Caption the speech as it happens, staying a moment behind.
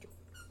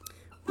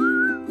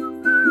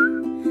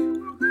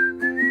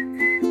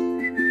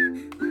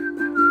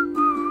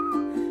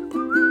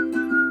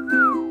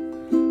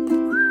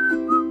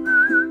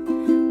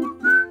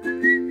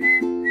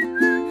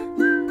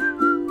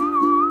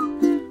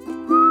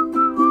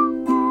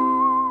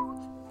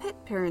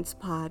Parents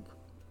Pod.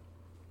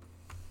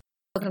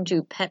 Welcome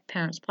to Pet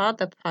Parents Pod,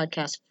 the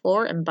podcast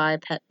for and by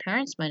pet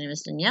parents. My name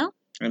is Danielle.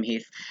 I'm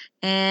Heath.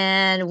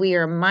 And we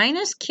are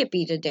minus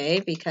Kippy today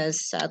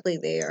because sadly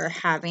they are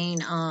having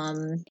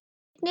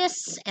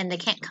sickness and they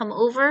can't come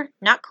over.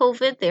 Not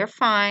COVID, they're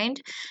fine.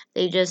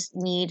 They just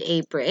need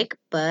a break.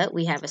 But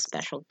we have a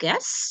special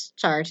guest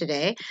star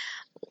today.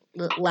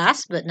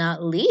 Last but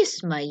not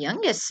least, my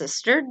youngest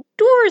sister,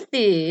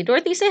 Dorothy.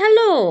 Dorothy, say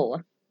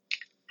hello.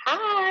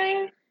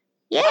 Hi.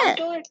 Yeah. I'm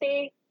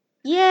Dorothy.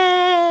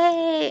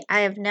 Yay! I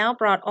have now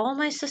brought all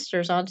my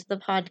sisters onto the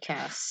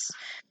podcast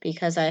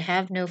because I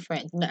have no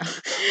friends. No.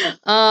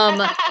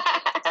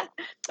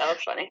 That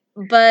was funny.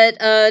 But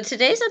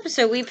today's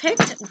episode, we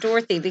picked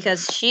Dorothy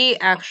because she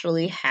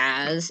actually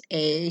has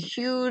a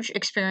huge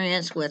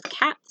experience with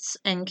cats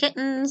and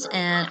kittens,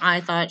 and I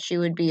thought she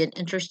would be an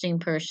interesting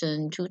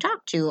person to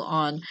talk to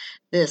on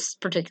this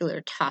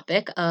particular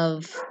topic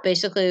of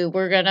basically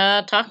we're going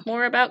to talk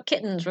more about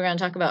kittens. We're going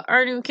to talk about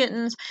our new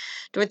kittens.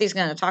 Dorothy's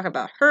going to talk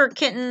about her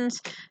kittens.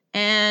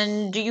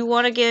 And do you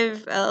want to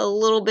give a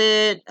little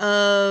bit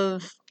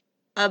of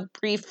a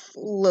brief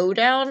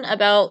lowdown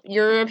about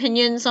your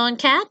opinions on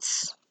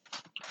cats?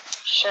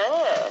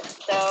 Sure.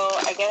 So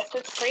I guess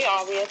it's pretty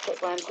obvious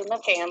it runs in the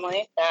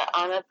family that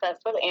I'm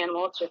obsessed with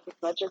animals just as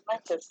much as my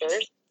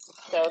sisters.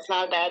 So it's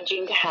not a bad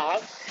gene to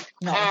have.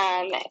 No.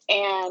 And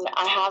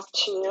I have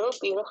two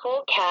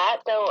beautiful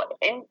cats. So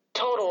in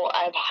total,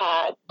 I've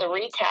had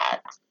 3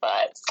 cats,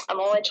 but I'm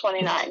only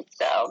 29,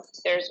 so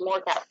there's more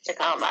cats to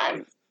come.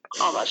 I'm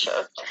almost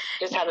sure.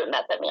 Just haven't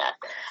met them yet.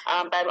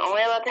 But I'm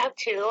only allowed to have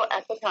 2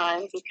 at the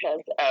time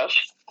because of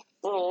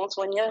rules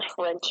when you're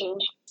renting.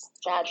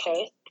 Sad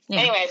face.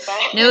 Yeah. Anyway,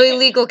 but No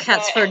illegal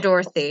cats for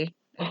Dorothy.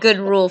 A good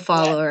rule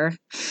follower.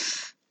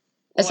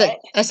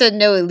 I said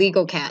no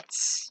illegal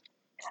cats.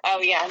 Oh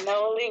yeah,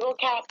 no illegal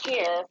cats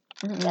here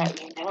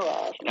that you know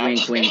of. No,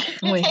 Wink, wink.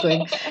 Wink,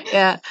 wink.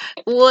 Yeah.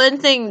 One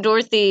thing,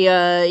 Dorothy,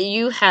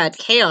 you had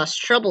Chaos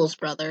Trouble's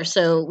brother,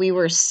 so we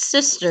were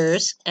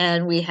sisters,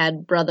 and we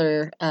had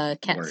brother cat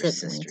We're siblings.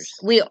 sisters.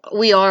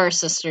 We are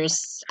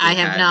sisters. I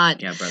have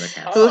not. Yeah, brother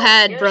cats. Who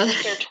had your brother-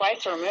 sister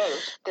twice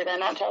removed. Did I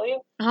not tell you?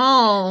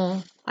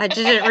 Oh, I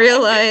didn't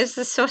realize.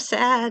 It's so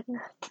sad.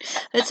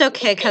 It's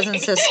okay, cousin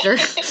sister.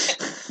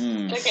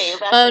 Hmm. It's okay. You're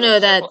back Oh, to no, the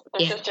that- circle,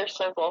 the yeah. sister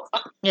circle.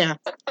 Yeah.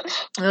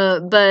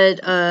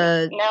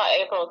 Now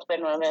April's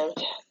been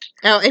removed.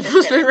 Oh,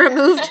 April's been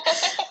removed.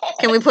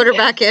 Can we put her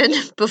back in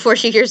before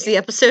she hears the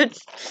episode?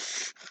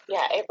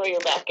 Yeah, April, you're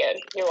back in.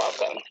 You're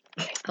welcome.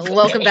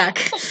 Welcome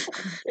back.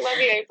 Love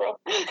you, April.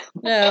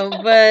 No,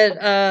 but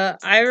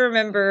I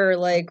remember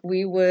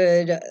we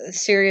would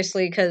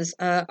seriously because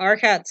our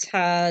cats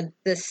had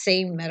the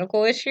same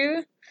medical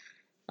issue.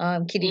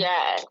 Kitty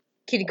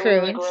We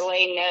Crow. would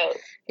relay notes.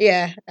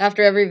 Yeah,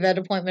 after every vet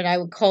appointment, I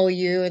would call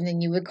you, and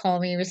then you would call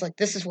me. It was like,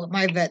 "This is what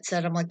my vet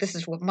said." I'm like, "This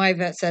is what my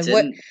vet said."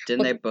 Didn't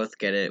what- they both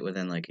get it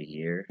within a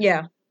year?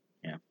 Yeah.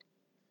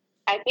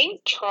 I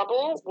think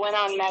Trouble went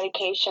on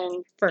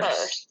medication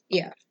first.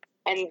 Yeah.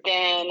 And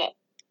then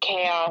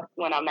Chaos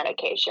went on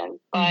medication.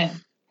 But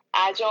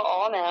as you'll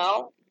all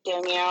know,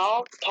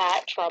 Danielle's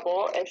cat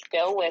Trouble is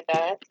still with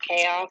us.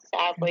 Chaos,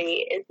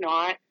 sadly, is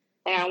not.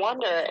 And I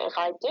wonder if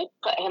I did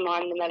put him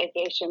on the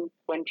medication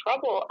when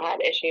Trouble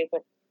had issues,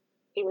 if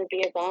he would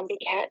be a zombie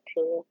cat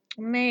too.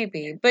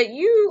 Maybe, but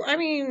You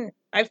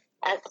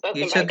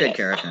took good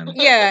care of him.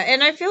 yeah,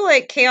 and I feel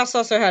like Chaos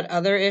also had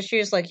other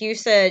issues. Like you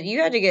said, you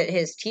had to get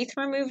his teeth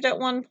removed at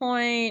one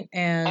point,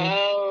 and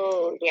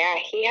Oh, yeah,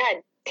 he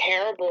had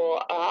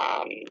terrible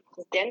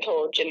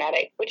dental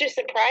genetics, which is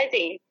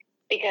surprising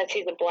because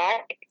he's a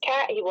black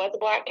cat. He was a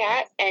black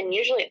cat, and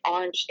usually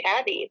orange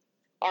tabbies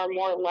are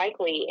more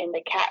likely in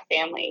the cat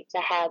family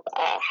to have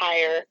a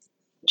higher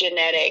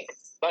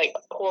genetics,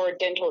 poor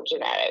dental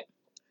genetics.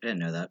 I didn't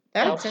know that.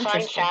 that's Fun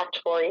interesting. fact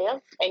for you,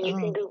 and you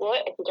can Google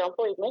it if you don't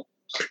believe me.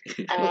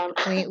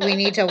 We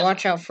need to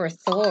watch out for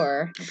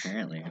Thor.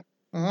 Apparently.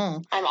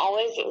 Oh. I'm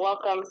always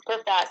welcome for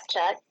fact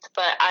checks,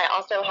 but I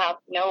also have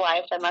no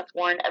life. I must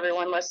warn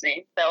everyone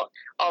listening. So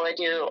all I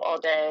do all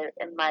day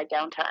in my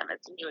downtime is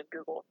usually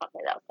Google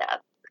something else to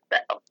have.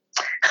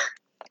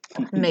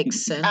 So,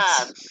 Makes sense.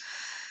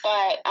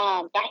 but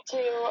back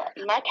to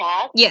my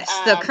cat. Yes,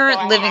 the current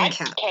so I living had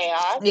cat.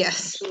 Chaos.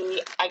 Yes.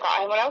 I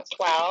got him when I was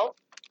 12.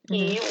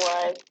 He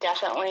was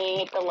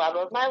definitely the love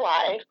of my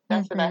life.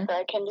 That's the best way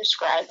I can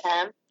describe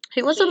him.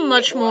 He was a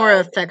much more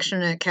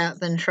affectionate cat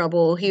than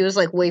Trouble. He was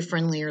way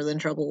friendlier than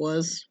Trouble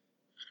was.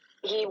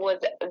 He was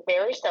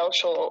very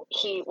social.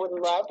 He would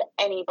love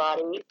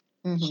anybody.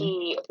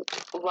 He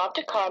loved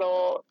to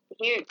cuddle.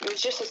 He was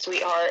just a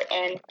sweetheart.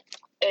 And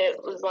it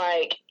was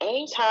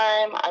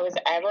anytime I was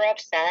ever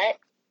upset,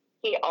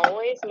 he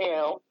always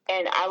knew.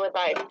 And I would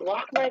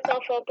lock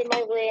myself up in my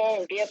room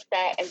and be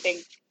upset and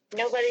think,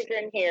 nobody's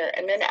in here.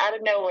 And then out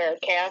of nowhere,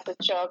 Chaos would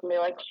show up and be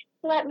like,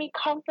 let me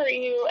comfort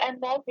you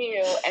and love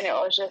you. And it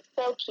was just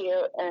so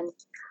cute. And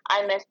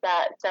I miss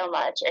that so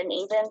much. And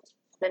even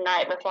the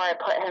night before I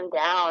put him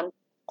down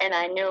and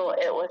I knew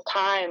it was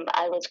time.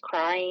 I was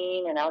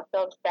crying and I was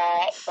so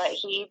upset, but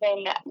he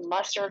even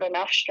mustered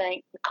enough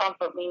strength to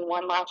comfort me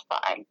one last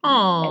time.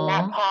 And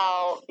that's Aww.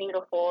 how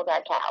beautiful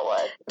that cat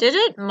was.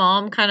 Didn't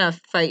Mom kind of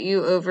fight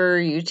you over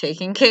you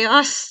taking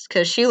Chaos?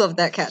 Because she loved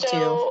that cat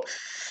too.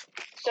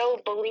 So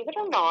believe it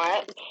or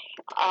not,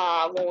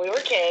 when we were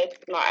kids,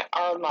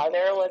 our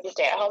mother was a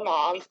stay-at-home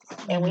mom,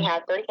 and we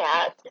had 3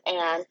 cats,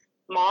 and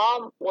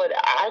Mom would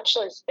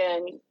actually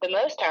spend the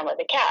most time with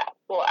the cat.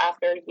 Well,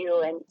 after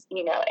you and,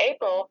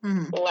 April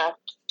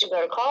left to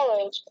go to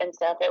college and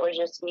stuff, it was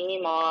just me,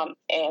 Mom,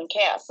 and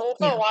Chaos. So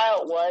for a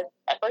while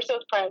at first it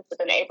was Prince, but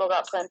then April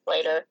got Prince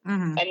later,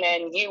 and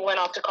then you went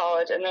off to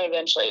college, and then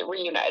eventually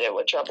reunited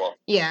with Trouble.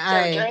 Yeah, so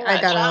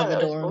I got out of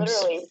the it was dorms.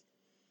 literally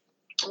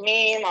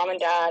me, Mom, and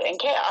Dad, and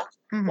Chaos.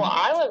 Well,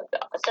 I was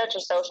such a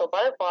social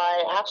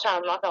butterfly. Half the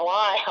time, I'm not gonna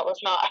lie, I was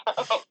not.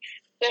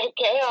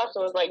 Chaos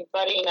was like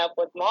buddying up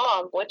with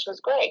Mom, which was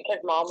great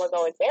because Mom was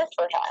always there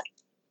for him.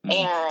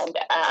 And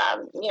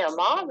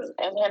Mom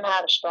and him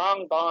had a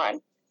strong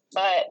bond.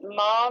 But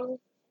Mom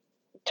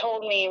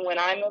told me when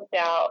I moved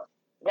out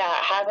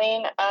that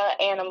having an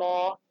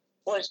animal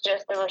was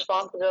just the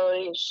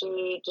responsibility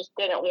she just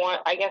didn't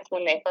want, I guess,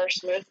 when they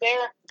first moved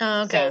there.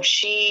 Oh, okay. So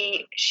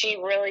she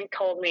really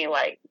told me,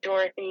 like,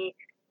 Dorothy,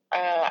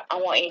 I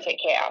want you to take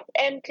Chaos.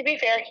 And to be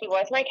fair, he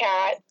was my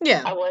cat.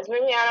 Yeah. I was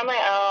moving out on my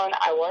own.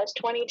 I was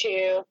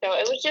 22. So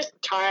it was just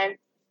time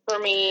for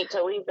me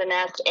to leave the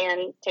nest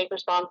and take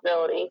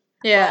responsibility.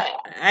 Yeah.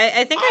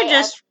 I think I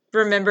just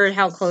remembered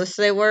how close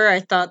they were.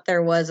 I thought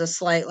there was a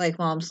slight, like,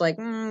 Mom's like,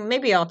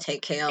 maybe I'll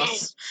take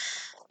Chaos.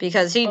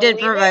 Because he did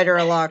provide her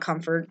a lot of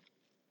comfort.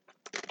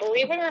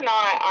 Believe it or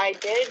not, I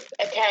did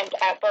attempt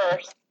at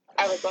first.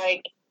 I was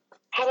like,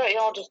 how about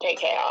y'all just take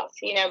Chaos?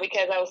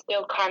 Because I was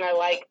still kind of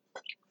like,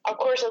 of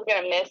course I was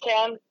going to miss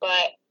him,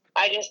 but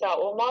I just thought,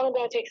 well, Mom and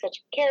Dad take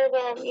such care of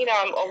him.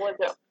 I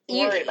wasn't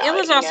worried about it. It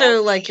was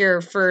also like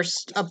your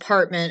first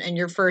apartment and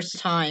your first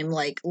time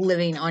like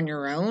living on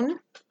your own.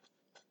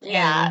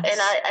 Yeah, and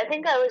I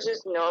think I was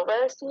just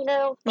nervous, But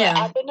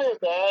at the end of the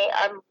day,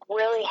 I'm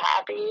really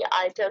happy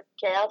I took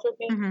Chaos with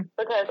me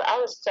because I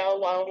was so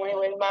lonely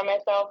living by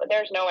myself. But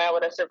there's no way I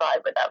would have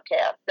survived without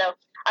Chaos. So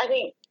I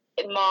think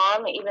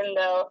Mom, even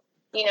though,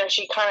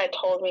 she kind of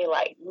told me,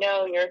 like,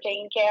 no, you're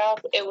taking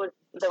Chaos, it was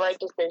the right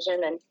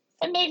decision.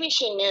 And maybe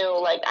she knew,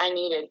 like, I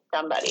needed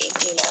somebody,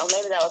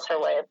 Maybe that was her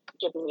way of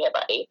giving me a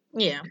buddy.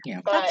 Yeah,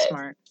 that's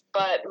smart.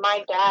 But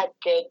my dad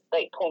did,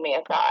 like, pull me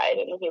aside,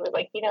 and he was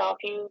like,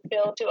 if you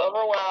feel too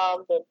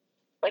overwhelmed, and,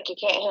 like, you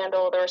can't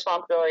handle the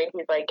responsibility,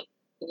 he's like,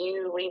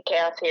 you leave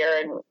Chaos here,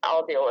 and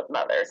I'll deal with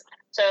Mother.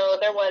 So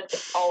there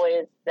was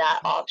always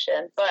that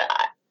option. But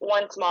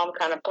once Mom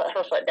kind of put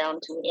her foot down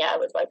to me, I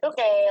was like,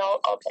 okay,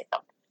 I'll take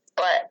them.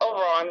 But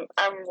overall,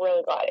 I'm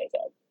really glad I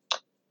did.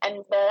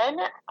 And then,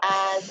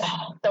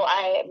 so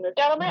I moved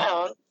out on my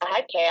own. I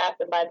had Chaos,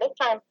 and by this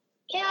time,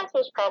 Chaos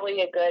was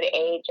probably a good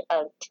age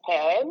of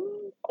 10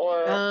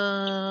 or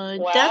 12.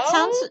 That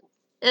sounds,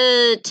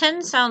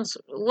 10 sounds,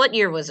 what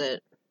year was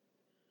it?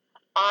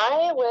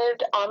 I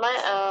lived on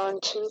my own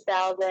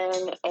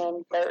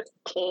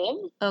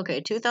 2013.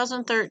 Okay,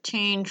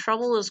 2013.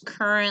 Trouble is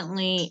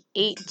currently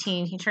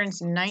 18. He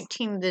turns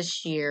 19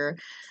 this year.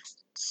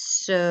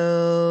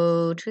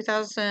 So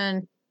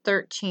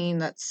 2013,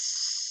 that's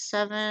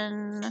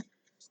 7,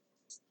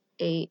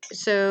 8.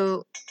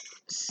 So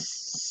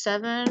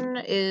 7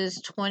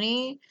 is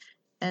 20,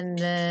 and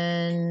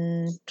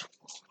then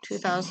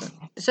 2000.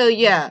 So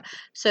yeah,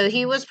 so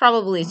he was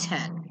probably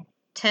 10.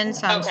 10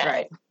 sounds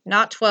right.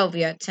 Not 12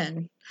 yet,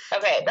 10.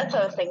 Okay, that's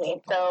what I was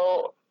thinking.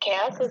 So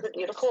Chaos was a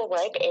beautiful,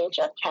 ripe age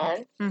of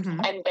 10. And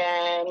then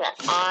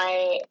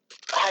I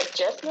had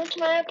just moved to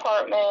my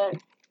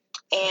apartment,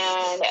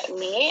 and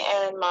me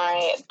and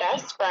my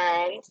best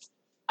friend,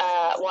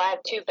 I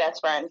have 2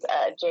 best friends,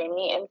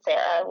 Jamie and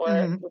Sarah.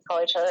 We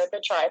call each other the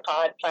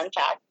tripod, fun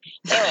fact.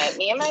 Anyway,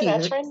 me and my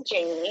best friend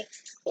Jamie,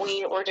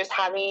 we were just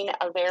having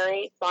a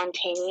very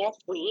spontaneous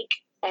week,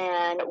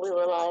 and we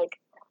were like,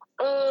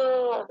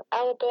 oh,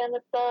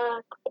 Alabama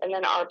sucks. And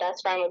then our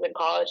best friend was in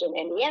college in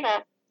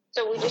Indiana,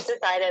 so we just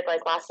decided,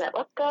 like, last night,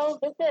 let's go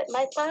visit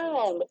my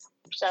friend.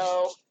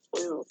 So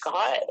we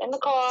got in the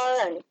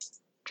car and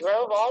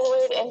drove all the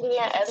way to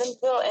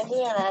Evansville,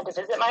 Indiana, to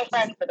visit my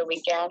friend for the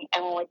weekend.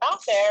 And when we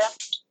got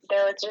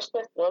there was just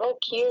this little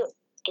cute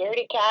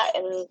scaredy cat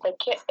and a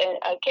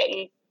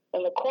kitten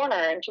in the corner,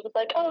 and she was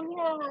like, "Oh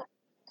yeah,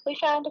 we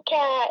found a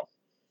cat.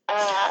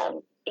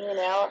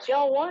 If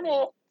y'all want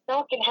it,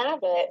 y'all can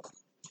have it."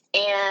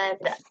 And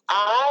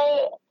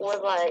I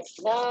was like,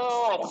 "No,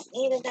 I don't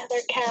need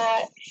another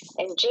cat."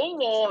 And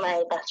Jamie,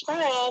 my best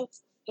friend,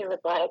 he was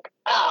like,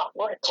 "Oh,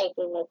 we're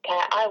taking this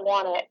cat. I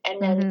want it."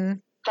 And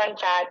then, fun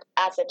fact,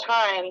 at the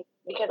time,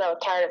 because I was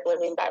tired of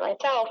living by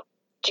myself,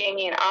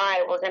 Jamie and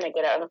I were going to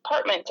get an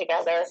apartment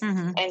together.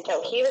 And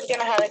so he was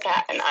going to have a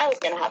cat, and I was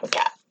going to have a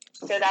cat.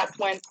 So that's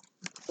when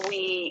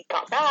we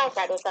got back.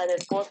 I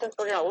decided, well, since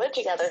we're going to live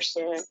together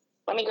soon,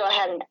 let me go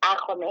ahead and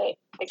acclimate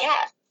the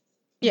cat.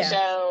 Yeah.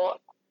 So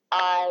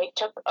I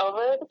took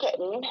over the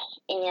kitten,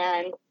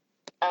 and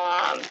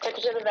took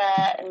her to the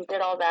vet and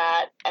did all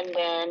that, and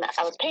then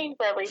I was paying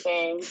for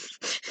everything,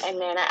 and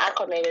then I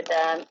acclimated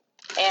them.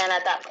 And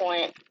at that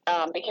point,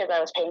 because I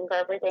was paying for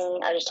everything,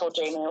 I just told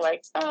Jamie,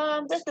 like,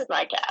 this is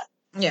my cat.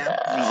 Yeah.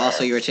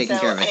 Also, you were taking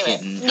care of a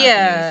kitten. How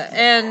Yeah, can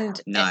you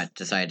and not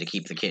decide to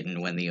keep the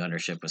kitten when the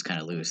ownership was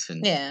kind of loose.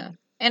 And yeah.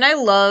 And I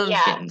love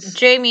kittens.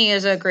 Jamie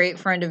is a great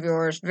friend of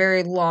yours,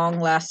 very long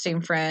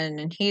lasting friend,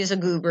 and he's a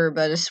goober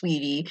but a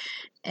sweetie.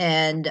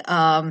 And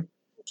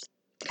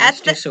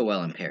cats do so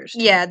well in pairs.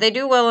 Too. Yeah, they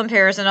do well in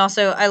pairs, and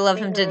also I love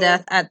him to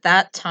death. At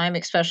that time,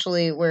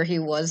 especially where he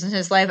was in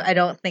his life, I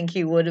don't think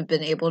he would have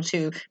been able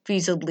to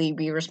feasibly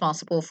be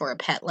responsible for a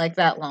pet like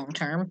that long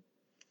term.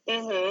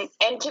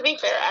 And to be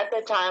fair, at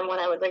the time when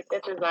I was like,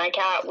 "This is my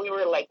cat," we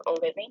were like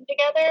living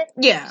together.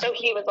 Yeah. So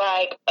he was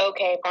like,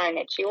 "Okay, fine,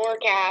 it's your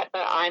cat,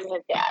 but I'm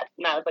his dad,"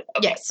 and I was like,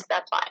 "Okay, yes,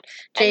 that's fine."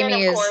 Jamie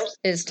and then, of course,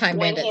 is Time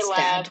Bandit's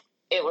dad.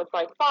 It was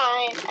like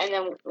fine, and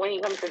then when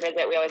he comes to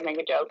visit, we always make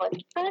a joke like,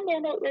 "Time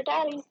Bandit, your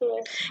daddy's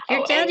here."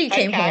 Your daddy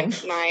came home.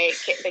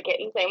 The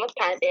kitten's name was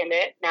Time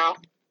Bandit. Now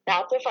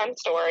that's a fun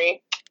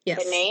story.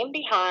 Yes. The name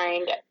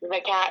behind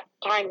the cat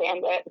Time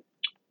Bandit.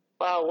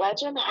 Well,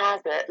 legend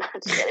has it.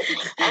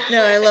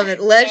 No, I love it.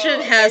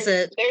 Legend has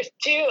it. There's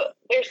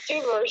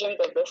two versions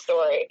of the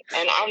story,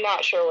 and I'm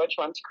not sure which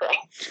one's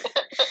correct.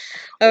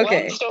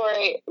 Okay. One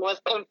story was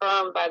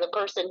confirmed by the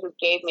person who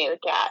gave me the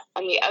cat,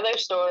 and the other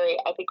story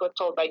I think was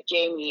told by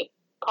Jamie,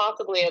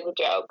 possibly as a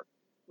joke.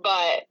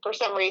 But for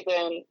some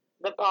reason,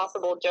 the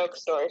possible joke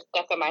story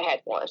stuck in my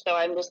head more. So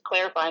I'm just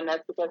clarifying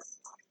this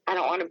because I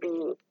don't want to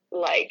be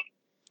like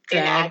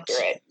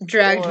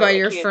dragged by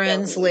your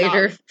friends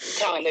later.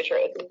 Telling the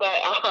truth.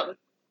 But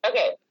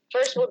okay,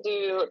 first we'll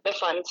do the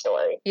fun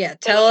story. Yeah,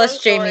 tell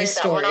us Jamie's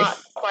story. We're not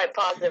quite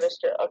positive is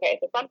true. Okay,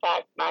 so fun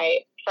fact, my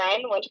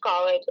friend went to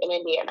college in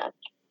Indiana.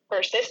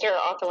 Her sister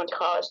also went to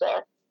college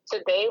there. So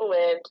they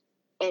lived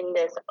in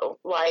this,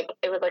 like,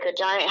 it was like a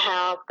giant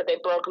house, but they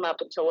broke them up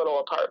into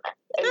little apartments.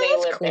 And they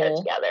lived there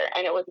together.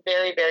 And it was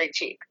very, very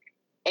cheap.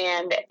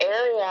 And the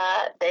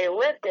area they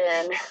lived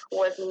in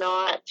was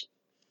not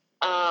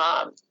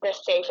the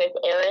safest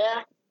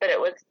area, but it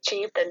was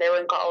cheap, and they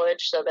were in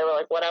college, so they were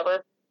like,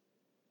 whatever.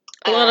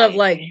 A lot of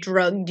like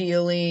drug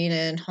dealing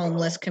and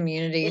homeless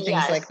community,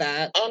 things like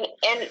that.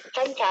 And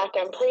fun fact,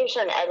 I'm pretty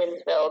sure in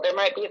Evansville there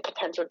might be a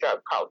potential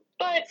drug problem,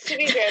 but to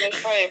be fair,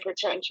 there's probably a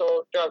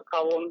potential drug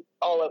problem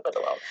all over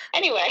the world.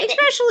 Anyway,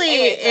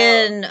 especially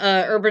in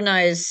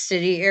urbanized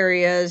city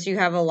areas, you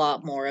have a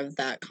lot more of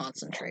that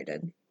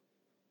concentrated.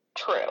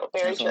 True, very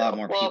true. There's a lot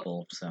more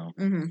people, so.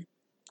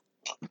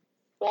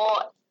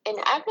 Well, in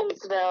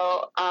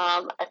Evansville,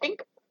 I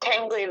think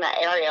technically in that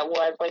area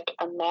was like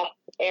a meth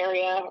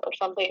area or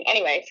something.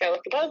 Anyway, so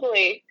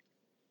supposedly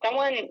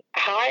someone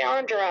high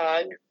on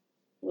drugs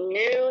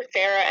knew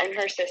Sarah and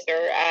her sister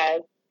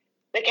as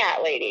the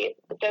cat lady.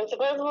 So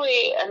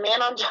supposedly a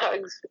man on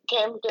drugs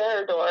came to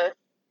her door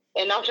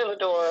and knocked on the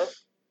door,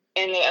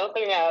 and they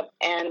opened it up,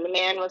 and the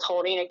man was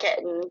holding a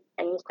kitten,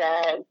 and he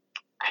said,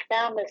 "I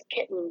found this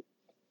kitten,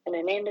 and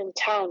I named him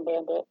Time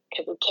Bandit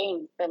because it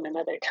came from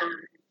another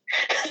time."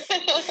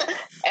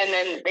 And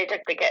then they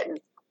took the kitten.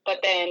 But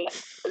then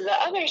the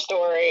other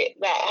story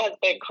that has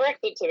been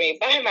corrected to me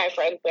by my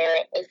friend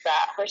Sarah is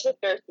that her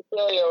sister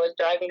Cecilia was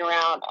driving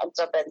around and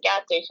stuff at a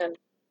gas station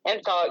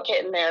and saw a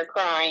kitten there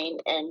crying,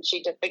 and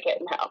she took the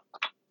kitten home.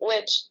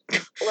 Which,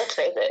 let's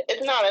face it,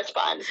 it's not as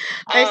fun.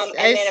 And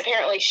then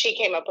apparently she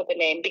came up with the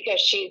name because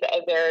she's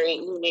a very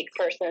unique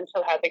person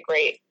who has a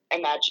great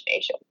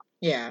imagination.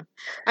 Yeah.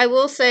 I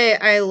will say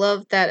I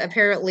love that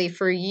apparently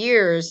for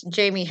years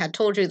Jamie had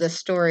told you this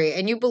story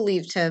and you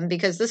believed him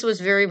because this was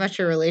very much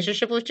a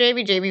relationship with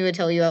Jamie. Jamie would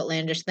tell you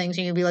outlandish things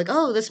and you'd be like,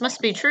 "Oh, this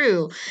must be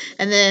true."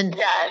 And then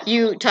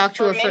you talk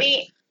to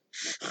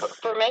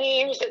for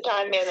many years of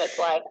Time Bandit's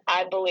life,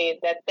 I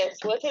believe that this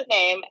was his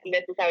name and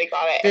this is how he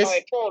got it. And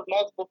I told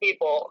multiple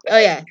people.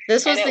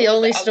 This was the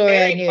only story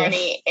I knew.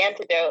 Funny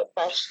antidote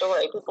 /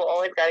 story. People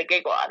always got a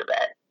giggle out of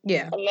it.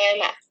 Yeah. And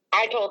then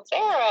I told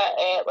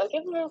Sarah, like,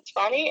 "Isn't this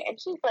funny?" And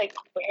she's like,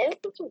 "Where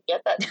did you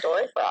get that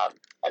story from?"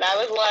 And I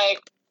was like,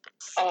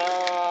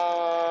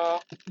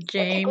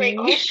 Jamie. That's a great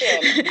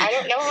question. I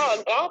don't know how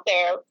it got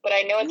there, but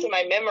I know it's in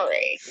my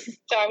memory.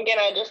 So I'm going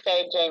to just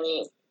say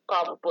Jamie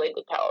probably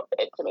did tell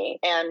it to me.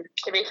 And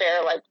to be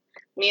fair, like,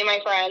 me and my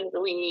friends,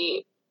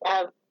 we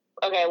have,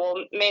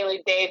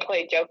 mainly they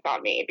play jokes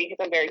on me because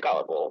I'm very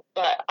gullible,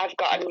 but I've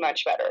gotten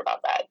much better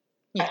about that.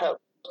 Yeah. I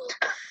hope.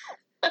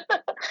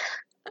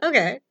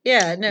 Okay.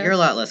 Yeah. No. You're a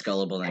lot less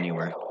gullible than you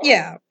were.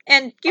 Yeah,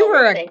 and you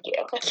were a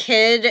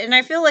kid, and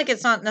I feel like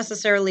it's not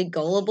necessarily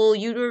gullible.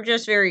 You were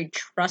just very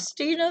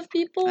trusting of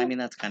people. I mean,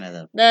 that's kind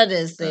of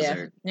those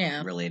are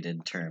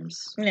related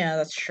terms. Yeah,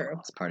 that's true.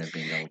 It's part of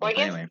being gullible. Well,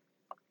 anyway.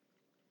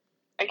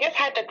 I guess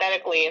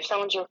hypothetically, if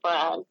someone's your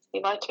friend,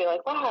 you'd like to be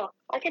like, "Wow,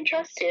 I can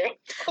trust you."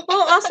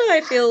 Well, also,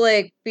 I feel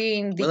like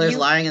being there's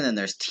lying and then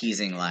there's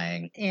teasing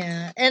lying.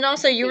 Yeah, and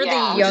also you were the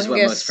youngest. Which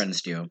is what most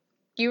friends do.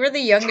 You were the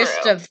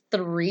youngest True. of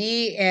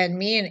 3, and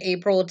me and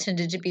April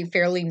tended to be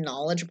fairly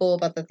knowledgeable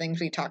about the things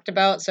we talked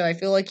about, so I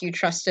feel like you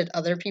trusted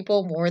other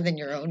people more than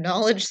your own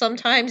knowledge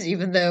sometimes,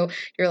 even though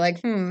you're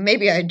like,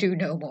 maybe I do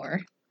know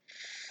more.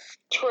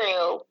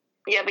 True.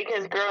 Yeah,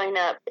 because growing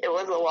up, it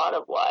was a lot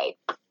of like,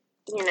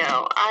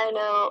 I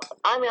know,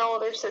 I'm your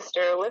older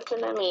sister,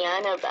 listen to me, I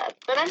know best.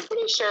 But I'm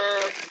pretty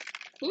sure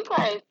you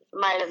guys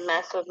might have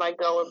messed with my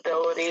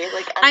gullibility.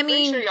 Like, I'm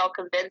pretty sure y'all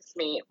convinced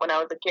me when I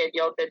was a kid,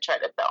 y'all did try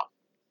to film.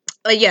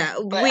 Yeah,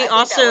 But we I think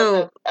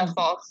also... that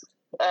was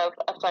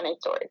a funny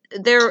story.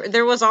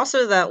 There was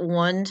also that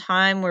one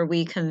time where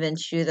we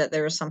convinced you that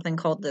there was something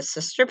called the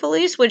Sister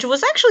Police, which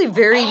was actually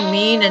very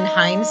mean in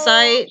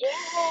hindsight. Yeah.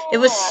 It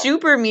was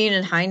super mean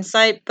in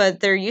hindsight, but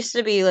there used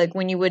to be, like,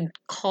 when you would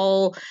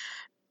call...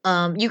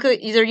 there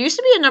used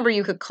to be a number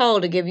you could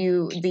call to give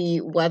you the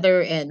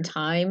weather and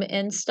time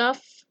and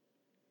stuff.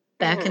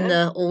 Back in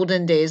the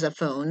olden days of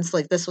phones,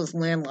 like this was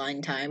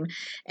landline time,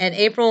 and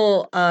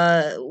April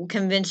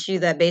convinced you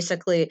that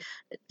basically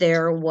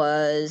there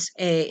was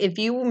if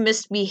you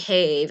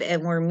misbehave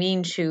and were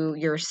mean to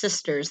your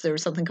sisters, there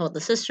was something called the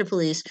Sister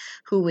Police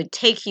who would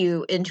take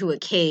you into a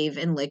cave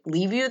and like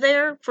leave you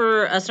there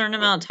for a certain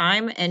amount of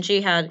time. And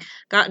she had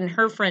gotten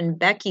her friend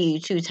Becky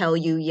to tell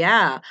you,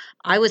 yeah,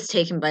 I was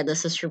taken by the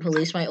Sister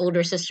Police. My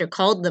older sister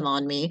called them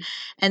on me,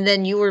 and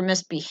then you were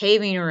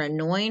misbehaving or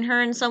annoying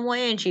her in some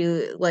way, and she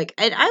like,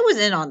 and I was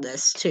in on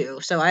this too,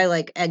 so I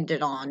like egged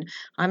it on.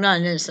 I'm not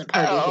an innocent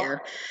party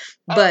here,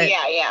 but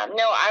yeah.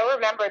 No, I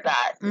remember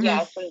that. Mhm.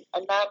 Yes,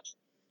 and that's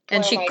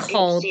and where she my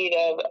called. deep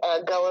seat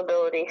of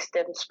gullibility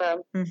stems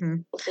from.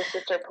 Mhm. The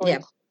Sister Police. Yeah,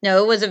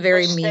 no, it was a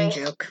very mean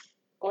joke.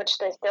 Which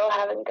they still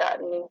haven't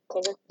gotten me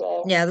to this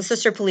day. Yeah, the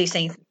Sister Police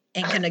ain't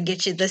gonna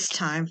get you this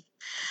time.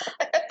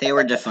 They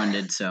were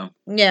defunded, so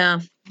Yeah,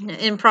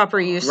 improper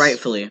use.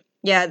 rightfully.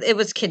 Yeah, it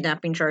was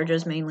kidnapping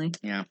charges mainly.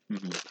 Yeah.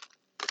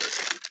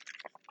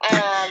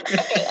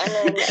 Okay, and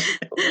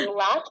then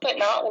last but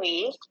not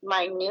least,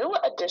 my new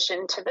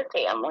addition to the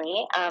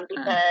family,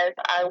 because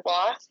I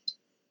lost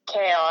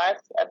Chaos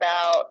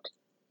about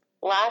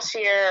last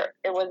year.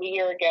 It was a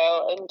year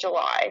ago in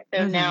July,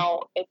 so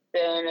now it's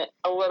been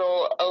a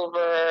little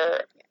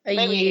over a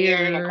maybe year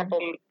and a couple,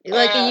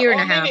 like a year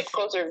and a half. Maybe it's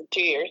closer to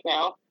 2 years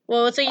now.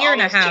 Well, it's a year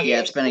and a half. Yeah,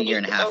 it's been a year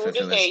and a half. We'll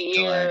just say a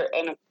year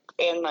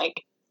and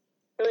like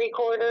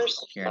 3/4,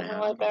 something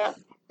like that.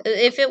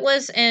 If it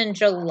was in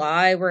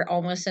July, we're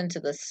almost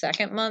into the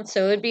second month,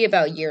 so it would be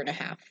about a year and a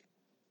half.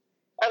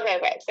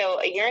 Okay.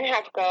 So a year and a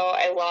half ago,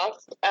 I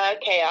lost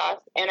Chaos,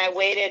 and I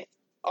waited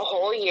a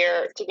whole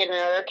year to get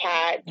another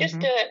cat,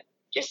 just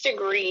to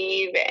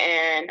grieve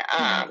and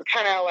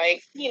kind of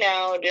like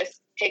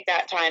just take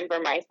that time for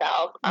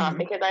myself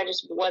because I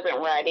just wasn't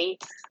ready.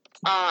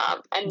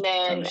 And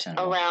then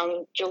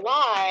around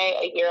July,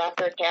 a year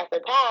after Chaos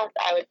had passed,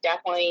 I was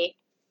definitely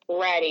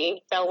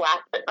ready. So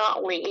last but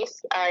not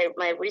least,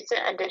 my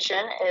recent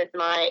addition is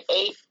my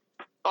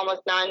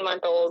almost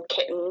 9-month-old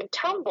kitten,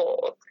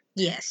 Tumbles.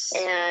 Yes.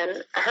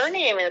 And her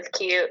name is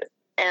cute,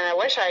 and I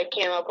wish I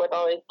came up with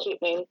all these cute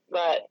names,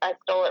 but I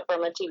stole it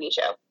from a TV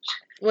show.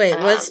 Wait,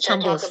 what's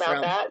Tumbles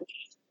from? That?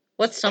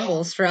 What's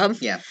Tumbles from?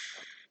 Yeah.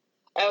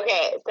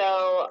 Okay,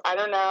 so I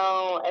don't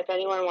know if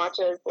anyone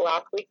watches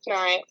Last Week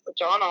Tonight with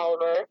John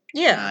Oliver.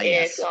 Yeah.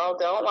 If y'all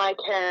don't like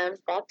him,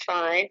 that's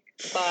fine,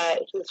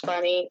 but he's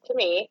funny to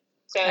me.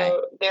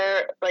 So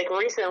they're like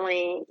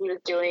recently he was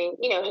doing,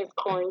 his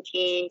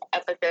quarantine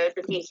episodes,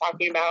 and he's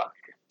talking about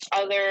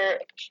other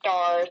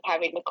stars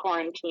having to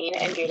quarantine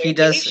and do their He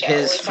does TV show.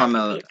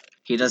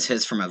 He does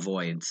his from a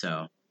void,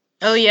 so.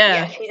 Oh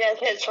yeah. Yes, he does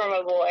his from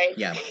a void.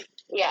 Yeah.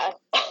 Yeah.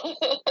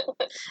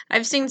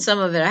 I've seen some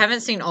of it. I haven't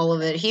seen all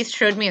of it. Heath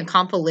showed me a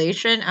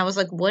compilation. I was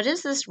like, what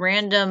is this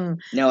random...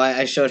 No,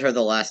 I showed her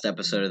the last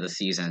episode of the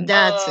season.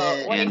 That's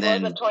it. When and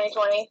then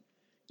 2020?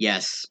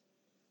 Yes.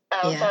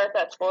 Oh, yeah. Sorry if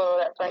that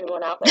spoiled that for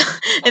anyone out there.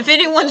 If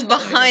anyone's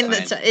behind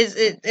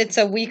it's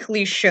a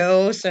weekly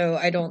show, so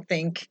I don't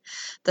think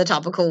the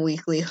topical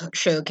weekly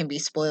show can be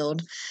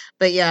spoiled.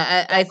 But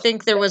yeah, I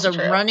think there was a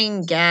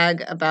running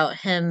gag about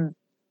him.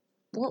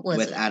 What was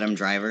with it? Adam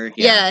Driver?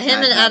 Yeah,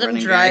 him and Adam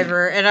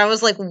Driver. And I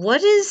was like,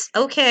 what is...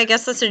 Okay, I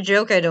guess that's a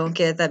joke I don't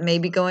get that may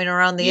be going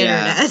around the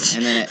internet.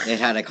 And then it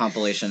had a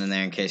compilation in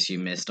there in case you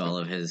missed all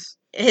of his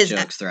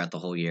jokes throughout the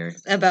whole year.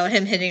 About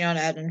him hitting on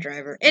Adam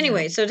Driver.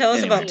 Anyway, so tell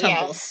us about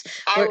Tumbles.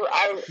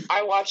 Yes.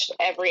 I watched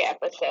every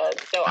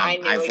episode, so I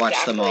knew I've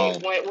watched them all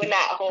when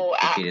that whole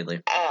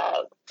repeatedly.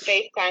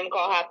 FaceTime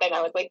call happened.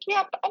 I was like,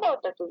 yep, I know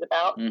what this is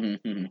about.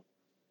 Mm-hmm.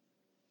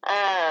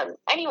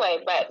 Anyway,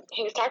 but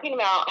he was talking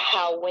about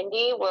how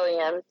Wendy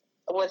Williams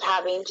was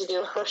having to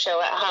do her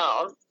show at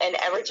home, and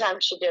every time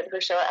she did her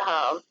show at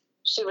home,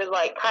 she was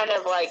like kind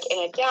of like in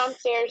a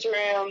downstairs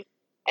room,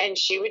 and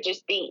she would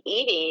just be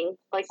eating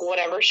like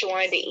whatever she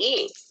wanted to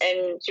eat,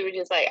 and she was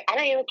just like, I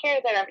don't even care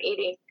that I'm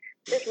eating.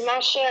 This is my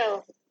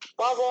show.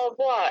 Blah blah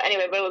blah.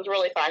 Anyway, but it was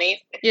really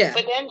funny. Yeah.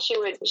 But then she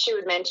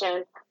would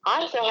mention,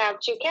 I also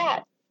have 2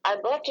 cats.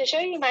 I'd love to show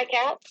you my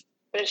cats,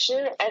 but as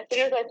soon as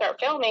I start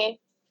filming,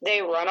 they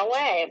run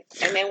away,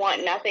 and they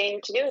want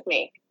nothing to do with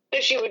me. So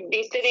she would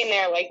be sitting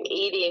there, like,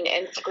 eating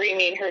and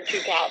screaming her 2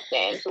 cats'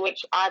 names,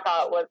 which I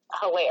thought was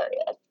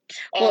hilarious.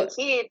 And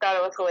she thought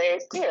it was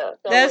hilarious, too.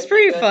 So that's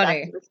pretty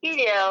funny. Back to the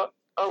studio,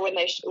 or when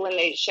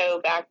they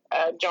show back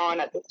John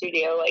at the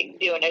studio, like,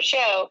 doing a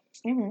show,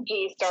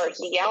 he starts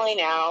yelling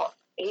out,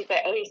 he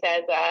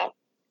says,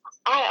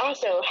 I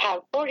also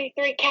have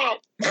 43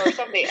 cats, or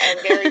something,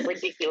 a very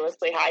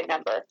ridiculously high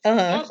number.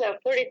 I also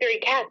have 43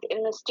 cats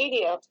in the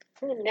studio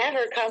who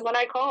never come when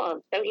I call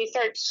them. So he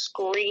starts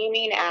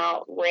screaming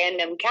out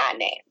random cat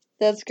names.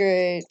 That's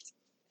great.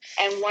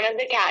 And one of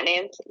the cat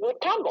names was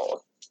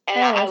Tumbles. And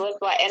I was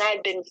like, and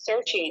I'd been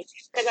searching,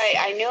 because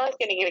I knew I was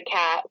going to get a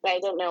cat, but I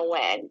didn't know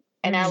when.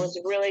 And I was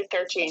really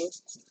searching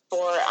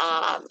for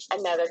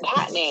another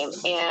cat name.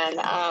 And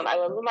I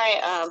went with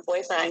my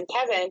boyfriend,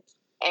 Kevin,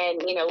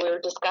 and, we were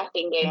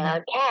discussing getting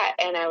our cat,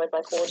 and I was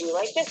like, well, do you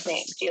like this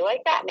name? Do you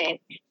like that name?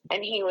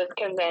 And he was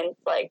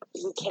convinced, like,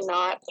 you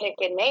cannot pick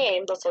a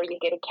name before you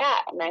get a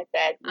cat. And I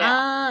said,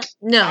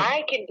 no.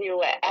 I can do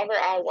whatever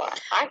I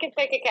want. I can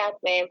pick a cat's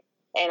name,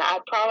 and I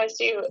promise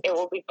you it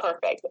will be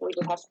perfect. We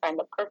just have to find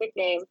the perfect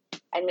name,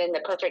 and then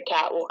the perfect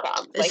cat will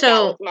come. Like, that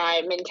was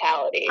my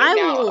mentality.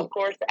 Of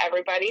course,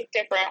 everybody's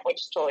different,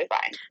 which is totally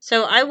fine.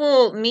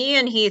 So me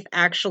and Heath,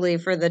 actually,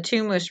 for the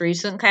 2 most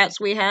recent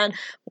cats we had,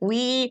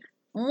 we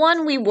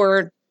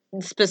were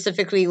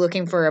specifically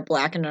looking for a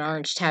black and an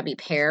orange tabby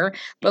pair,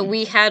 but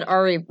we had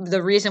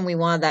the reason we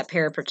wanted that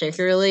pair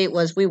particularly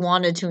was we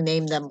wanted to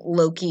name them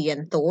Loki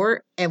and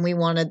Thor, and we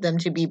wanted them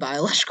to be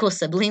biological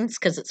siblings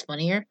because it's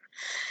funnier.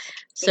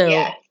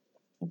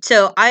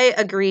 So I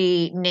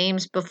agree,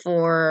 names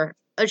before.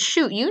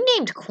 Shoot, you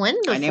named Quinn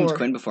before. I named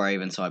Quinn before I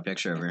even saw a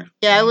picture of her.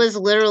 Yeah, I was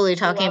literally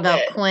talking about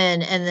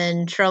Quinn, and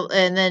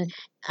then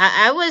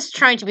I was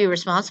trying to be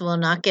responsible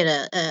and not get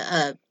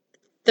a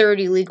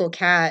 30 legal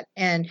cat,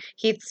 and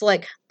Heath's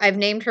like, I've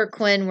named her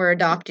Quinn, we're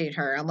adopting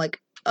her. I'm like,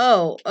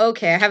 oh,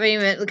 okay. I haven't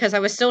even, because I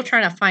was still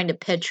trying to find a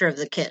picture of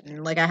the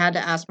kitten. Like, I had to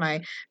ask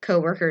my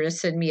coworker to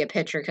send me a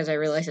picture because I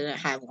realized I didn't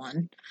have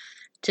one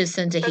to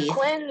send to Heath.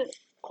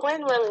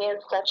 Quinn really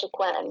is such a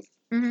Quinn.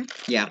 Mm-hmm.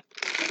 Yeah.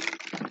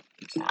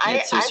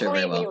 I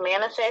believe you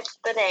manifest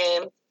the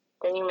name,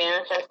 then you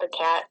manifest the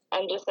cat,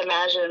 and just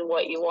imagine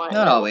what you want.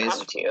 Not always.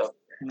 Come to.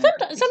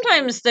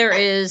 Sometimes there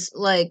is,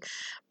 like,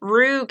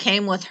 Rue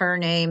came with her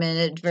name, and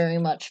it very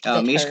much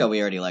fit Mishka, her. we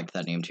already liked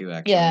that name, too,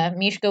 actually. Yeah,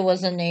 Mishka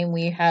was a name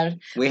we had.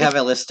 We have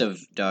a list of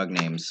dog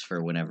names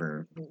for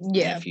whenever, in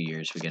a few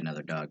years, we get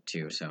another dog,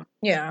 too, so.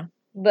 Yeah,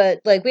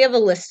 but, like, we have a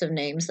list of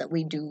names that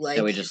we do like.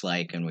 That we just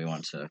like, and we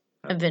want to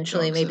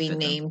eventually maybe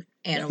name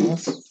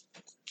animals. Yeah.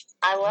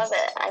 I love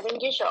it. I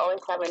think you should always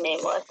have a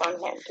name list on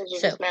hand, because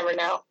you just never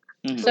know.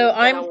 Mm-hmm. So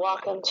I'm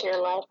walk into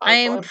your life. I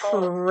am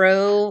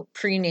pro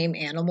pre-name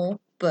animal,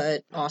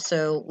 but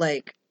also,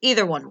 like,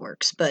 either one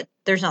works, but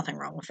there's nothing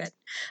wrong with it.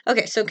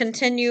 Okay, so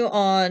continue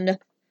on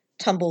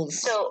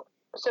Tumbles. So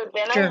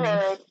then journey. I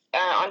heard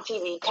on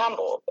TV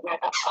Tumbles, and I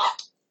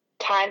thought,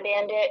 Time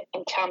Bandit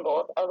and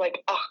Tumbles. I was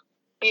like,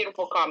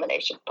 beautiful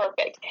combination,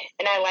 perfect.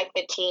 And I like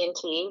the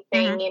TNT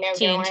thing,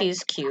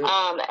 TNT's cute.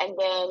 And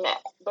then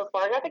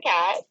before I got the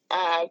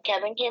cat,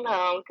 Kevin came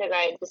home, because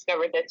I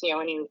discovered this,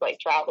 when he was, like,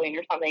 traveling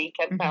or something. He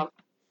came home,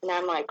 and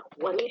I'm like,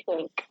 what do you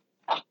think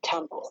of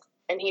Tumbles?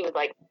 And he was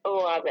like,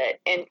 love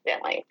it,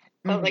 instantly.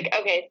 So I was like,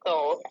 okay,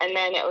 sold. And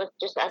then it was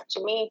just up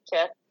to me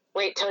to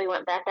wait till he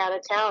went back out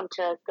of town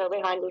to go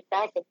behind his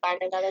back and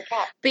find another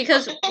cat.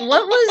 Because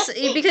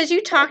because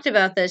you talked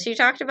about this. You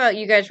talked about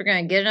you guys were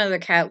going to get another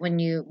cat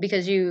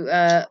because you,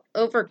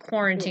 over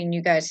quarantine,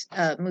 you guys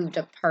moved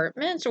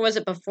apartments, or was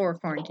it before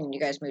quarantine you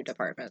guys moved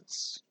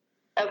apartments?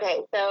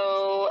 Okay,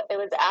 so it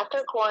was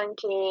after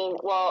quarantine.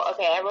 Well,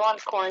 okay,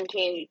 everyone's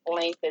quarantine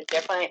length is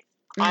different.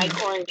 I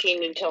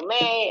quarantined until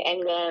May,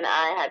 and then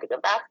I had to go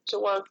back to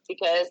work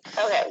because,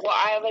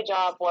 I have a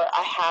job where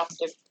I have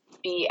to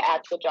be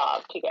at the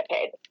job to get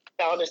paid.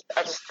 So I'll just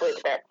leave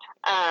it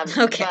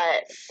there.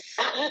 Okay.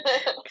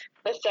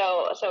 But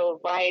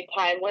so my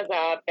time was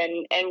up,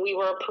 and we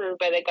were approved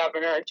by the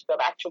governor to go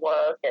back to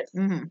work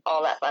and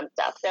all that fun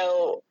stuff.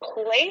 So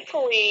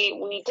playfully,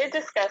 we did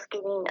discuss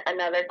getting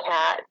another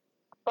cat,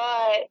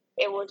 but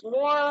it was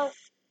more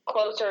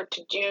closer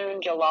to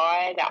June,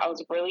 July that I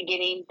was really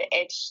getting the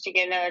itch to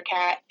get another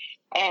cat.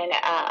 And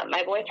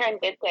my boyfriend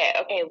did say,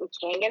 okay, we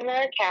can get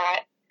another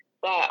cat,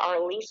 but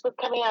our lease was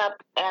coming up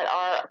at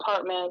our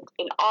apartment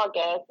in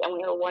August, and we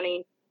were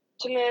wanting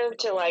to move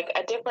to, like,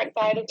 a different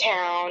side of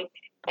town.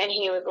 And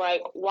he was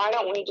like, why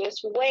don't we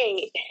just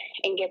wait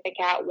and get the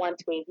cat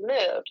once we've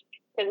moved?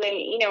 Because then,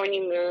 when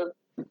you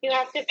move, you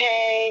have to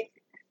pay,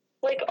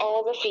 like,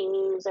 all the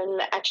fees and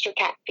the extra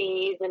cat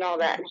fees and all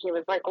that. And he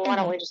was like, well, why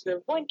don't we just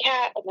move one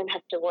cat and then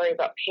have to worry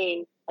about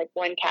paying, like,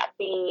 one cat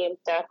fee and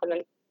stuff. And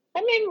then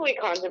maybe we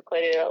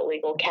contemplated a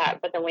legal cat,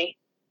 but then we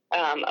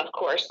Of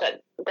course,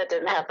 that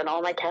didn't happen.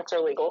 All my cats are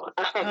legal.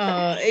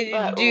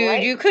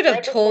 Dude, you could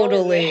have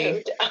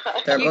totally.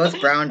 They're both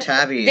brown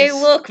tabbies. They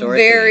look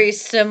Dorothy. very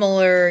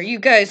similar. You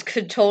guys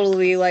could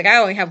totally, like, I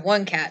only have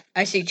one cat.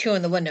 I see two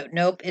in the window.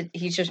 Nope,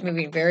 he's just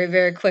moving very,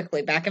 very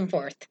quickly back and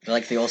forth. They're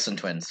like the Olsen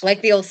twins.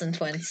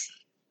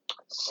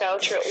 So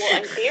true.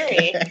 Well, in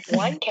theory,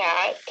 one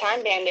cat,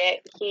 Time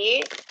Bandit,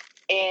 he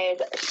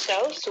is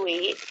so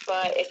sweet,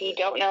 but if you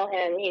don't know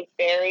him, he's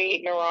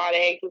very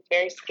neurotic. He's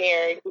very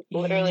scared. He's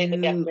literally the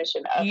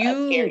definition of a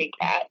scaredy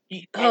cat.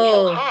 And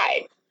he'll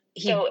hide.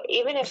 So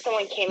even if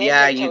someone came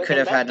in, you could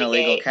have had an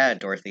illegal cat,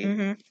 Dorothy.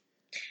 Mm-hmm.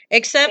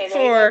 Except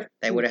for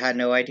they would have had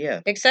no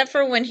idea. Except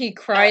for when he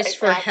cries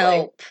for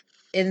help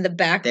in the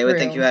back room. They would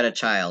think you had a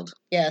child.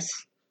 Yes.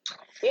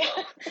 Yeah.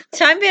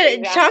 Time Bandit.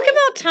 Exactly. Talk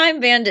about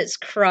Time Bandit's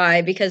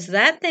cry, because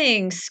that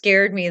thing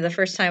scared me the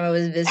first time I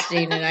was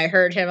visiting and I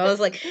heard him. It was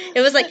like,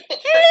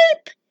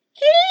 help,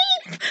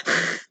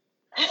 help.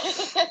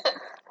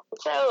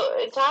 So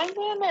Time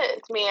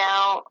Bandit's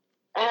meow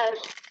has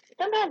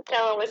sometimes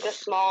sounded like a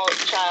small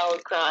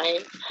child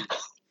crying.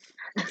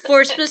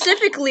 For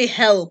specifically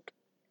help,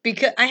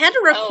 because I had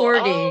a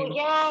recording.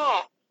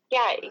 Oh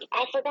yeah,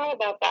 I forgot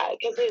about that,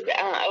 because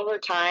over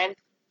time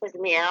his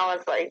meow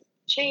is like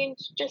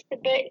changed just a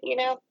bit, you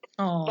know.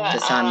 To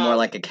sound more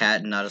like a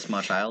cat and not a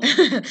small child.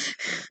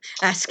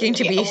 Asking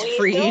to be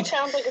freed. It still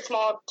sounds like a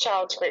small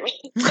child screaming.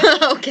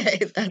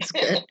 Okay, that's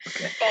good.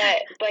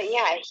 Okay. But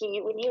yeah,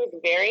 when he was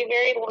very,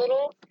 very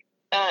little,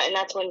 and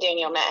that's when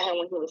Daniel met him,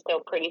 when he was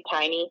still pretty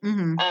tiny.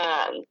 Mm-hmm.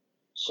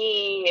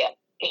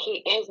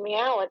 His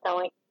meow would sound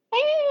like,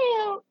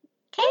 help.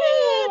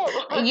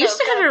 I used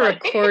to have a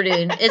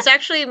recording. It's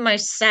actually my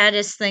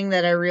saddest thing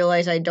that I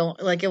realized I don't,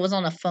 like, it was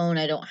on a phone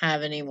I don't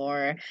have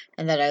anymore,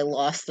 and that I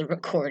lost the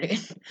recording.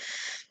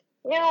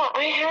 No,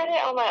 I had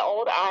it on my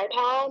old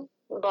iPod,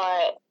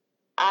 but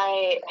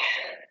I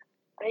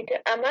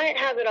might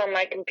have it on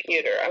my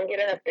computer. I'm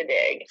gonna have to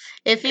dig.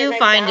 If you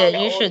find it,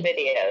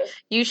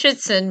 you should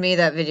send me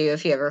that video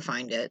if you ever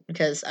find it,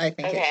 because I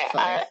think it's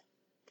funny.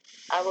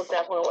 I will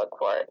definitely look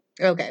for it.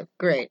 Okay,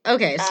 great.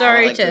 Okay,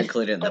 sorry I'd like to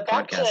include it in the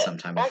podcast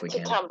sometime if we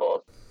can.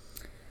 Tumbles.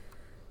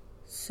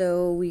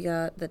 So we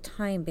got the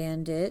Time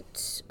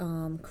Bandit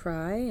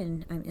cry,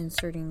 and I'm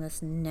inserting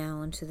this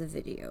now into the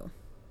video.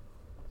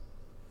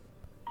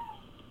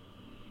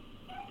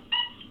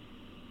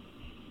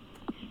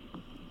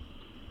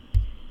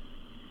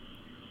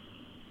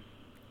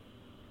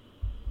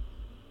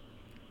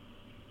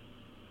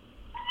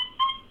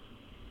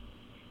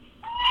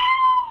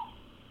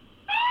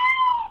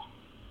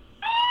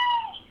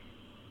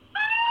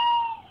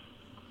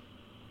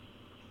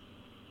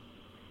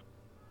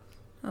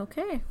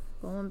 Okay,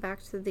 going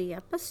back to the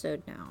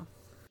episode now.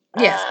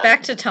 Yes,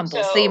 back to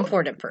Tumbles, the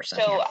important person.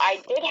 So I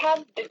did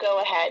have the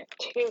go-ahead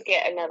to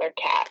get another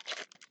cat.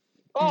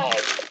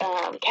 But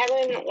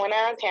Kevin went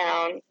out of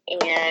town,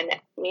 and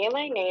me and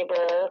my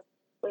neighbor,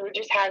 we were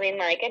just having,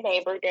 like, a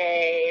neighbor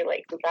day.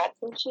 Like, we got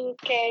some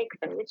cheesecake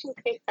from the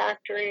Cheesecake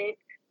Factory.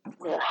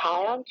 We were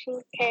high on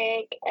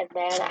cheesecake. And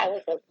then I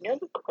was like, you know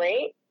what'd be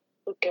great?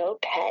 We'd go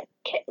pet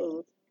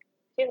kittens.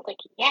 She was like,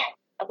 yes.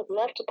 I would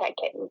love to pet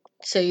kittens.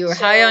 So you were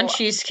high on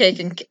cheesecake,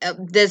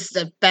 and this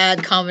is a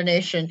bad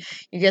combination.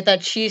 You get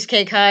that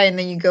cheesecake high, and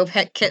then you go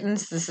pet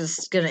kittens. This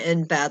is going to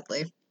end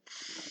badly.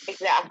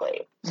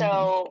 Exactly. Mm-hmm.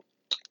 So,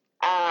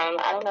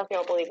 I don't know if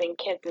y'all believe in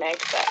kids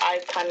mix, but I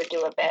kind of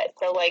do a bit.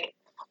 So, like,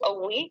 a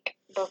week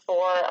before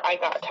I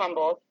got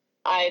Tumbled,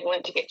 I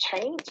went to get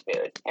Chinese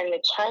food, and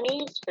the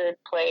Chinese food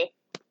place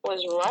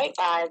was right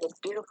by this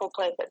beautiful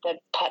place that said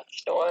pet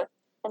store,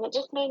 and it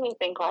just made me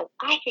think, like,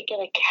 I could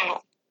get a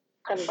cat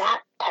from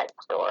that pet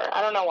store.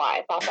 I don't know why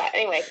I thought that.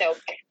 Anyway, so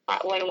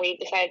when we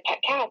decided pet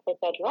cats, I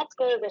said, let's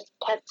go to this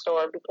pet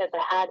store, because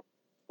I had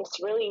this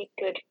really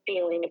good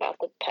feeling about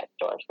this pet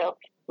store. So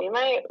me and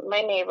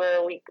my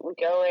neighbor, we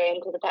go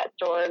into the pet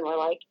store, and we're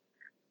like,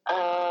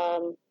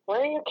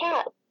 where are your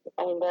cats?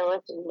 And there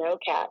was no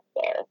cats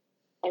there.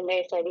 And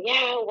they said,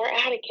 yeah, we're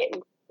out of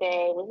kittens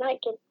today. We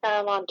might get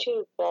some on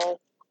Tuesday.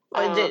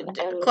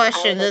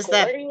 Question is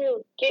like, where do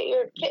you get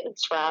your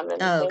kittens from?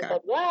 And they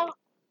said, well,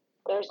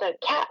 there's a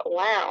cat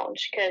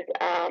lounge, because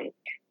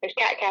there's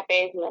cat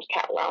cafes and there's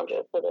cat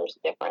lounges, so there's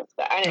a difference.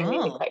 But I didn't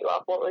mean to cut you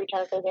off. What were you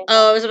trying to say, Dan?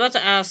 Oh, I was about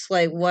to ask,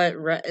 like,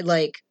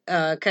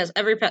 because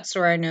every pet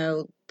store I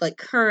know, like,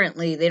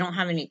 currently, they don't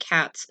have any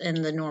cats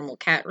in the normal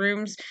cat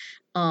rooms.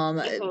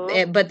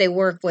 But they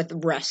work with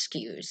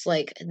rescues.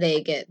 Like,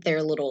 they get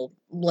their little,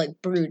 like,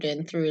 brood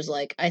in through,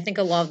 like, I think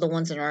a lot of the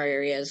ones in our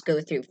areas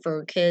go through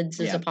Fur Kids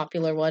is a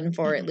popular one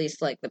for at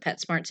least, like, the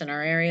PetSmarts in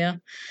our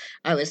area.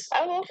 I was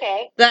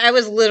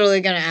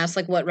literally gonna ask,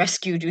 like, what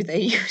rescue do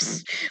they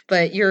use?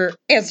 But you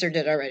answered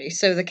it already.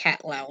 So the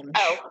cat lounge.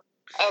 Oh,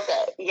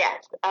 okay,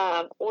 yes.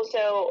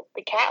 Also,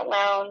 the cat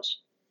lounge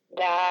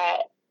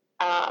that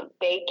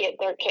they get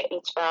their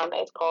kittens from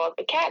is called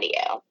the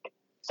Catio.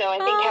 So I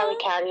think how the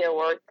Catio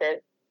works is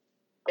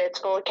it's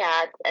full of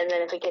cats, and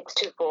then if it gets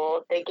too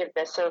full, they give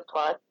the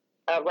surplus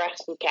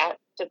rescue cats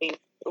to these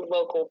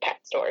local pet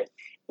stores.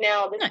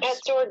 Now, this pet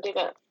store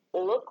didn't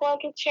look like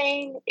a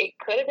chain. It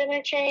could have been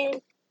a chain,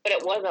 but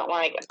it wasn't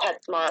like a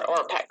PetSmart or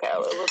a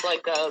Petco. It was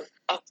like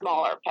a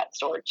smaller pet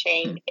store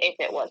chain, if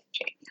it was a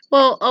chain.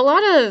 Well, a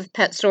lot of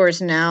pet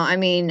stores now, I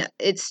mean,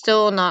 it's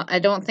still not, I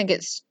don't think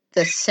it's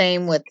the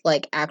same with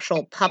like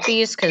actual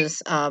puppies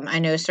because I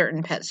know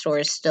certain pet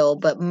stores still,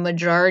 but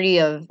majority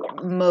of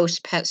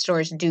most pet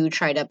stores do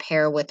try to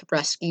pair with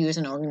rescues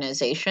and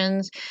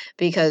organizations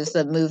because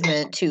the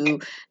movement to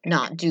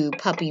not do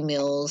puppy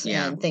mills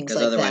and things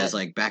like that. Because otherwise,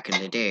 like back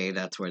in the day,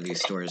 that's where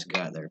these stores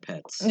got their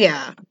pets.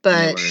 Yeah,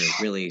 but and they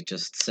were really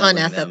just selling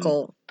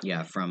unethical. Them,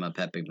 yeah, from a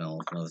puppy mill.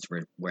 Was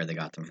where they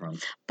got them from.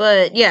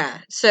 But yeah,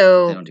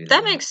 so do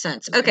that makes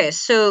sense. Okay,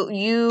 so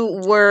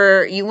you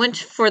went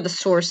for the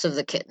source of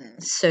the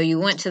kittens. So you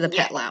went to the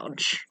pet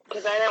lounge.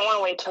 Because I didn't want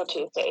to wait till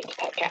Tuesday to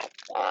pet cats.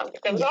 Because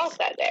it was off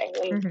that day.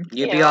 And,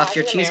 You'd be off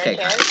your cheesecake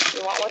high.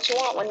 You want what you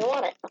want when you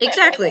want it.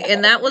 Exactly,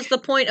 and that was the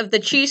point of the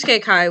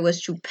cheesecake high,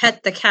 was to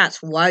pet the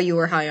cats while you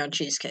were high on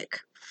cheesecake.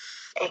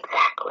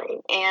 Exactly.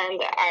 And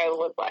I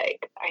was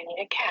like, I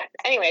need a cat.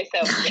 Anyway,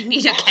 so I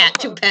need a cat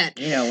to pet.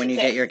 You know, when you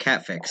get your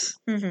cat fix.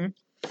 Mm-hmm.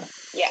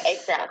 Yeah,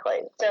 exactly.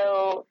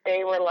 So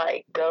they were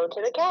like, go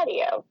to the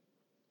catio.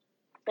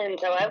 And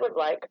so I was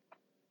like,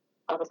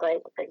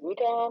 are you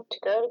down to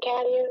go to the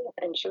catio?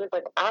 And she was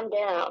like, I'm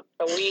down.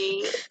 So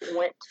we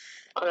went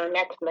on our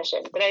next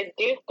mission. But I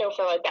do still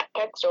feel like that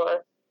pet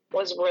store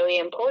was really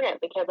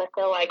important because I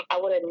feel like I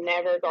would have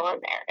never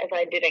gone there if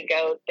I didn't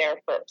go there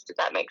first. Does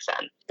that make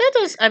sense? That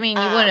does. I mean,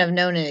 you wouldn't have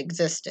known it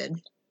existed.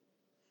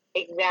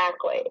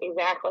 Exactly.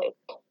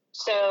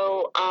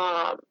 So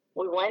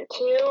we went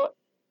to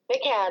the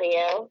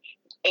catio,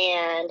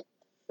 and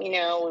we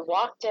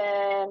walked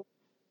in,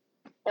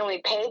 and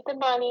we paid the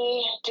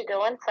money to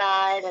go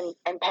inside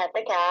and pet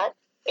the cat.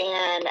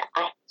 And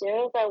as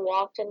soon as I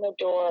walked in the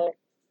door,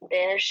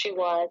 there she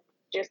was,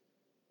 just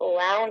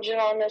lounging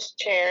on this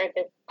chair,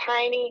 this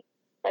tiny,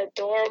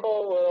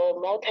 adorable little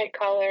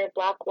multicolored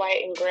black,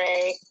 white, and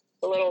gray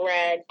little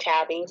red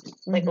tabby,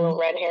 like a little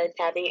red-haired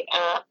tabby.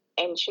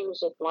 And she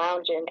was just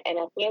lounging. And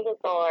as soon as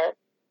I saw her,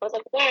 I was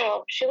like,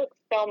 wow, she looks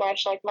so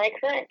much like my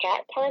current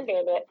cat, Time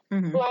Bandit,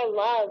 who I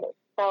love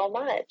so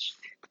much.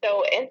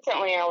 So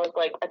instantly I was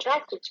like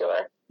attracted to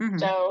her.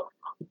 So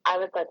I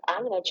was like,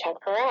 I'm going to check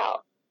her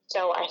out.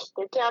 So I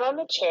sit down on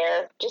the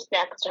chair just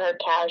next to her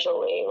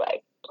casually,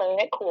 like playing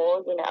it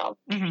cool,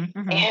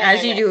 And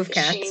as you do with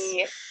cats.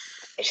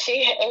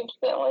 She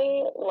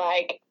instantly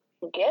like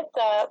gets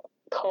up,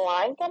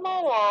 climbs on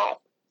my lap,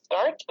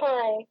 starts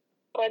purring,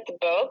 puts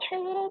both her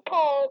little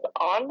paws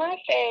on my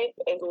face,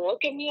 is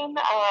looking me in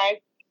the eyes,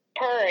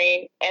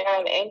 purring, and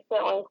I'm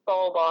instantly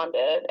soul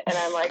bonded. And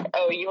I'm like,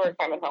 oh, you are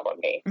coming home with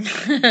me.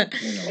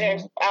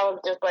 I was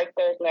just like,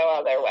 there's no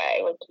other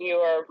way. Like, you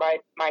are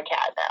my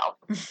cat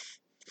now.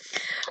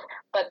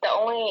 But the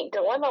only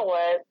dilemma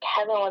was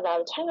Kevin was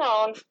out of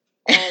town,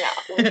 and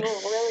we were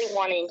really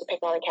wanting to pick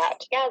out a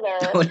cat together.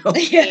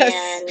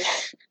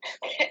 Yes.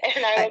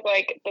 And I was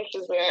like, this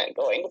isn't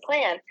going to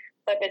plan.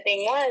 But the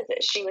thing was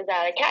that she was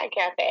at a cat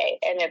cafe,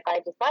 and if I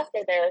just left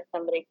her there,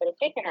 somebody could have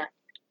taken her.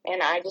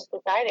 And I just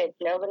decided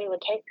nobody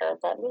would take her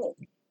but me.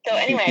 So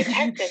anyway, I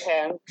texted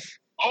him,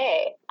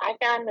 hey, I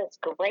found this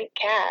great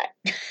cat.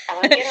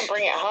 I'm going to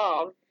bring it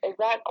home. Is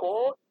that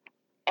cool?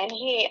 And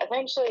he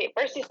eventually,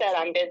 first he said,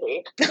 I'm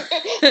busy.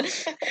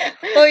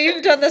 Well,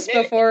 you've done this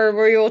before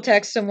where you'll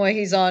text him when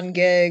he's on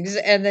gigs,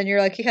 and then you're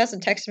like, he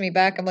hasn't texted me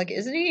back. I'm like,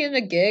 isn't he in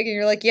a gig? And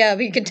you're like, yeah,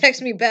 but he can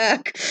text me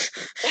back.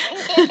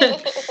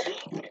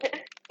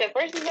 So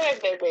first he said I'm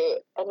busy,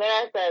 and then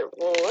I said,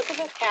 well, look at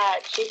this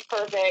cat. She's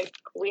perfect.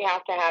 We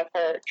have to have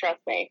her.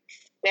 Trust me.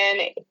 Then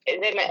he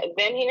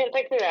didn't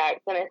text me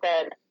back. Then I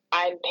said,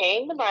 I'm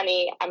paying the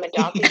money. I'm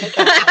adopting the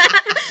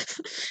cat.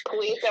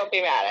 Please don't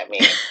be mad at me.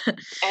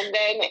 And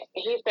then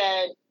he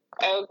said,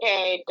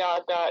 okay, ...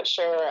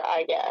 sure,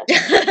 I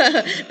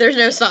guess. There's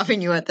no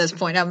stopping you at this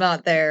point. I'm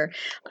not there.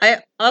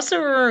 I also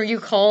remember you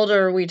called,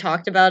 or we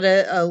talked about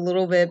it a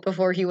little bit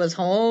before he was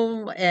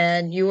home,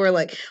 and you were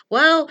like,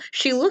 well,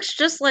 she looks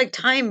just like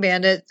Time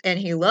Bandit, and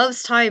he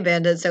loves Time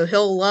Bandit, so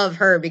he'll love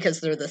her because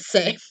they're the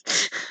same.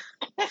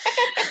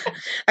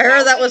 I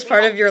heard that was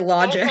part of your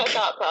logic. That was my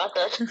thought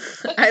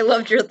process. I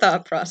loved your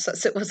thought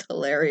process. It was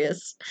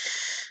hilarious.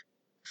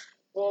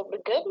 Well, the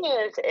good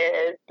news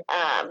is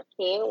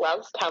he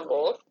loves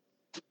tumbles,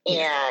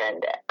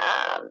 and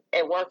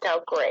it worked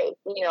out great.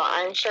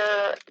 I'm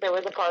sure there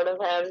was a part of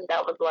him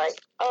that was like,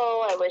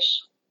 oh, I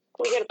wish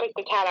we could have picked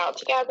the cat out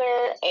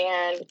together,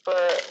 and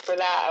for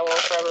that, I will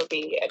forever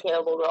be a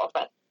terrible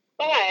girlfriend.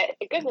 But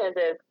the good news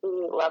is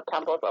we love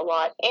tumbles a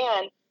lot,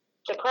 and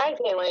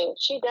surprisingly,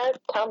 she does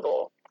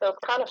tumble, so it's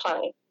kind of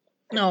funny.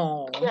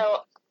 No. So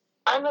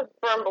I'm a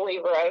firm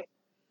believer of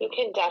you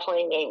can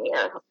definitely name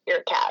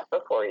your cat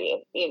before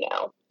you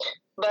know.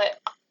 But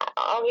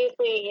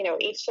obviously,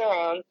 each their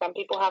own. Some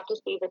people have to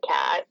see the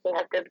cat. They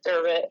have to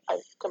observe it. I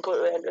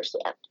completely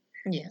understand.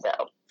 Yeah.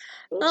 So,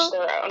 each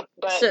their own.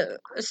 But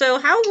so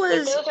how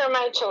was... those are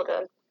my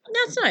children.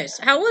 That's nice.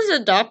 How was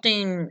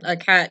adopting a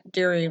cat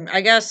during?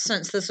 I guess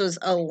since this was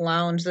a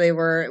lounge, they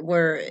were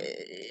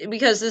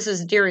because this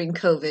is during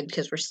COVID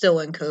because we're still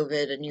in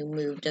COVID and you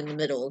moved in the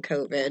middle of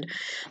COVID.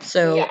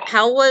 So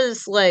how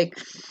was like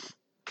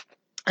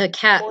a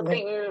cat?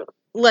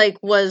 Like,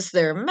 was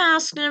there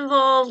mask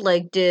involved?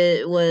 Like,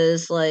 they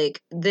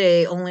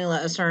only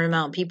let a certain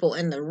amount of people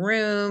in the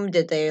room?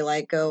 Did they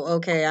like go,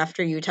 okay,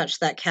 after you touch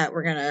that cat,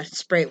 we're gonna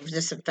spray it with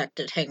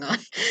disinfectant? Hang on.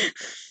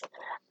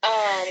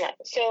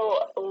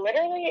 So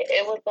literally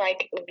it was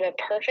like the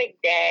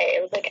perfect day.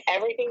 It was like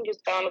everything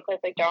just fell into place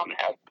like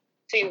dominoes.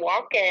 So you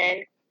walk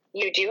in,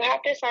 you do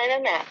have to sign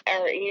a mask,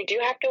 or you do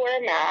have to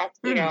wear a mask.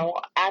 You know,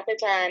 at the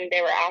time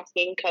they were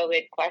asking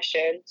COVID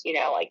questions, you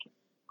know, like,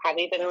 have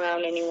you been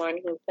around anyone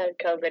who's had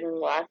COVID in the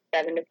last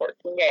 7 to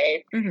 14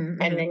 days? And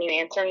then you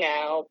answer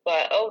no.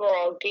 But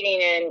overall,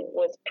 getting in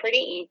was pretty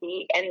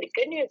easy. And the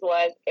good news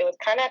was it was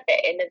kind of at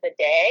the end of the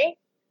day.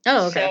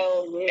 Oh, okay.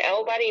 So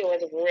nobody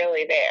was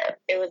really there.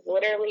 It was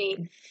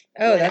literally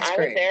that's I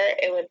great. was there,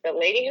 it was the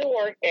lady who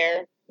worked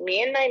there,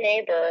 me and my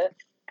neighbor,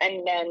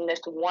 and then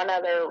this one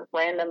other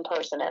random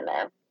person in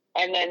there.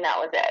 And then that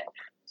was it.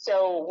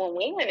 So when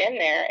we went in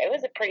there, it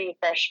was a pretty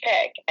fresh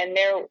pick. And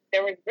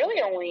there was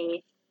really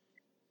only,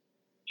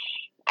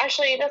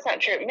 actually, that's not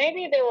true.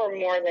 Maybe there were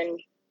more than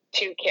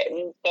 2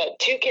 kittens, but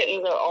 2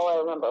 kittens are all I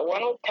remember.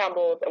 One was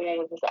Tumbles and one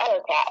was this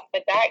other cat.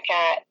 But that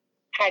cat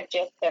had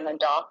just been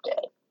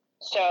adopted.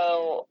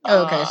 So,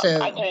 so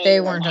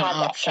they weren't an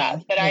option.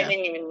 Cat, but I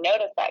didn't even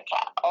notice that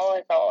cat. All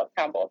I saw was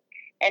Tumbles.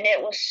 And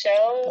it was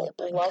so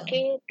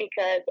lucky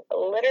because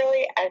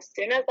literally as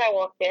soon as I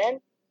walked in,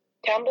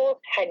 Tumbles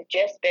had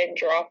just been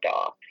dropped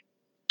off.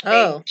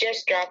 They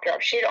just dropped her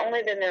off. She had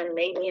only been there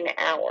maybe an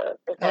hour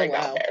before I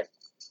got there.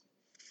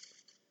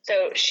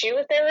 So she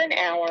was there an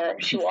hour.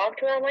 She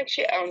walked around like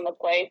she owned the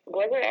place,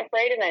 wasn't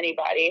afraid of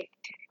anybody.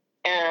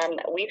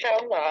 And we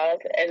fell in love,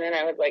 and then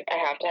I was like, I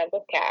have to have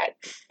this cat.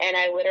 And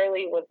I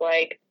literally was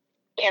like,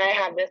 can I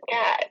have this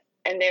cat?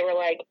 And they were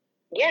like,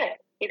 yes,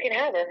 you can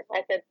have her.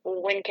 I said,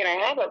 well, when can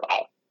I have her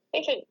by?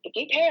 They said, if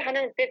you pay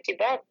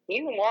 $150,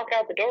 you can walk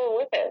out the door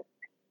with her.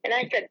 And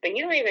I said, but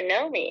you don't even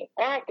know me.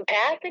 I don't have to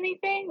pass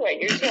anything? Like,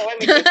 you're just going to let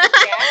me take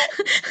the cat?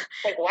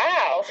 Like,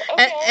 wow.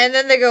 Okay. And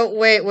then they go,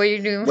 wait, what are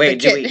you doing with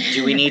the kitten?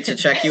 Do we need to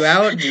check you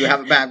out? Do you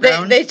have a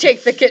background? They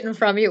take the kitten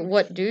from you.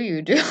 What do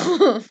you do?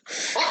 No,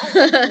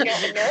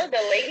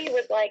 the lady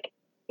was like,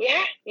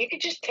 yeah, you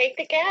could just take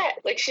the cat.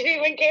 Like, she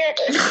didn't even care.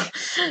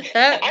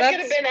 I could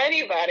have been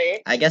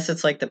anybody. I guess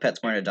it's like the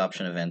PetSmart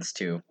adoption events,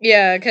 too.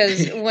 Yeah,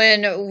 because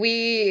when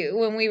we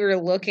were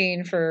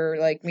looking for,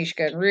 like,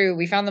 Mishka and Rue,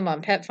 we found them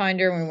on Pet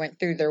Finder, and we went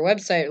through their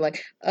website,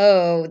 like,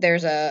 oh,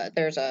 there's a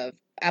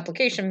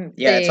application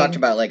Yeah, thing. it talked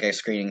about, like, a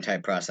screening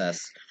type process.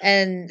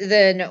 And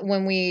then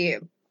when we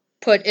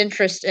put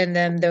interest in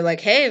them, they're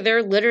like, hey,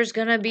 their litter's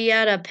gonna be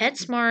at a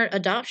PetSmart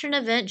adoption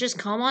event, just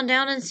come on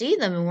down and see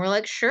them. And we're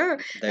like, sure.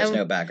 There's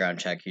no background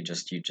check, you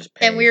just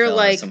pay, and we were fill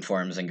like out some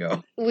forms and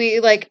go.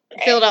 We like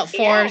filled out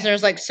forms and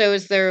there's like, so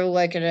is there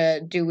like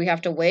do we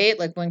have to wait,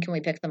 like when can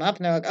we pick them up?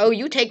 And they're like, oh,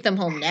 you take them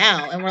home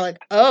now. And we're like,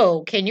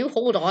 oh, can you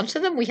hold on to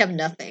them? We have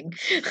nothing.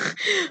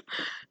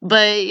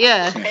 But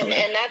yeah,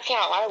 and that's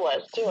how I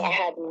was too. I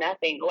had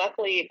nothing.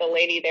 Luckily the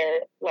lady there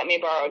let me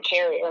borrow a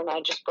carrier and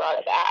I just brought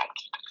it back.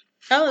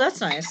 Oh, that's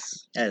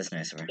nice. That is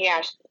nice of her.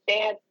 Yeah, they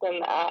had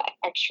some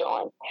extra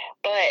ones.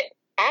 But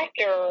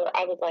after,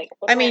 I was like,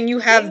 I mean, you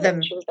have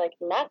them. She was like,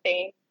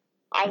 nothing.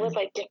 I was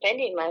like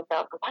defending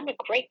myself. I'm a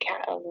great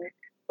cat owner.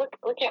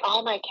 Look at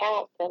all my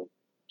cats, and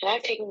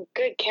I've taken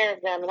good care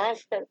of them, and I've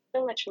spent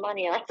so much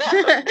money on them.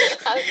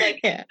 I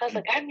was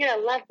like, I'm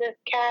gonna love this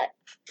cat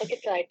like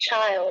it's my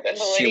child. And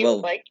the lady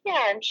was like,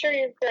 yeah, I'm sure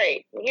you're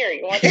great. Here,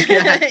 you want the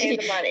cat? Pay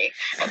the money.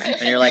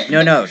 And you're like,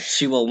 no,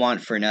 she will want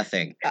for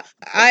nothing.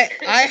 I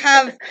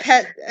have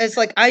pet. It's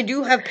like I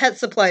do have pet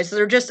supplies. So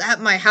they're just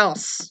at my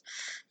house.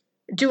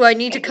 Do I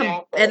need to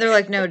come? And they're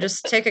like, no,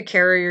 just take a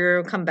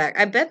carrier, come back.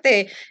 I bet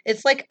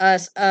it's like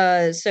us.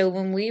 So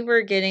when we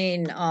were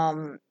getting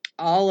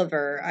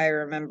Oliver, I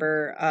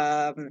remember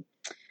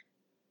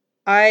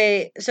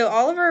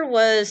Oliver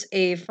was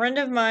a friend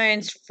of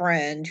mine's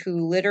friend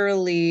who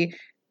literally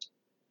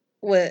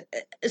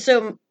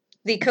so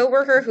the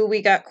coworker who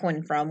we got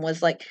Quinn from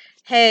was like,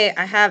 hey,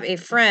 I have a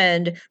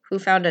friend who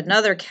found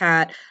another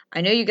cat.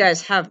 I know you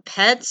guys have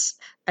pets.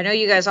 I know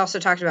you guys also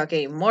talked about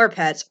getting more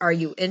pets. Are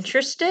you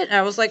interested? And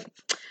I was like,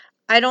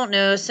 I don't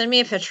know. Send me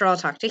a picture. I'll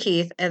talk to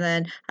Heath. And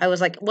then I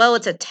was like, well,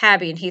 it's a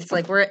tabby. And Heath's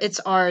like, it's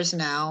ours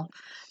now.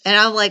 And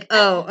I'm like,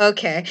 oh,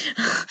 okay.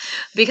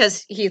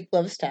 Because Heath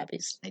loves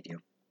tabbies. I do.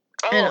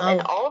 Oh,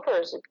 and Oliver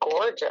is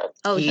gorgeous.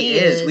 Oh, he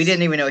is. We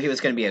didn't even know he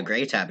was going to be a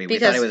gray tabby. We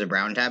thought he was a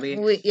brown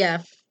tabby.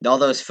 Yeah. All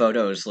those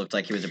photos looked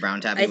like he was a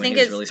brown tabby when he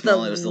was really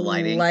small. It was the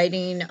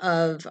lighting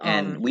of...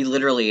 and we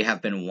literally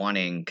have been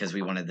wanting, because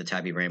we wanted the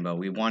tabby rainbow,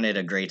 we wanted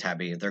a gray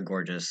tabby. They're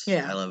gorgeous.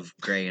 Yeah. I love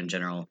gray in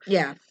general.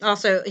 Yeah.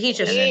 Also, he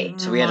just...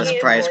 so we had a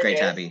surprise gray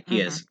tabby. He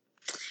is.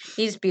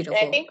 He's beautiful.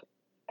 And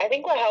I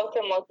think what helps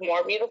him look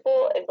more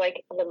beautiful is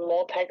like the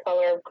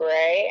multicolor of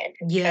gray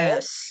and his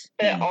coat,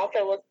 but it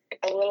also looks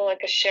a little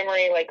like a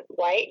shimmery like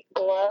white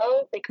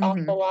glow, like off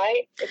the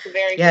light. It's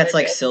very Yeah, gorgeous. it's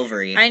like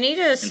silvery. I need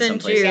to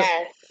send you.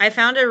 Yes. I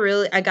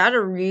got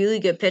a really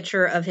good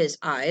picture of his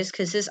eyes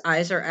because his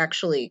eyes are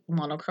actually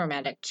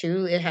monochromatic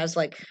too. It has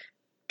like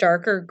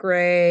darker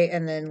gray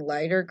and then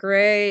lighter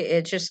gray.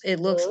 It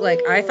looks like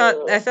I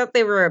thought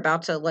they were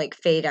about to like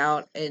fade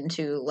out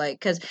into like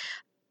because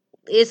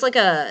it's like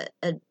a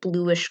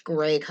bluish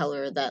gray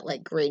color that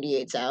like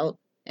radiates out.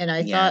 And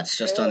I thought it's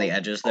just on the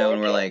edges though, and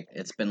we're like,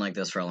 it's been like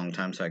this for a long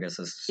time, so I guess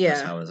this is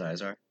just how his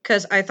eyes are.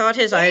 Because I thought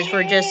his eyes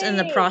were just in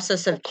the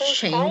process of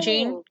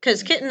changing.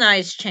 Because kitten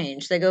eyes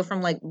change; they go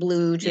from like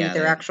blue to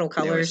their actual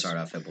colors. They always start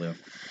off at blue.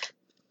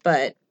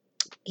 But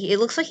it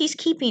looks like he's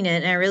keeping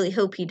it, and I really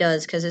hope he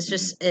does because it's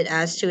just it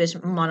adds to his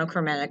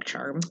monochromatic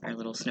charm. Our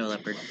little snow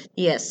leopard.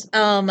 Yes.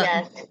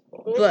 Yes,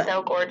 he's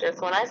so gorgeous.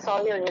 When I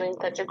saw you were getting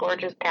such a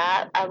gorgeous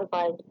cat, I was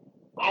like,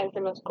 that is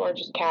the most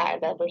gorgeous cat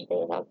I've ever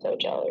seen. I'm so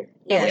jealous.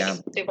 Yeah.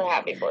 I'm super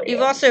happy for you.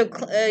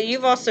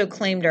 You've also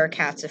claimed our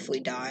cats if we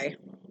die.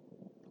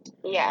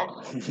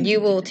 Yes. You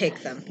will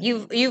take them.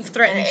 You've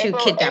threatened to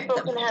kidnap them.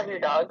 April can have your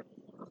dog.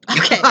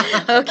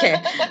 Okay.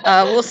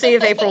 We'll see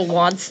if April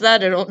wants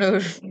that. I don't know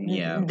if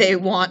they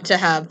want to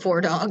have 4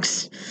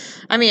 dogs.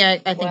 I mean, I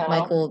think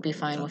Michael will be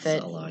fine with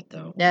it. That's a lot,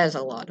 though. That is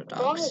a lot of dogs.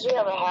 As long as you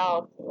have a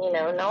house,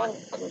 no one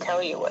can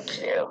tell you what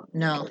to do.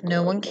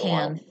 No one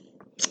can.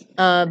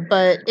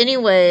 But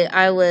anyway,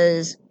 I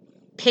was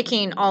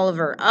picking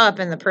Oliver up,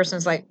 and the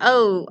person's like,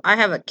 "Oh, I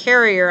have a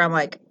carrier." I'm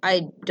like,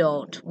 "I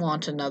don't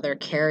want another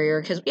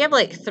carrier," because we have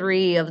like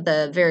 3 of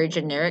the very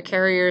generic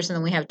carriers, and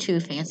then we have 2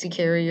 fancy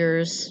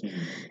carriers.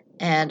 Mm-hmm.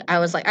 And I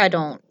was like, "I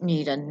don't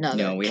need another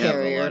carrier." No, we have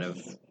a lot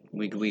of.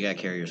 We got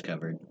carriers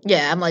covered.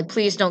 Yeah, I'm like,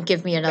 please don't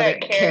give me another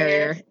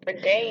carrier. For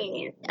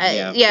days.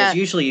 Yeah, because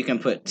usually you can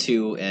put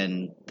 2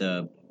 in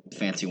the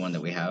fancy one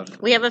that we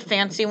have. We have a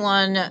fancy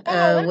one,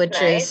 which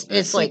nice.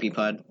 It's Sleepy like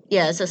Pod.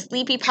 Yeah, it's a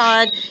Sleepy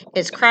Pod.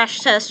 It's crash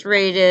test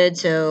rated,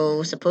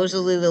 so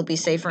supposedly they'll be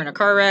safer in a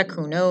car wreck.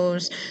 Who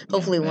knows?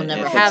 Hopefully, we'll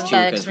never have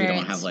that experience. Because we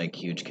don't have like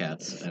huge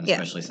cats, and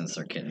especially since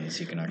they're kittens,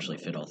 you can actually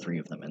fit all 3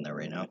 of them in there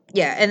right now.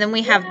 Yeah, and then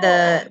we have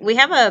a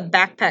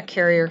backpack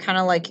carrier, kind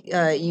of like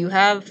you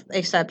have,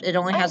 except it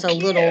only has a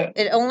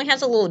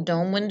little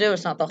dome window.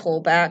 It's not the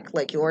whole back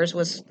like yours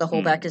was. The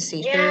whole back is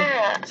see through.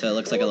 Yeah. So it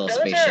looks like a little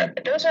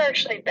spaceship. Those are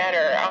actually better.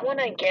 I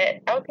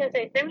was gonna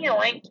say, send me a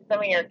link to some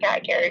of your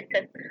cat carriers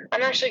because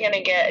I'm actually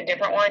gonna get a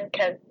different one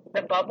because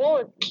the bubble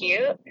is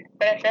cute,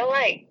 but I feel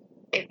like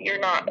if you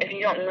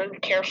don't move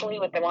carefully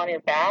with them on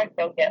your back,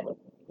 they'll get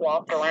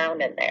walked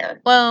around in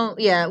there. Well,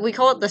 yeah, we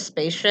call it the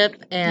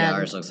spaceship, and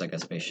ours looks like a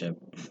spaceship.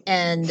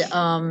 And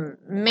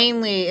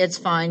mainly it's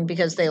fine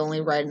because they only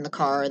ride in the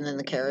car and then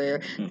the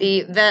carrier.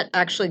 The vet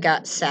actually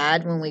got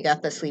sad when we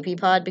got the Sleepy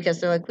Pod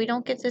because they're like, we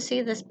don't get to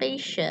see the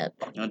spaceship.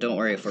 No, don't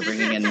worry. If we're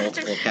bringing in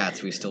multiple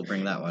cats, we still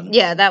bring that one.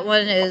 Yeah, that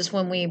one is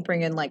when we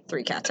bring in like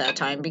 3 cats at a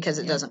time because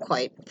it doesn't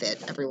quite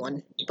fit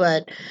everyone.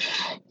 But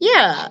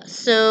yeah,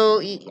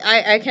 so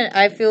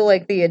I feel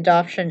like the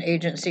adoption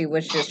agency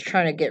was just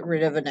trying to get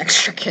rid of an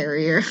extra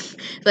carrier.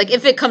 Like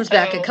if it comes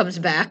back, it comes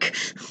back.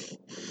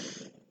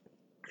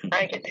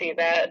 I could see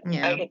that.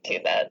 Yeah. I could see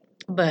that.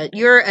 But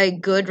you're a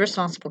good,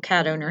 responsible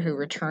cat owner who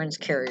returns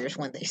carriers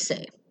when they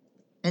say.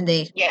 And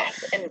they...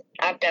 Yes, and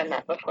I've done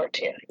that before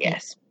too.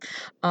 Yes.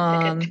 It's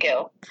a good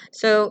skill.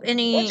 So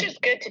It's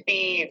just good to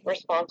be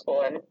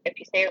responsible, and if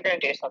you say you're going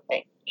to do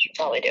something, you should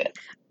probably do it.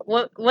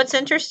 What's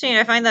interesting,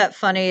 I find that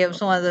funny, it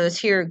was one of those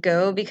here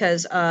go,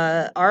 because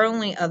our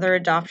only other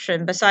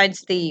adoption,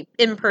 besides the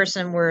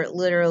in-person, were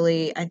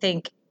literally, I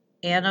think,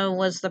 Anna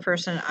was the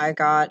person I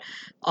got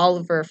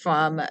Oliver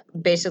from,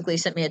 basically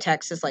sent me a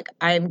text. It's like,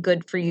 I'm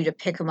good for you to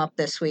pick him up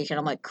this week. And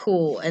I'm like,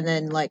 cool. And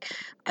then, like,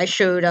 I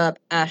showed up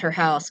at her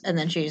house, and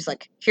then she's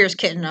like, here's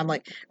Kitten. I'm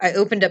like, I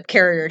opened up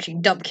Carrier, she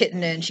dumped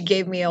Kitten in, she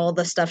gave me all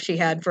the stuff she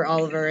had for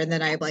Oliver, and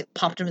then I, like,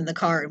 popped him in the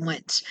car and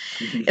went.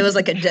 It was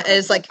like,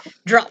 it's like,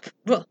 drop.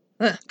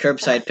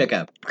 Curbside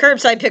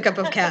pickup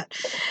of cat.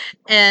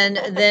 And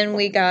then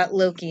we got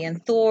Loki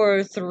and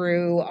Thor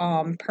through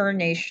Per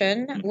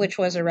Nation, which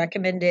was a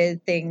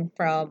recommended thing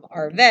from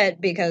our vet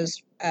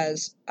because,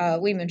 as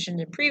we mentioned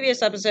in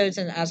previous episodes,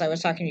 and as I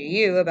was talking to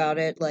you about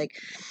it, like,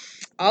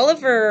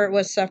 Oliver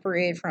was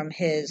separated from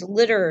his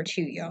litter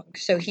too young,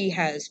 so he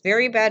has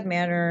very bad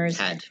manners.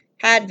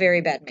 Had very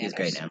bad manners. He's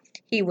great now.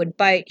 He would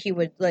bite. He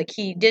would, like,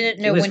 he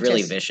didn't know when to... He was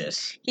really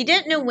vicious. He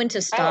didn't know when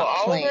to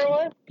stop playing. Oliver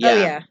was? Yeah. Oh,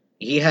 yeah.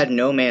 He had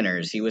no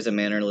manners. He was a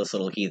mannerless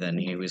little heathen.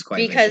 He was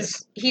quite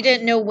vicious. He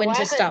didn't know when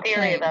to stop playing.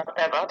 I have a theory about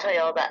that, but I'll tell you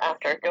all that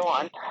after. Go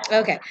on.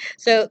 Okay.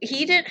 So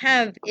he didn't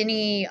have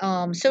any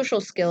social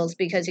skills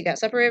because he got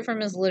separated from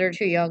his litter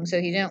too young, so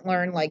he didn't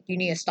learn, like, you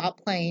need to stop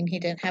playing. He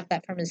didn't have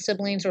that from his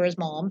siblings or his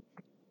mom.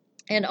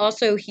 And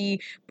also he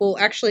will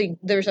actually,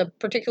 there's a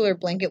particular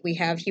blanket we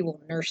have he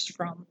will nurse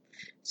from.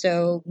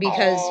 So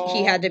because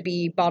he had to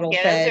be bottle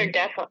fed.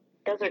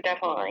 Those are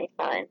definitely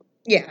fine.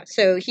 Yeah,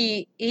 so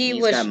he's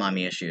got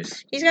mommy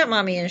issues. He's got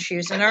mommy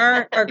issues, and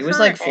our he was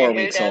like 4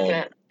 weeks old.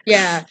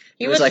 Yeah,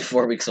 he was like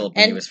 4 weeks old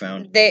when he was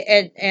found.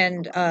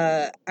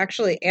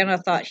 Actually Anna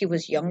thought he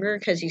was younger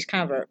because he's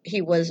kind of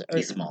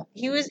he's small.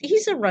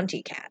 He's a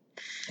runty cat.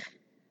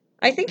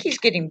 I think he's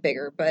getting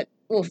bigger, but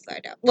we'll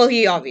find out. Well,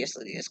 he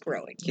obviously is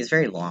growing. He's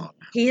very long.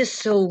 He is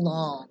so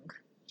long.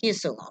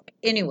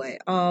 Anyway,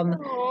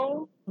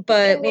 Aww,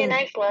 but be a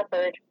nice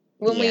leopard.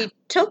 When we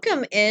took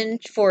him in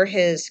for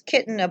his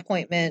kitten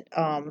appointment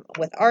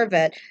with our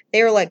vet,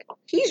 they were like,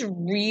 he's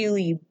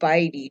really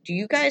bitey. Do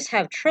you guys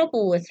have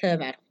trouble with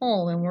him at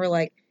home? And we're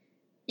like,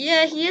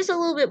 yeah, he is a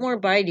little bit more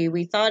bitey.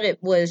 We thought it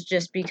was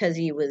just because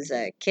he was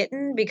a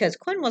kitten, because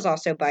Quinn was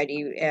also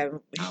bitey. And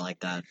not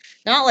like that.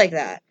 Not like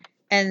that.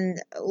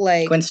 And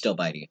like Quinn's still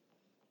bitey,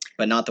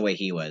 but not the way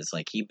he was.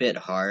 Like he bit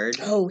hard.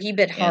 Oh, he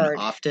bit hard and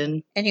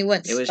often. And he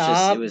went. It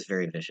was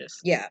very vicious.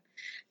 Yeah.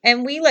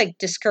 And we like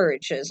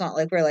discourage it. It's not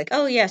like we're like,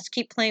 oh yes,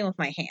 keep playing with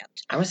my hand.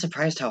 I was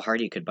surprised how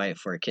hard he could bite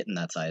for a kitten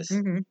that size.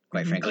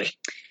 Quite frankly,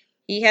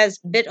 he has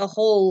bit a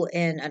hole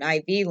in an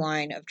IV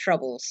line of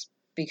troubles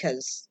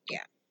because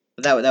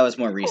That was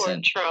more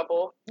recent.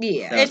 Trouble.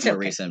 Yeah, that was more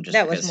recent. Just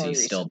because he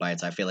still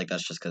bites. I feel like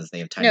that's just because they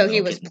have tiny. No,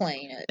 he was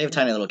playing it. They have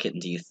tiny little kitten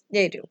teeth.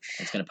 They do.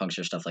 It's gonna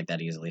puncture stuff like that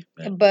easily.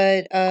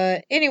 But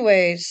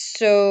anyway,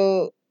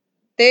 so.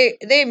 They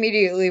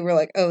immediately were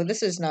like, oh,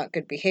 this is not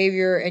good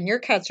behavior, and your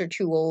cats are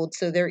too old,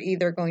 so they're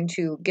either going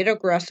to get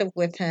aggressive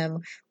with him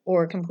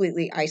or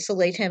completely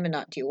isolate him and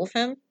not deal with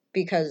him,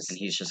 because... And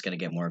he's just going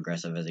to get more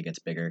aggressive as he gets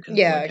bigger, because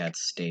boy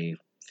cats stay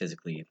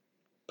physically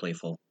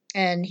playful.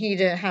 And he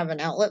didn't have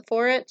an outlet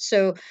for it,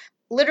 so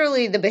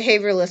literally the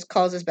behavioralist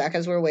calls us back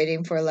as we're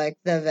waiting for, like,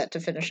 the vet to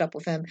finish up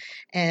with him,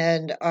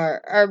 and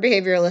our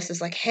behavioralist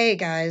is like, hey,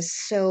 guys,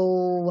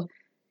 so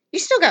you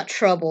still got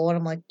trouble, and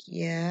I'm like,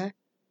 yeah.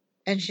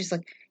 And she's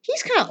like,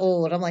 he's kind of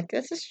old. I'm like,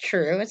 this is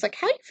true. It's like,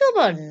 how do you feel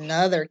about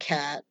another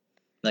cat?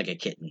 Like a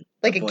kitten.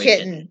 Like a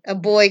kitten. A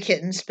boy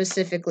kitten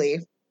specifically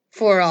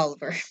for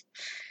Oliver.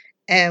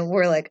 And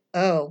we're like,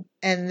 oh.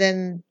 And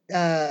then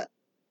our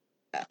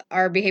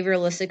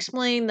behavioralist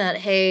explained that,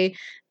 hey,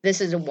 this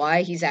is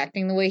why he's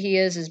acting the way he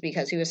is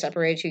because he was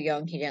separated too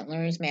young. He didn't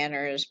learn his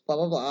manners, blah,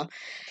 blah, blah.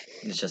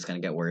 It's just going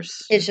to get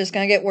worse. It's just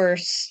going to get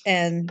worse.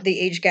 And the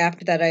age gap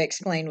that I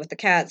explained with the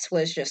cats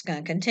was just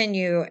going to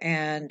continue.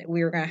 And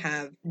we were going to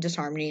have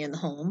disharmony in the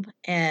home.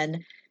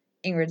 And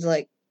Ingrid's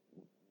like,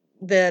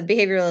 the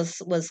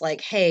behavioralist was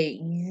like, hey,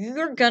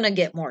 you're going to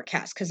get more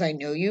cats because I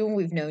know you.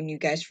 We've known you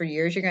guys for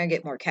years. You're going to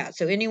get more cats.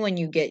 So anyone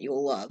you get,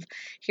 you'll love.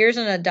 Here's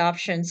an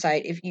adoption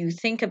site. If you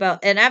think about,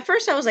 and at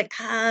first I was like,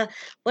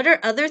 what are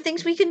other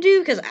things we can do?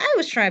 Because I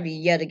was trying to be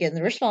yet again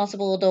the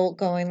responsible adult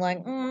going like,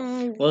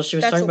 well, she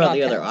was talking about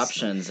the other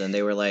options, and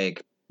they were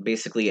like,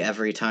 basically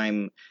every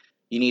time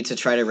you need to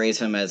try to raise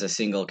him as a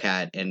single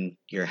cat in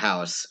your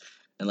house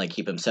and like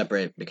keep him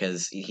separate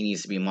because he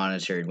needs to be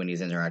monitored when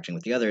he's interacting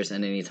with the others,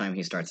 and anytime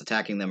he starts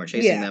attacking them or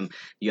chasing them,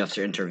 you have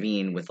to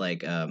intervene with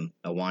like a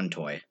wand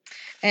toy.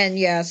 And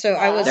so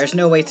I was. There's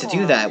no way to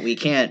do that. We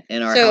can't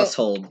in our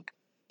household.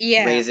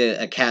 Raise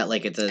a cat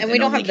like it's and we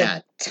don't have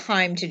the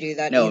time to do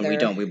that. No, either. we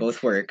don't. We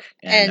both work.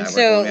 And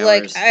so,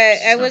 like,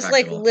 I was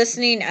like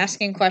listening,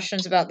 asking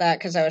questions about that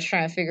because I was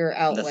trying to figure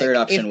out. The third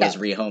option was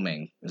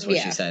rehoming, is what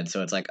she said.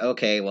 So it's like,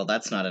 okay, well,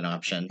 that's not an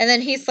option. And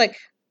then he's like,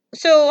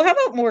 so how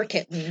about more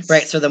kittens?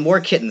 Right. So the more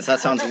kittens, that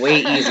sounds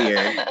way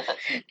easier.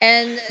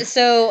 And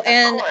so,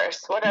 of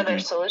course, what other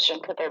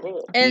solution could there be?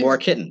 And, more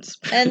kittens.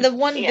 And the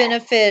one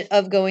benefit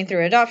of going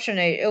through adoption,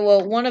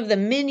 one of the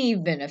many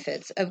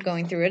benefits of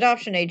going through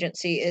adoption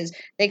agency is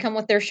they come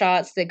with their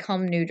shots, they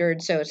come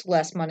neutered, so it's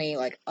less money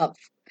like up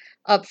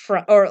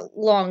front or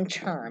long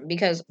term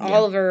because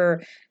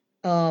Oliver,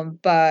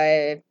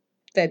 by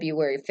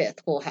February 5th,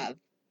 will have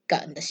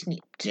gotten the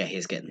snip. Yeah,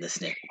 he's getting the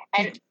snip.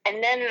 And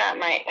then that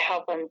might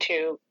help him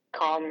to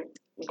calm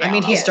down. I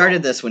mean, he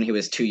started this when he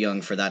was too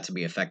young for that to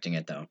be affecting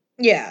it, though.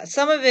 Yeah,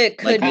 some of it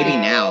could like maybe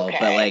now,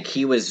 but like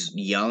he was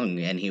young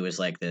and he was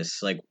like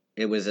this. Like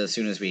it was as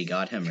soon as we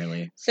got him,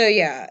 really. So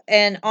yeah,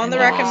 and on the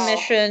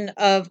recognition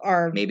of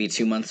our maybe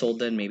 2 months old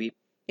then, maybe.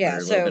 Yeah, or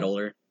a little bit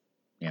older.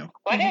 Yeah.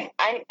 Well,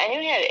 I knew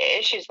he had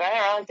issues, but I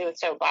didn't realize he was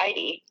so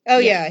bitey. Oh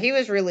yeah, he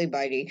was really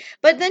bitey.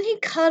 But then he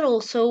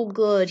cuddled so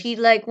good. He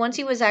like once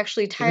he was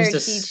actually tired, he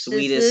was the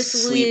sweetest,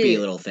 sleepy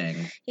little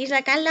thing. He's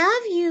like, I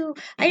love you.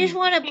 I just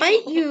want to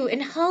bite you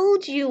and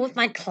hold you with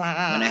my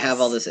claws. When I have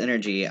all this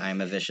energy,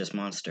 I'm a vicious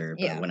monster.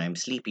 But when I'm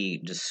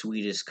sleepy, just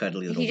sweetest,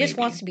 cuddly little. He just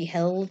wants to be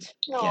held. Aww.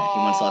 Yeah, he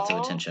wants lots of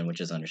attention,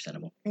 which is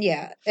understandable.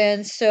 Yeah,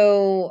 and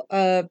so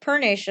Per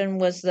Nation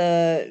was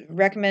the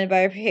recommended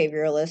by a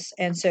behavioralist,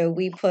 and so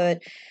we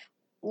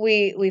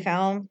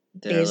found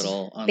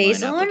Basil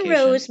and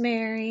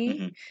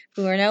Rosemary,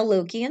 who are now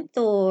Loki and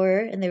Thor,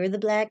 and they were the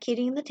black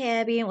kitty and the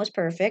tabby, and it was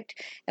perfect.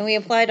 And we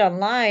applied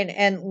online,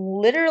 and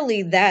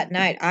literally that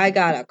night, I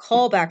got a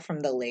call back from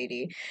the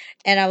lady,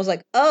 and I was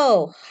like,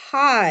 "Oh,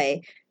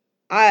 hi."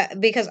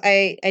 Because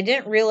I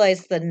didn't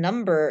realize the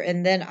number,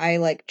 and then I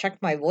like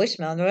checked my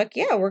voicemail, and they're like,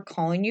 "Yeah, we're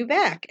calling you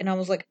back," and I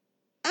was like,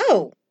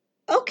 "Oh,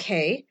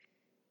 okay,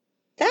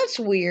 that's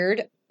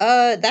weird."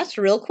 that's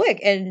real quick.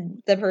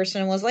 And the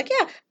person was like,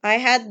 yeah, I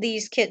had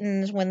these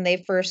kittens when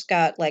they first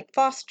got like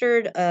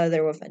fostered.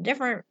 They're with a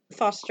different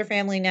foster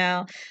family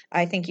now.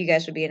 I think you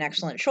guys would be an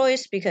excellent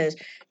choice because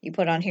you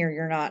put on here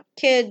you're not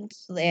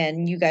kids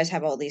and you guys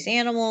have all these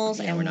animals.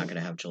 Yeah, and we're not going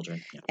to have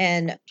children. Yeah.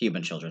 And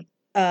human children.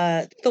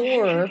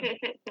 Thor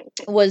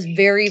was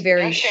very,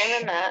 very no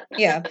shame in that.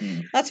 Yeah,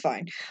 that's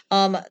fine.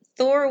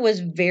 Thor was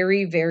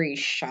very, very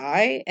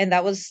shy, and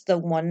that was the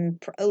one.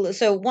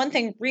 So one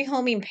thing,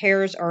 rehoming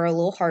pairs are a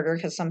little harder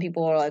because some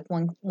people are like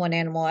one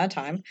animal at a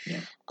time. Yeah.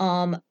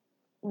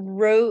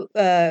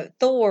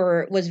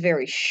 Thor was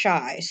very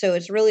shy, so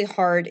it's really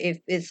hard if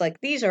it's like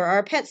these are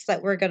our pets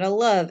that we're gonna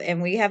love,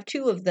 and we have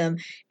 2 of them,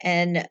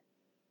 and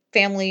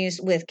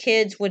families with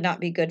kids would not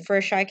be good for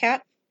a shy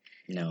cat.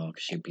 No,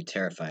 she'd be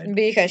terrified.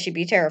 Because she'd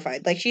be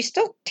terrified. Like, she's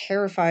still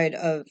terrified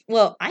of...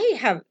 Well,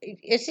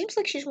 it seems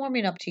like she's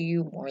warming up to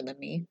you more than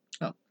me.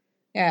 Oh.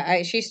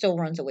 Yeah, she still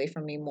runs away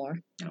from me more.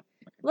 Oh.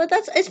 But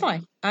it's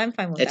fine. I'm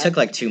fine with that. It took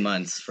like 2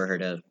 months for her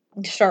to...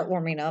 start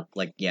warming up.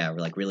 Like, yeah,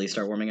 like really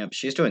start warming up.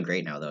 She's doing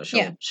great now, though.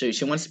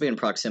 She wants to be in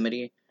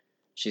proximity.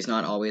 She's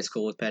not always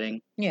cool with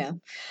petting. Yeah.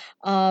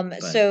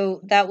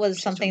 So that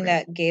was something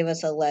that gave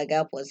us a leg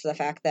up, was the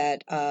fact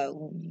that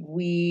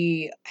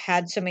we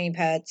had so many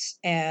pets,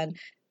 and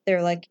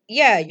they're like,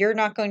 yeah, you're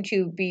not going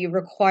to be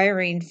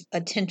requiring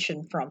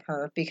attention from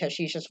her because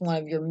she's just one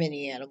of your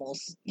mini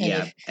animals. And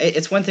yeah.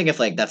 It's one thing if,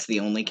 like, that's the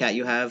only cat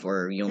you have,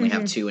 or you only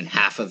have 2 and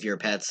half of your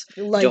pets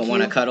don't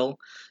want to cuddle.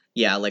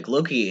 Yeah, like,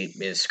 Loki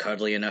is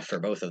cuddly enough for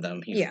both of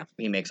them. He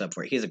makes up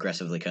for it. He's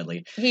aggressively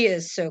cuddly. He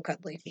is so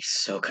cuddly. He's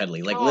so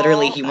cuddly. Like,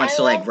 literally, he wants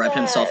to, like, wrap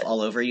himself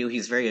all over you.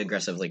 He's very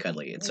aggressively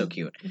cuddly. It's so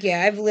cute.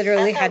 Yeah, I've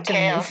literally had to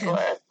move him.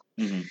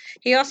 Mm-hmm.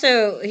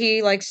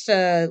 He likes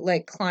to,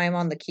 like, climb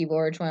on the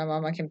keyboards when I'm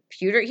on my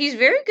computer. He's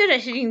very good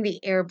at hitting the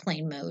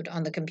airplane mode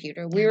on the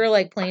computer. We were,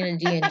 like, playing a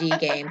D&D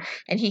game,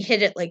 and he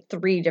hit it, like,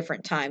 3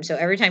 different times. So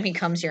every time he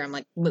comes here, I'm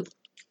like, move.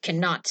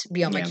 Cannot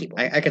be on my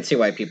keyboard. I could see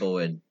why people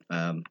would...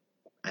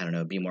 I don't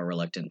know, be more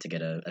reluctant to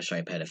get a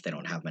shy pet if they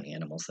don't have many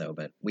animals, though.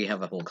 But we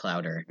have a whole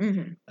clouder,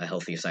 a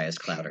healthy-sized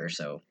clouder,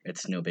 so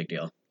it's no big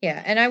deal. Yeah,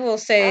 and I will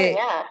say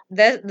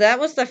that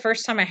was the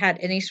first time I had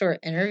any sort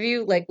of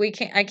interview. Like,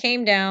 I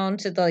came down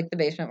to the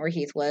basement where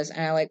Heath was,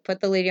 and I like put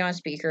the lady on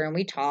speaker, and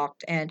we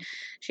talked, and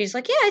she's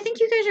like, "Yeah, I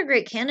think you guys are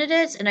great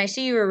candidates, and I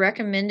see you were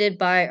recommended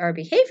by our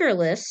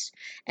behavioralists."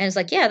 And it's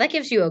like, yeah, that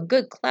gives you a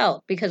good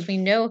clout because we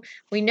know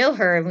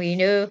her, and we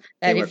know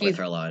that we work with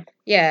her a lot.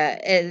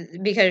 Yeah,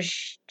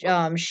 because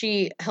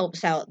she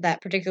helps out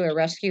that particular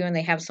rescue, and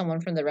they have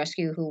someone from the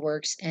rescue who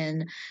works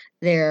in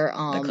their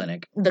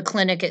the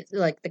clinic,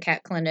 like the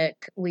cat clinic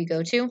we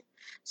go to.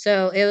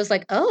 So it was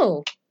like,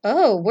 oh,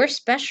 we're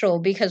special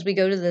because we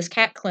go to this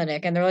cat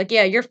clinic, and they're like,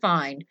 yeah, you're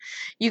fine.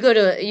 You go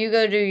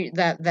to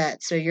that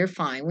vet, so you're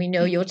fine. We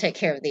know you'll take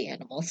care of the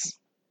animals.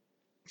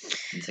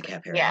 It's a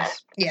cat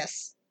paradise. Yeah.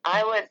 Yes.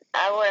 I wouldn't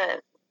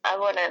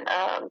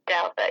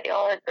doubt that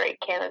y'all are great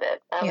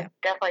candidates. I would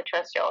definitely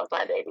trust y'all with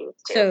my babies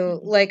too. So,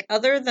 like,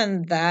 other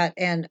than that,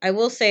 and I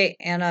will say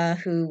Anna,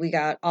 who we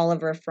got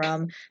Oliver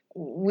from,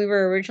 we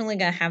were originally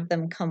going to have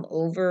them come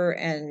over,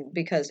 and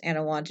because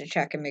Anna wanted to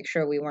check and make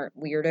sure we weren't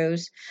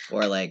weirdos.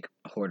 Or, like,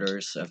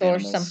 hoarders of or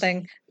animals. Or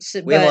something.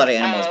 We have a lot of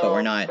animals, but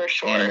we're not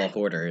animal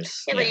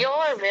hoarders. Yeah, but y'all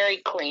are very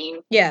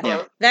clean.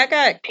 Yeah. That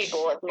got...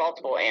 people with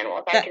multiple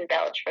animals. I can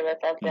vouch for this.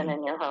 I've been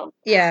in your home.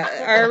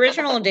 Yeah. Our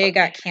original day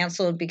got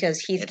canceled because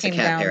Heath came down. It's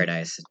a cat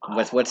paradise.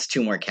 What's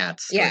 2 more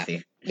cats,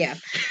 Dorothy? Yeah.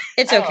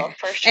 It's okay.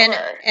 For sure.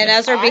 And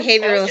as our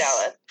behavioralist...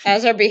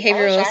 As our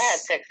behavioralist... I wish I had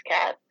 6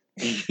 cats.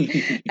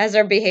 As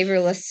our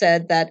behavioralist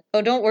said that,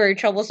 oh, don't worry,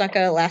 trouble's not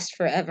going to last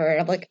forever. And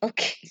I'm like,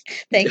 okay,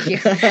 thank you.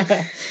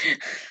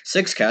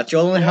 6 cats,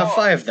 you'll only have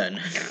 5 then.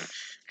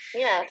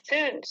 Yeah,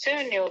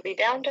 soon you'll be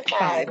down to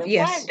 5. And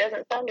 5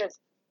 doesn't sound as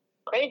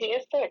crazy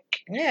as 6.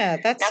 Yeah,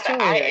 that's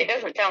totally it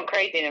doesn't sound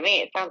crazy to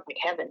me. It sounds like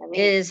heaven to me.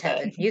 It is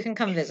heaven. You can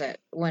come visit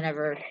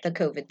whenever the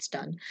COVID's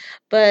done.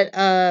 But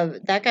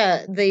that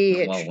got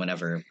the... Well,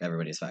 whenever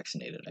everybody's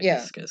vaccinated, I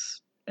guess, because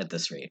at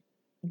this rate.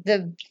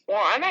 Well,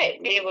 I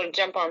might be able to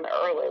jump on the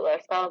early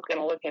list. I was going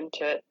to look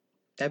into it.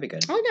 That'd be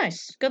good. Oh,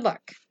 nice. Good luck.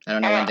 I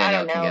don't know when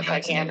Danielle can get if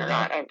vaccinated. I can or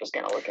not. I'm just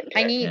going to look into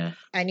it.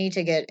 I need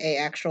to get a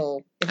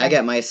actual... I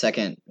get my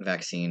second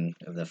vaccine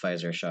of the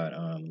Pfizer shot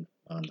on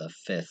the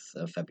 5th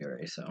of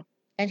February, so...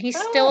 And he's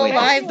still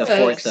alive, the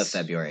 4th of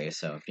February,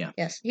 so, yeah.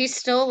 Yes, he's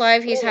still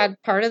alive. He's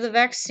had part of the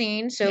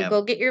vaccine, so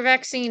go get your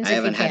vaccines I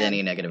haven't had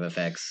any negative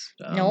effects.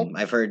 Nope.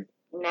 I've heard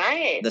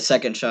the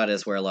second shot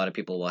is where a lot of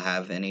people will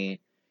have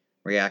any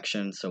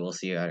reaction, so we'll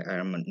see.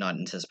 I'm not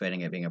anticipating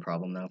it being a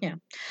problem, though. Yeah.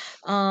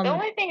 The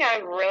only thing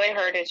I've really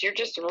heard is you're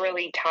just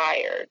really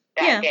tired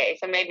that day,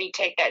 so maybe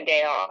take that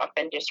day off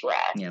and just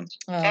rest. Yeah.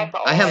 That's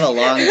all. I have a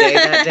long day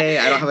that day.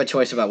 I don't have a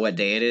choice about what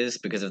day it is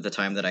because of the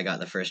time that I got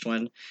the first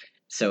one.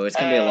 So it's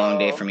gonna be a long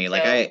day for me.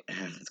 Like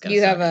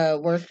you have a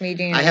work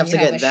meeting. I have to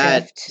get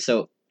that. Shift.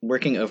 So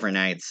working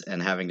overnights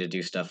and having to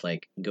do stuff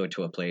like go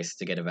to a place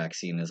to get a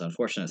vaccine is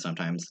unfortunate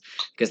sometimes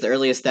because the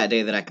earliest that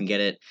day that I can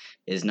get it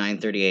is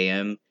 9:30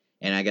 a.m.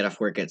 and I get off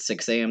work at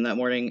 6 a.m. that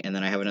morning, and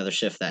then I have another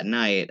shift that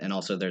night, and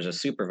also there's a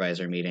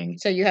supervisor meeting.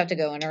 So you have to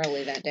go in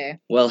early that day.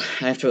 Well,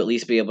 I have to at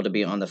least be able to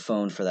be on the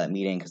phone for that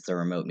meeting because they're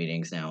remote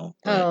meetings now.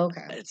 Oh,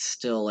 okay. It's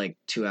still like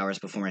 2 hours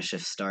before my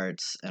shift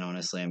starts, and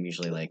honestly, I'm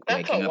usually like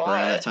That's waking up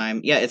around that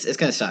time. Yeah, it's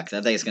gonna suck.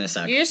 That day is gonna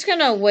suck. You're just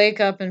gonna wake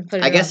up and put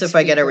it I guess on if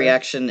I get a speaker.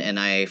 reaction and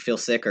I feel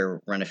sick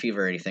or run a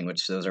fever or anything,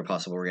 which those are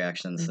possible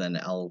reactions, then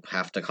I'll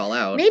have to call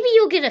out. Maybe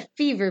you'll get a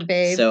fever,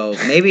 babe. So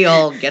maybe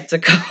I'll get to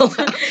call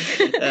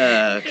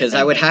out. Because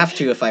I would have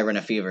to if I run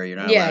a fever. You're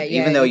not allowed.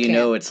 Even though you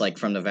know it's like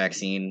from the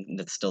vaccine,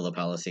 that's still the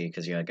policy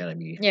because you gotta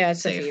be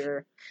it's safe. a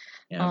fever.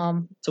 Yeah.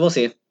 So we'll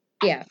see.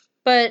 Yeah.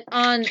 But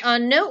on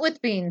note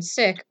with being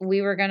sick,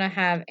 we were gonna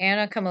have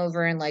Anna come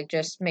over and like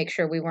just make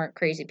sure we weren't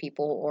crazy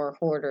people or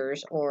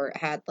hoarders or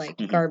had like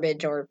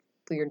garbage or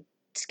weird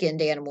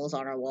skinned animals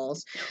on our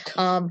walls.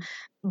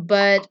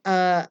 But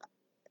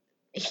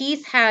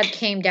Heath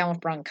came down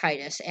with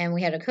bronchitis, and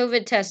we had a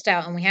COVID test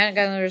out, and we hadn't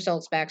gotten the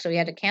results back, so we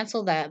had to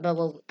cancel that. But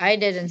what I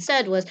did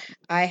instead was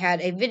I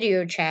had a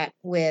video chat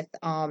with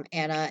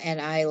Anna,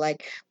 and I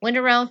like went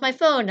around with my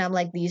phone. And I'm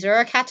like, these are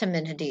our cat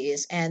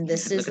amenities, and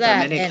this is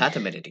that,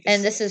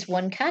 and this is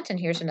one cat, and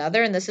here's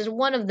another, and this is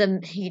one of the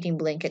heating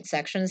blanket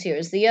sections.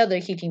 Here's the other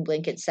heating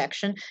blanket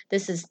section.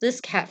 This is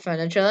this cat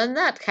furniture and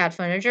that cat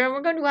furniture, and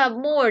we're going to have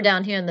more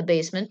down here in the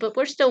basement, but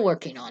we're still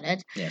working on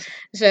it. Yes.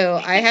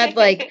 So I had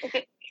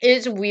like.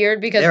 It's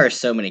weird because there are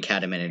so many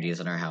cat amenities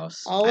in our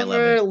house.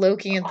 Oliver,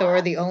 Loki, and Thor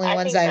are the only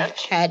ones I've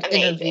had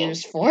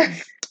interviews for.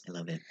 I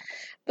love it.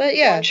 But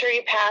yeah, well, I'm sure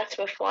you passed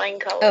with flying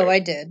colors. Oh, I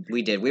did.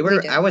 We did.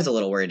 I was a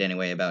little worried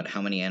anyway about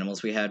how many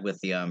animals we had with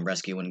the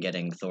rescue when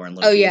getting Thor and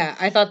Loki. Oh yeah,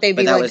 I thought they'd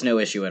be. But that was no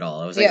issue at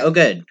all. I was like, oh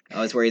good.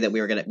 I was worried that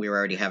we were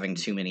already having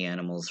too many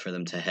animals for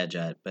them to hedge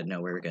at, but no,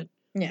 we were good.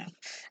 Yeah,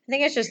 I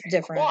think it's just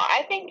different. Well,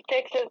 I think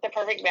 6 is the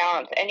perfect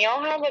balance, and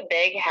y'all have a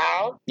big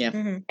house. Yeah.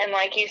 Mm-hmm. And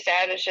like you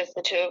said, it's just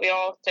the two of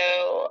y'all.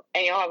 So,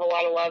 and y'all have a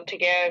lot of love to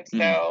give.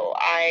 So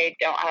I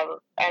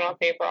don't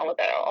see a problem with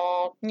that at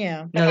all.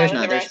 Yeah. No, there's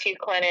not. There's rescue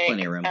clinic,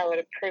 plenty of room. I would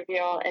approve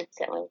y'all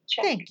instantly.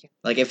 Check. Thank you.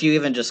 Like if you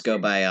even just go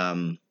by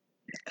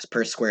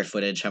per square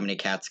footage, how many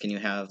cats can you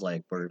have?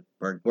 Like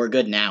we're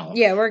good now.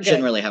 Yeah, we're good.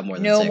 Shouldn't really have more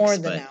than 6. No more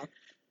than now.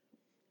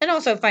 And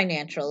also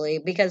financially,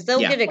 because they'll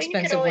get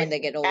expensive when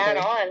they get older. Add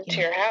on to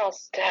your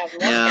house to have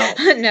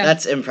more. No,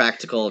 that's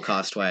impractical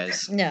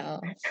cost-wise. No.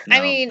 I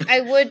mean,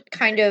 I would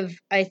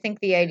I think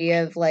the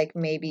idea of, like,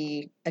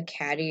 maybe a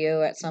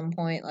catio at some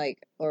point, like,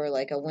 or,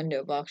 like, a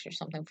window box or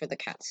something for the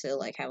cats to,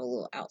 like, have a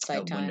little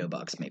outside time. A window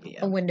box, maybe,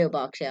 yeah. A window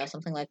box, yeah,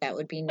 something like that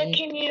would be neat. But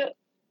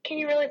can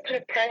you really put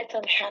a price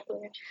on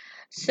happiness?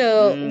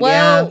 So,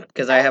 well... Yeah,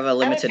 because I have a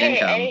limited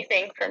income. I would pay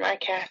anything for my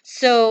cat.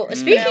 So,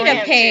 speaking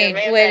of paying...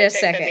 Wait a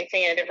second.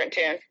 A different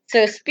tune.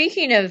 So,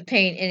 speaking of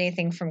paying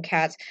anything from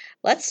cats,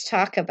 let's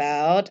talk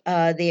about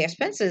the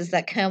expenses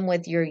that come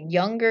with your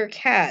younger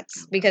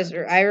cats. Because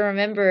I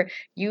remember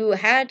you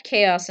had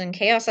Chaos, and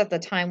Chaos at the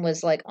time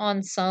was, like,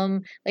 on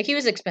some... Like, he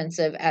was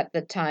expensive at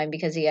the time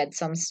because he had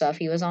some stuff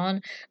he was on.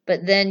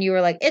 But then you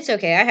were like, it's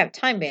okay, I have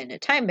Time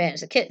Bandit. Time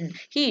Bandit's a kitten.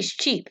 He's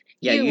cheap.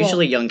 Yeah,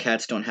 usually young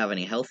cats don't have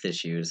any health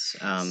issues.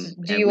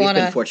 We've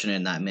been fortunate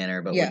in that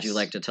manner, but would you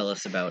like to tell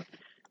us about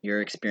your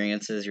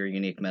experiences, your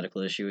unique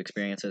medical issue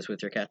experiences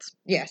with your cats?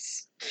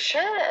 Yes.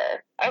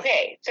 Sure.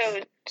 Okay,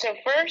 so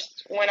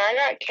first, when I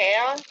got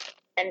Chaos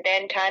and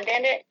then Time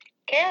Bandit,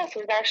 Chaos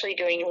was actually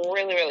doing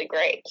really, really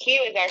great. He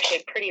was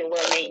actually pretty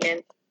low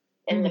maintenance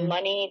in the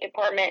money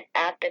department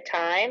at the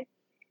time.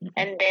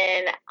 And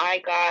then I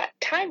got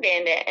Time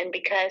Bandit, and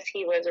because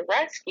he was a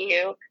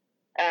rescue...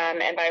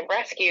 and by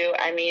rescue,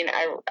 I mean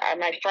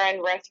my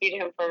friend rescued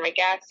him from a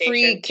gas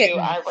station.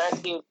 I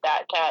rescued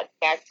that cat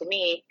back to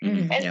me.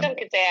 Mm-hmm. And some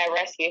could say I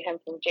rescued him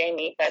from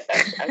Jamie, but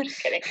I'm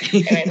just kidding.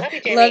 Anyway, love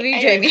you, Jamie. Love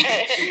you,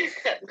 Jamie.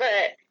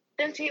 But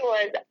since he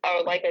was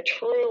like a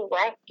true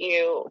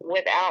rescue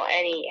without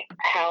any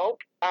help,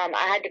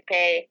 I had to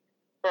pay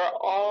for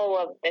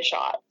all of the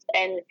shots.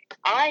 And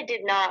I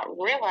did not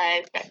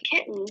realize that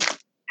kittens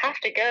have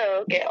to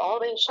go get all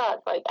these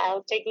shots. Like, I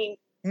was taking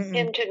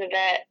him to the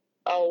vet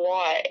a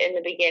lot in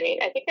the beginning.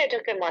 I think I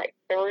took him like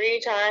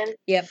 3 times.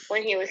 Yep.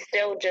 When he was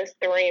still just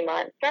 3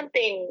 months,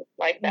 something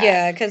like that.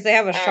 Yeah, because they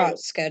have a shot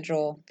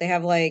schedule. They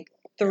have like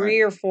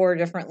 3 or 4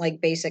 different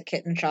like basic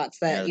kitten shots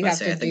that you have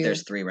to do. I think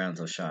there's 3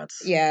 rounds of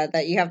shots. Yeah,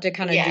 that you have to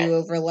kind of do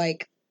over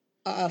like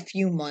a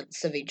few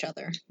months of each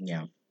other.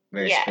 Yeah,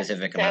 very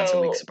specific amounts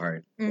of weeks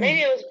apart.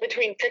 Maybe it was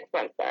between 6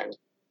 months then.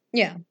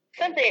 Yeah.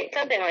 Something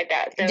like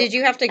that. So did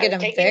you have to get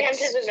him fixed? Taking him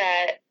to the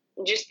vet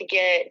just to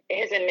get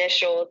his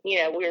initial, we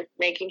were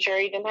making sure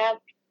he didn't have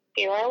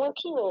feline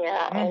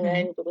leukemia, and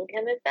then giving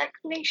him his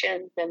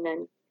vaccinations, and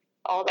then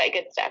all that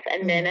good stuff.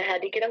 And then I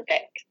had to get him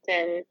fixed.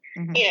 And,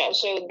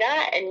 so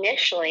that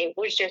initially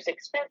was just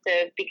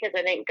expensive because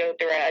I didn't go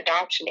through an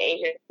adoption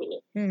agency.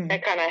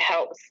 That kind of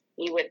helps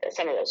you with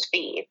some of those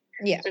fees.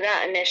 Yeah. So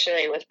that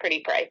initially was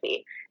pretty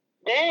pricey.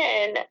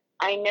 Then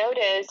I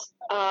noticed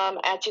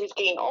as he was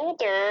getting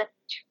older,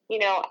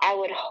 I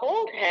would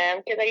hold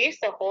him because I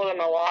used to hold him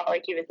a lot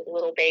like he was a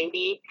little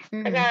baby.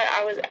 Mm-hmm.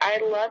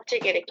 I'd love to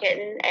get a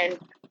kitten and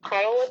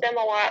cuddle with them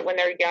a lot when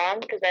they're young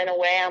because in a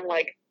way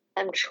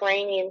I'm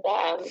training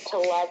them to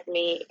love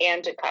me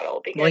and to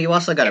cuddle. Because you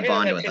also got to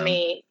bond with them.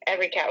 Me,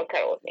 every cat will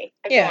cuddle with me.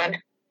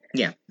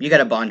 Yeah, you got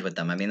to bond with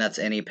them. I mean, that's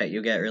any pet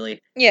you get, really.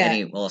 Yeah.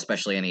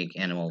 Especially any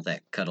animal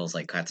that cuddles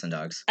like cats and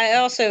dogs. I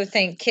also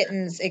think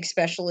kittens,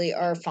 especially,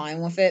 are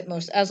fine with it.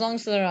 As long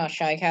as they're not a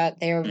shy cat,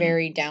 they are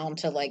very down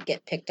to like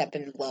get picked up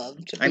and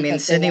loved. I mean,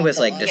 Sydney was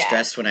like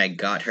distressed when I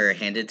got her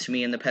handed to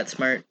me in the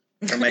PetSmart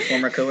from my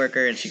former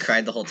coworker, and she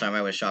cried the whole time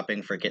I was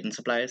shopping for kitten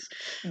supplies.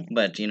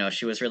 But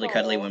she was really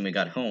cuddly when we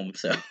got home.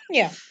 So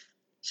yeah,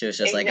 she was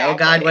just like, "Oh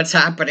God, what's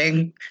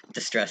happening?"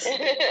 Distressed.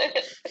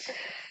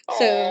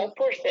 So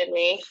poor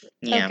Sydney.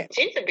 Yeah, okay.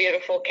 She's a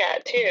beautiful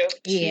cat too.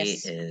 Yes.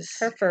 She is.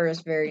 Her fur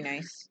is very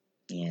nice.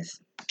 Yes,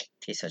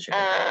 she's such a good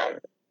cat.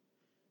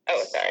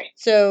 Oh, sorry.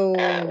 So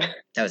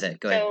that was it.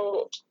 Go ahead.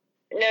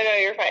 No,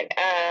 you're fine.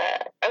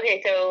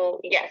 Okay, so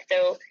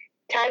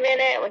Time in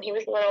it when he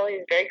was little, he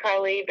was very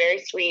cuddly, very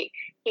sweet.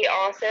 He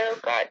also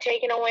got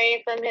taken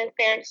away from his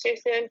parents too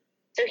soon,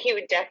 so he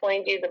would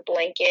definitely do the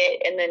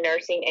blanket and the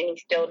nursing, and he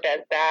still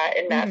does that,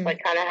 and that's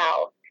like kind of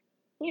how.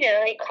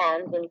 He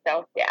calms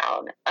himself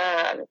down.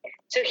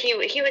 So he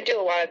would do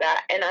a lot of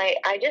that. And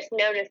I just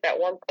noticed at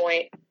one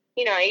point,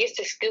 I used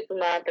to scoop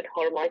him up and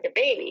hold him like a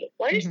baby.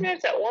 Well, I just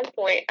noticed at one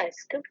point I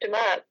scooped him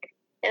up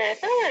and I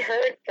thought I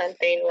heard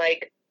something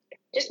like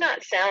just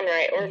not sound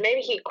right. Or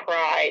maybe he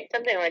cried,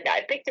 something like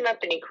that. I picked him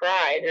up and he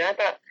cried. And I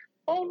thought,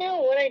 oh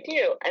no, what'd I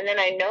do? And then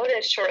I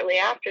noticed shortly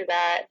after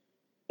that,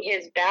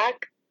 his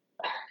back...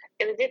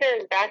 It was either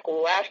his back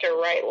left or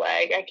right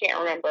leg. I can't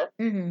remember.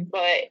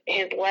 But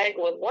his leg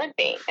was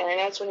limping. And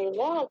that's when he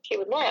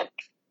would limp.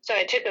 So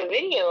I took a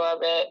video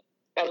of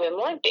him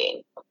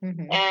limping.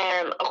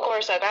 And, of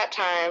course, at that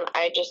time,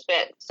 I just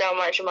spent so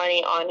much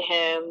money on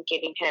him,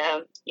 getting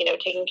him,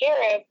 taken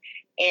care of.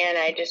 And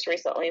I just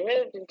recently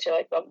moved into,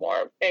 like, a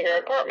more bigger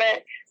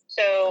apartment.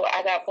 So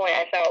at that point,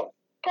 I felt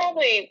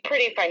probably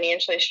pretty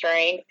financially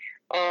strained.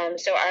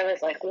 So I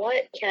was like,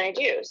 what can I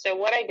do? So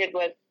what I did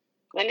was,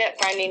 I ended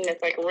up finding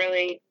this like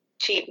really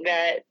cheap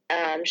vet,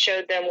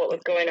 showed them what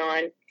was going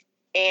on,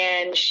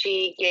 and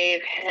she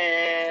gave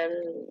him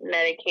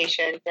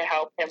medication to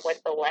help him with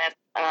the limp.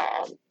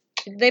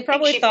 They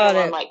probably thought it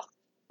it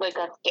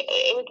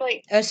was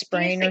like a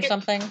sprain or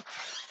something.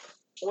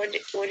 What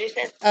did you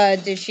say?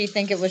 Did she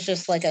think it was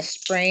just like a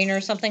sprain or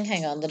something?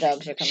 Hang on, the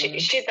dogs are coming.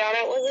 She thought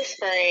it was a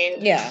sprain.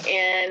 Yeah,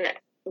 and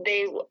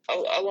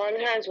a lot of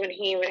times when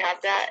he would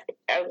have that,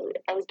 I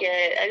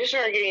just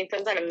started getting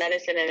some kind of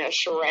medicine in a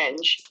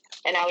syringe,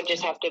 and I would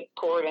just have to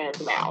pour it in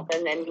his mouth,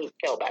 and then he'd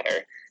feel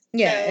better.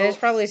 Yeah, it was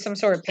probably some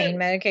sort of pain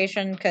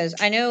medication, because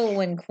I know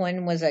when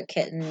Quinn was a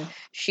kitten,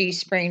 she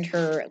sprained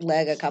her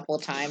leg a couple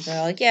of times, and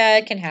they're like, yeah,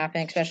 it can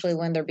happen, especially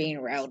when they're being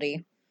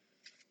rowdy.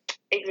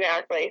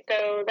 Exactly.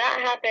 So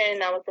that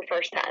happened, that was the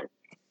first time.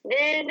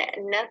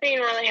 Then nothing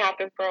really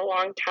happened for a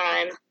long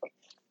time.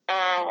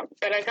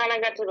 But I kind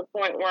of got to the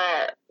point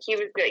where he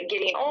was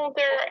getting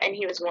older and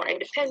he was more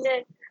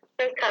independent.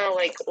 So it's kind of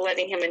like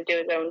letting him do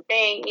his own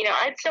thing.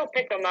 I'd still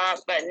pick him up,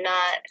 but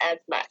not as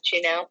much,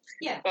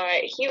 Yeah.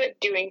 But he was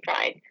doing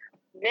fine.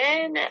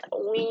 Then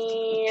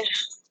I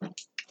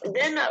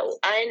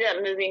ended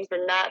up moving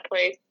from that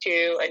place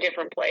to a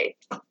different place.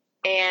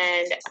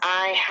 And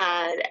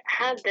I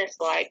had this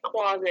like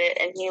closet,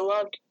 and he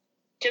loved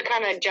to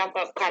kind of jump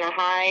up kind of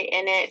high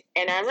in it.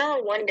 And I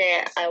remember one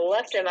day I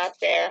left him up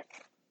there,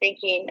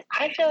 thinking,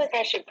 I feel like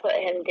I should put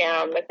him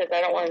down because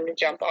I don't want him to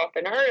jump off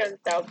and hurt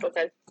himself,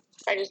 because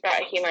I just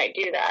thought he might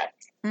do that.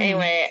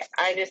 Anyway,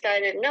 I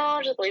decided, no,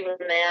 I'll just leave him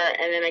there.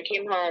 And then I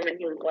came home and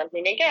he was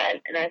limping again.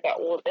 And I thought,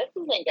 well, this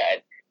isn't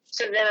good.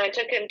 So then I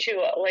took him to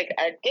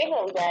a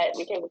different vet,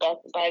 because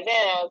by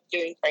then I was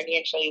doing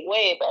financially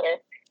way better.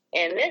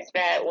 And this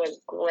vet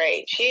was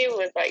great. She's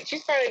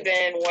probably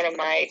been one of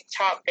my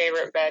top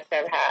favorite vets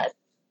I've had.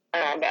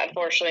 But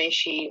unfortunately,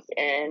 she's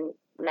in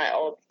my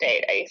old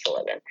state I used to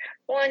live in.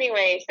 Well,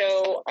 anyway, so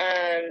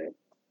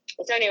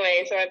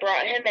I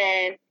brought him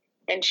in,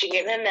 and she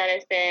gave him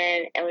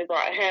medicine, and we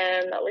brought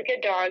him like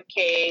a dog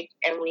cage,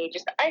 and we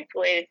just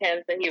isolated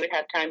him so he would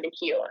have time to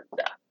heal and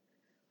stuff.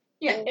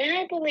 Yeah. And then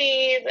I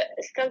believe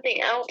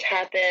something else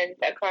happened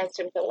that caused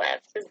him to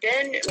limp. So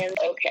then,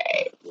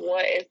 okay,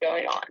 what is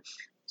going on?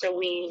 So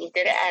we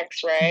did an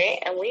x-ray,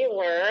 and we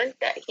learned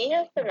that he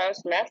has the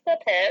most messed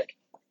up hip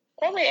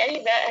probably any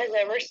vet has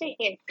ever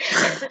seen.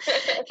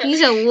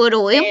 He's a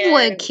Woodle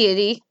inbred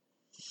kitty.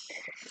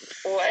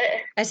 What?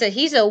 I said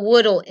he's a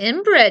Woodle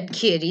inbred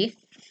kitty.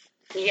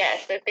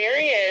 Yes, the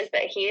theory is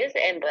that he is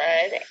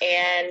inbred,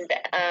 and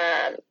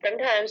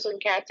sometimes when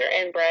cats are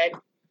inbred,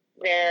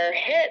 their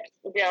hips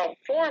don't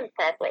form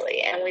properly,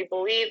 and we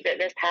believe that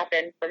this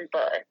happened from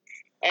birth.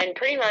 And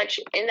pretty much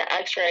in the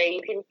x-ray,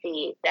 you can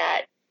see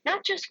that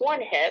not just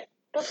one hip,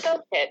 but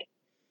both hips,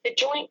 the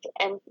joints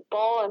and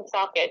ball and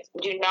sockets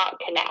do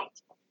not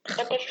connect.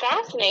 But the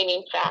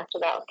fascinating fact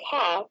about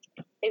cats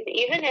is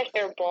even if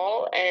their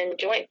ball and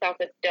joint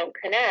sockets don't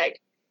connect,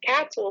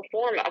 cats will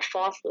form a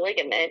false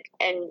ligament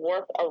and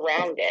work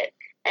around it.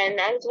 And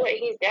that's what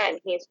he's done.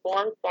 He's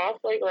formed false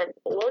ligaments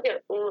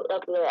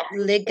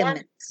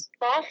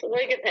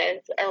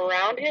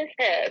around his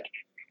hips,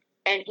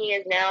 and he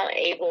is now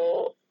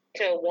able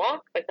to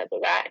walk because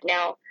of that.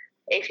 Now,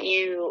 if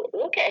you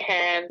look at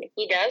him,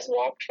 he does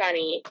walk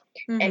funny,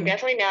 and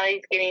definitely now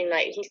he's getting,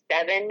 like, he's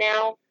 7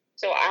 now,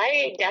 so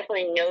I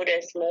definitely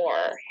notice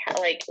more,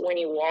 like, when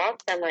he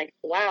walks, I'm like,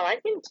 wow, I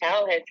can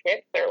tell his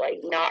hips are, like,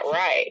 not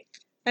right.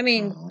 I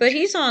mean, but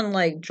he's on,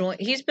 like,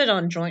 he's been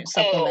on joint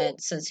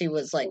supplements since he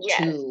was, like,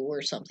 2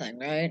 or something,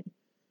 right?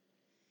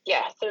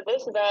 Yeah, so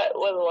that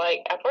was,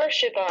 like, at first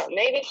she thought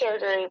maybe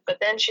surgery, but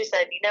then she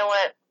said, you know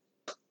what?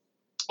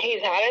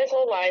 He's had it his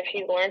whole life.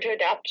 He's learned to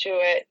adapt to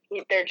it.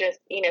 They're just,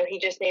 he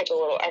just needs a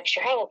little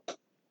extra help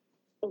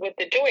with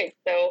the joints.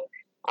 So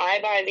I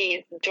buy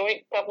these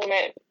joint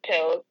supplement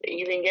pills.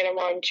 You can get them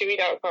on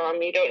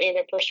Chewy.com. You don't need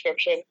a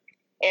prescription.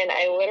 And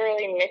I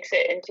literally mix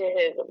it into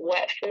his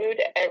wet food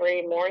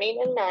every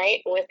morning and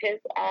night with his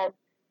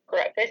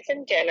breakfast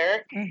and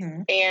dinner.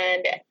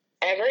 And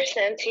ever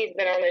since he's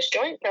been on this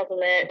joint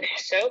supplement,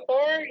 so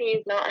far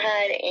he's not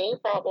had any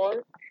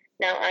problems.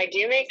 Now, I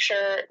do make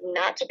sure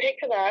not to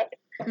pick him up.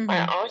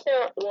 I also,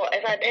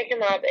 if I pick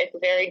him up, it's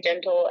very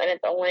gentle, and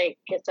it's only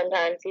because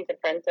sometimes he's a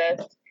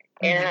princess,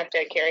 and I have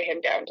to carry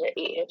him down to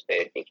eat his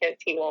food because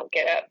he won't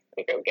get up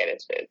to go get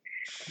his food.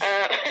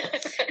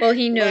 Well,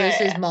 he knows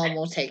his mom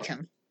will take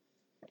him.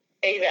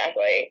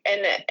 Exactly.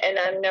 And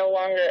I'm no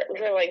longer,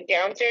 so, like,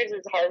 downstairs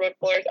is hardwood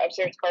floors,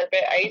 upstairs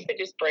carpet. I used to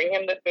just bring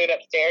him the food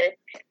upstairs,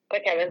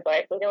 but Kevin's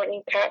like, we don't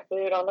need cat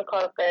food on the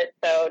carpet,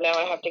 so now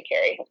I have to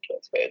carry him to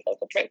his food as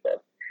a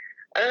princess.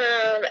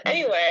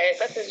 Anyway,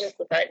 that's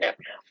just a side note.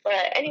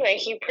 But anyway,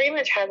 he pretty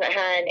much hasn't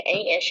had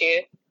any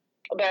issues.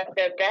 But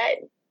the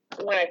vet,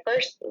 when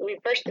we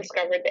first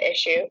discovered the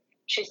issue,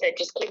 she said,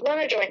 just keep him on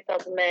a joint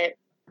supplement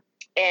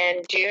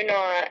and do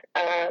not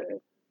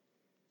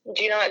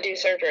do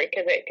surgery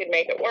because it could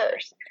make it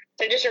worse.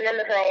 So just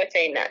remember her always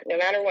saying that. No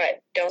matter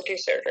what, don't do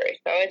surgery.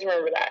 So always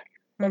remember that.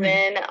 Well,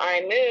 then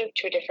I moved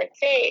to a different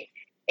state,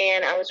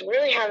 and I was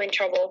really having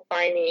trouble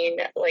finding,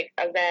 like,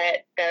 a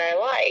vet that I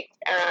liked.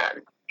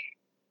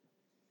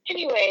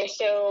 Anyway,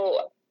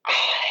 so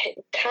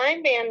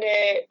Time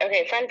Bandit.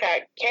 Okay, fun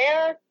fact: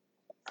 Chaos,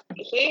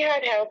 he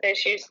had health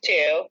issues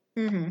too.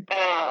 And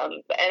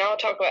I'll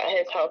talk about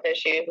his health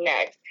issues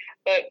next.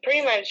 But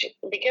pretty much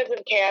because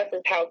of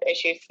Chaos's health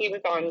issues, he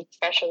was on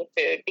special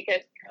food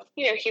because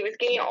he was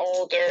getting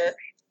older,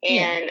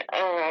 and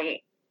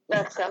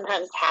that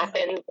sometimes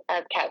happens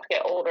as cats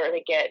get older.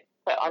 They get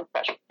put on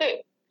special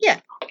food. Yeah.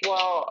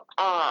 Well,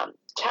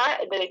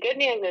 the good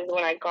news is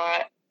when I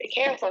got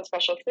Chaos on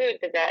special food,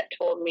 the vet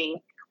told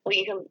me, well,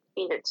 you can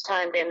eat its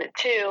Time Bandit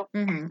too.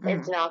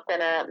 It's not going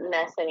to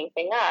mess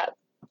anything up.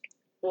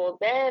 Well,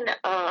 then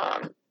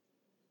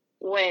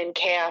when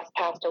Chaos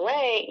passed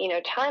away,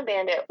 Time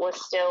Bandit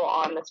was still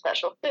on the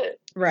special food.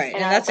 Right,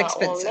 and that's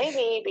expensive. Well,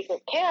 maybe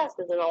because Chaos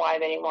isn't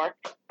alive anymore,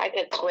 I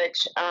could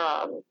switch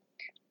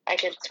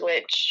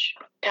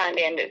Time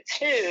Bandit's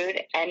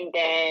food and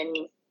then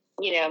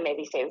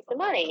maybe save some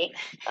money.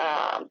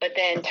 But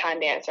then Time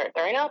Bandit started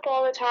throwing up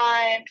all the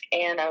time,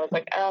 and I was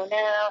like, oh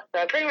no.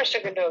 So I pretty much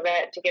took him to a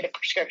vet to get a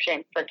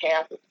prescription for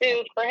Chaos's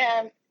food for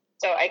him,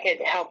 so I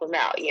could help him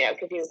out,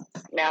 because he's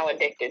now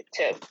addicted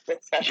to the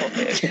special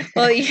food.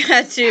 Well, you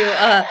had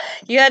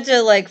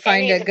to like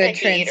find a good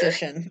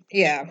transition.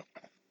 Yeah.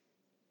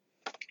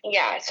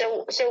 Yeah,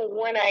 so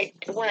when I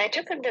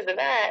took him to the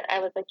vet, I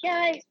was like,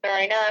 yeah, he's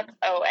throwing up.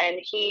 Oh, and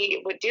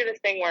he would do this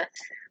thing where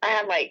I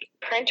had, like,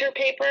 printer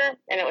paper,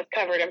 and it was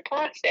covered in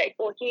plastic.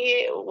 Well,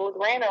 he would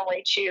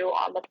randomly chew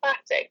on the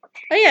plastic.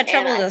 Oh, yeah,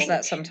 Trouble does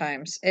that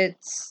sometimes.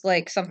 It's,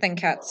 like, something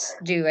cats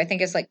do. I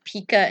think it's, like,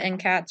 Pika in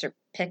cats, or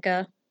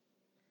Pika.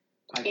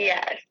 Okay.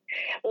 Yes.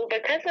 Well,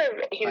 because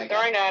he was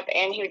throwing up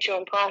and he would chew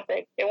on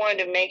plastic, they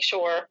wanted to make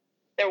sure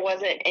there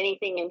wasn't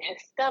anything in his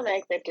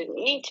stomach that didn't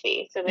need to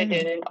be, so they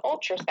did an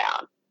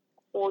ultrasound.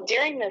 Well,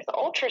 during this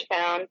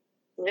ultrasound,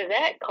 the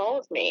vet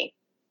calls me,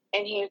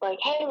 and he's like,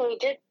 hey, we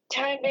did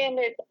Time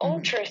Bandit's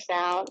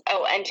ultrasound.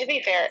 Oh, and to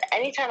be fair,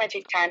 anytime I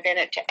take Time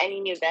Bandit to any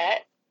new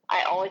vet,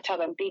 I always tell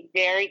them, be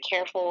very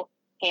careful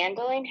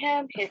handling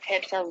him. His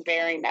hips are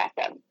very messed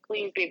up.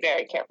 Please be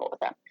very careful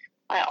with him.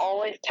 I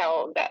always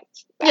tell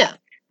vets that. Yeah.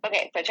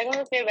 Okay, so I took him to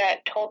this new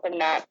vet, told them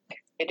that.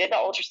 They did the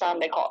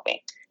ultrasound, they called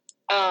me.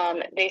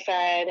 They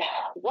said,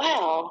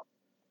 well,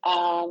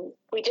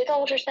 we did the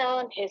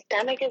ultrasound, his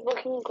stomach is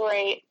looking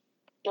great,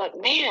 but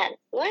man,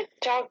 let's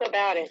talk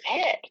about his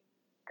hips,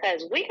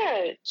 because we got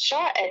a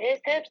shot at his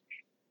hips,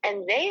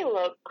 and they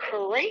look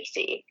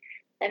crazy.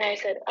 And I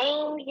said,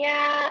 oh,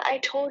 yeah, I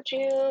told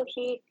you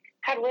he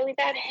had really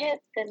bad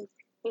hips, and,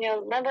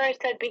 remember I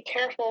said be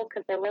careful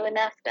because they're really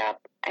messed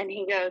up? And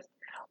he goes,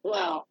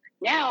 well,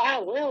 now I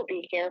will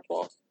be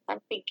careful. I'm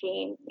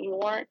thinking, you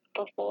weren't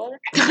before?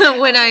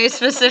 When I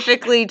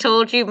specifically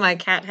told you my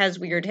cat has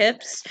weird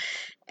hips,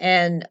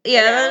 And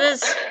that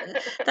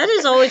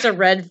is always a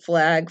red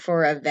flag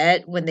for a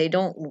vet when they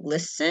don't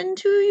listen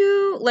to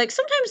you. Like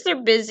sometimes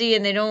they're busy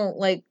and they don't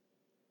like.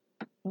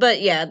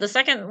 But yeah, the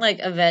second like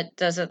a vet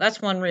does it,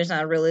 that's one reason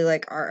I really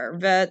like our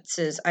vets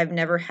is I've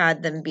never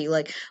had them be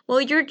like,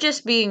 "Well, you're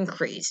just being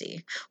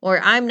crazy," or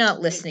 "I'm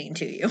not listening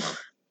to you."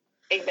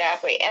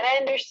 Exactly, and I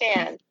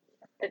understand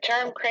the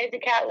term "crazy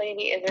cat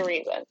lady" is a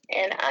reason,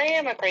 and I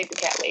am a crazy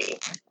cat lady,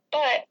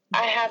 but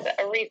I have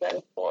a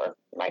reason for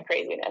my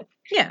craziness.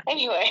 Yeah.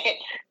 Anyway,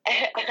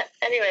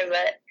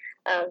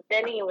 but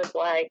then he was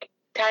like,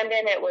 Time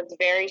Bandit was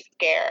very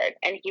scared,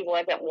 and he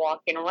wasn't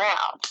walking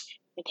around.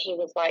 And he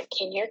was like,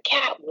 "Can your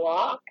cat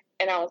walk?"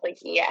 And I was like,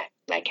 "Yes,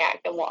 my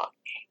cat can walk."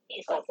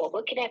 He's like, "Well,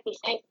 looking at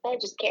these tapes, I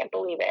just can't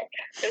believe it."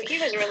 So he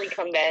was really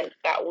convinced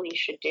that we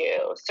should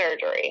do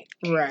surgery.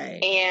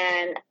 Right.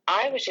 And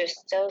I was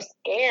just so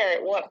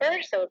scared. Well, at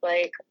first I was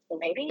like, well,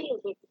 maybe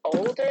he's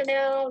older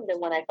now than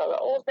when I saw the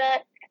old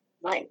vet.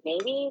 Like,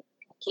 maybe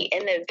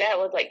and the vet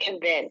was like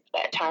convinced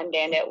that Time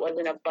Bandit was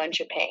in a bunch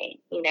of pain,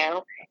 you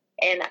know?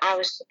 And I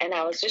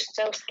was just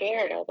so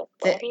scared. I was like,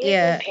 what if he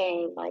is in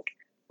pain? Like,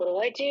 what do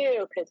I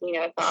do? Because,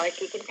 it's not like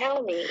he can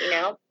tell me,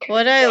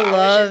 What I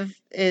love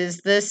is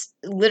this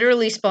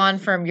literally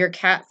spawned from your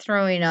cat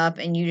throwing up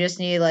and you just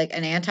need like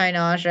an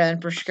anti-nausea and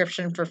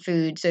prescription for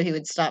food so he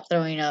would stop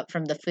throwing up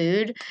from the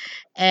food.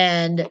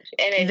 And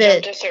it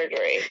jumped to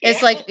surgery.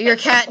 It's like, your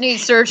cat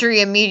needs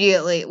surgery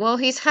immediately. Well,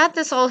 he's had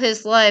this all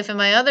his life, and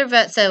my other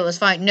vet said it was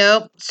fine.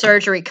 Nope,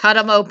 surgery. Cut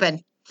him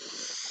open.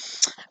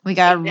 We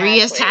gotta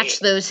reattach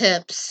those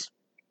hips.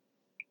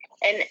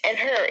 And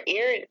her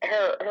ears,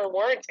 her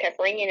words kept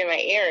ringing in my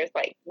ears,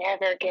 like,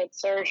 never get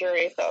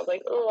surgery. So I was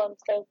like, oh, I'm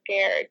so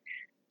scared.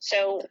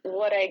 So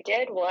what I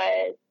did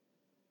was,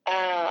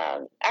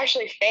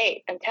 actually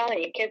fate, I'm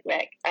telling you,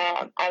 Kismet.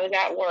 I was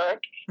at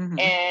work,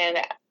 and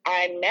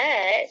I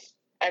met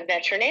a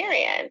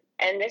veterinarian.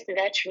 And this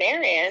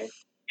veterinarian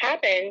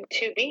happened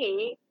to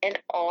be an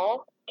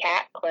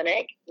all-cat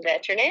clinic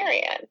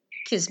veterinarian.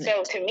 Kismet.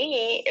 So to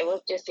me, it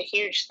was just a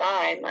huge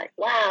sign, like,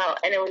 wow.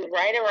 And it was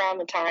right around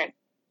the time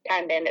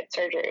Bandit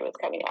surgery was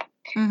coming up,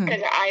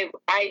 because I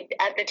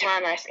at the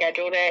time I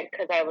scheduled it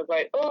because I was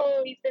like,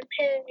 oh, he's in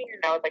pain,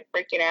 and I was like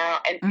freaking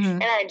out,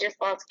 and I just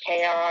lost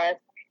Chaos.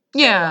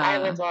 Yeah, so I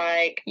was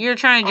like, you're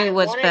trying to do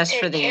what's best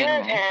for the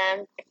animal.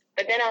 Him,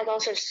 but then I was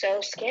also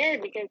so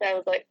scared because I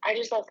was like, I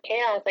just lost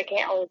Chaos. I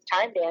can't lose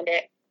Time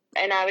Bandit,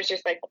 and I was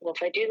just like, well,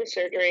 if I do the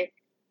surgery,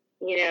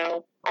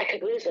 I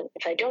could lose him.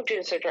 If I don't do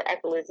the surgery, I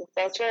could lose him.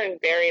 So it's very,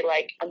 very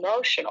like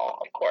emotional,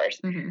 of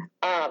course.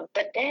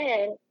 But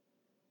then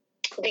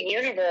the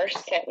universe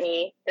sent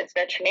me this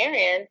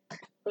veterinarian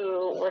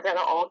who was at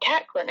an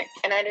all-cat clinic.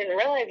 And I didn't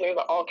realize there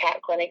was an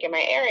all-cat clinic in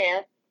my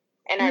area.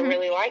 And I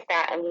really liked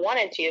that and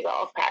wanted to use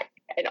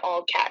an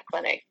all-cat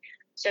clinic.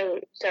 So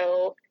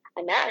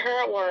I met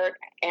her at work,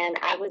 and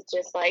I was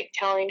just, like,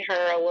 telling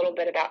her a little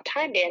bit about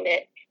Time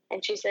Bandit.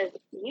 And she says,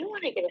 you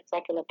want to get a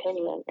second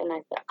opinion? And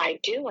I said, I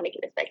do want to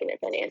get a second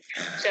opinion.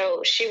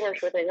 So she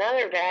worked with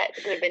another vet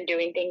who had been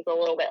doing things a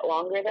little bit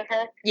longer than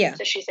her. Yeah.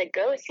 So she said,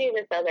 go see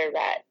this other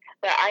vet.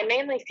 But I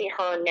mainly see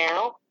her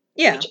now.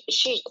 Yeah.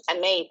 She's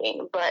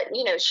amazing. But,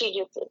 she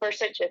just, for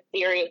such a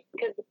serious,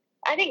 because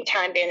I think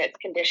Time Bandit's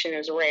condition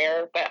is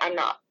rare, but I'm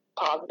not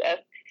positive.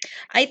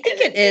 I think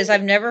it is.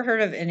 I've never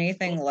heard of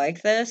anything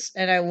like this.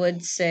 And I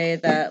would say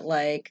that,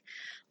 like,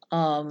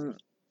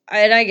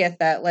 and I get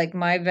that, like,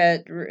 my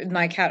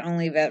cat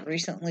only vet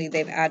recently,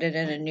 they've added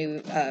in a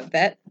new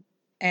vet,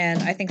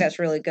 and I think that's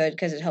really good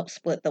because it helps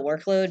split the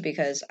workload,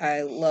 because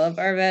I love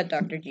our vet.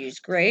 Dr. G's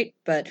great,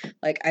 but,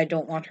 like, I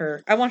want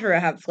her to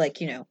have, like,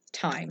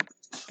 time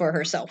for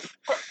herself.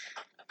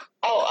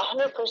 Oh,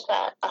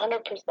 100%,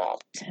 100%.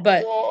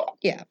 But,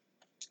 yeah.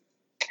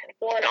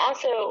 Well, and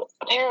also,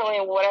 apparently,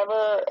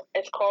 whatever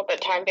it's called that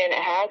Time Bandit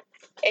has,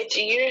 it's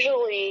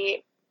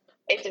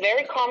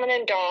very common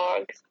in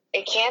dogs.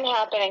 It can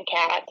happen in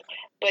cats,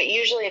 but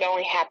usually it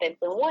only happens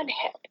in one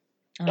hip.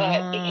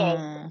 But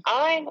because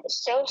I'm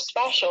so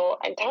special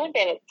and Time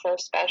Bandit's so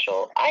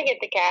special, I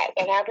get the cat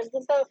that happens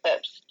in both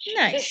hips.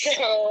 Nice.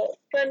 So,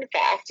 fun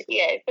fact.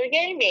 Yeah, so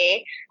yay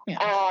me.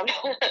 Yeah.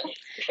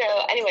 So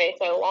anyway,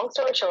 long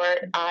story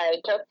short, I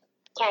took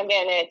Time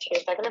Bandit to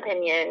a second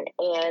opinion,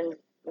 and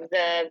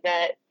the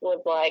vet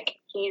was like,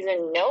 he's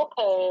in no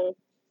pain,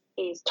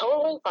 he's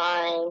totally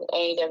fine,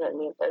 and he doesn't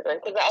need surgery.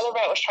 Because the other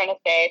vet was trying to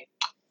say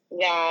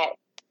that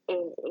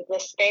the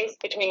space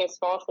between his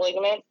false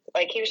ligaments,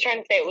 like, he was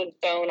trying to say it was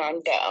bone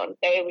on bone.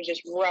 So it was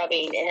just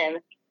rubbing him.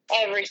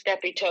 Every step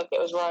he took, it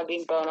was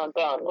rubbing bone on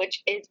bone,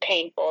 which is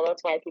painful.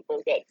 That's why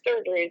people get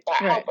surgeries that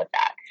help with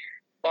that.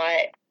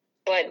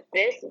 But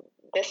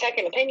the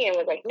second opinion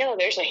was like, no,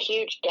 there's a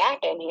huge gap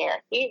in here.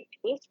 He's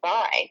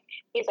fine.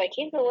 He's like,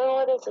 he's been living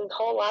with us his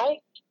whole life.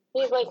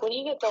 He's like, when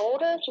he gets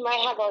older, he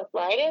might have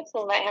arthritis.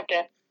 We might have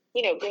to,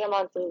 get him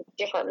on some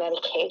different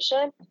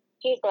medication.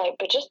 He's like,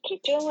 but just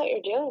keep doing what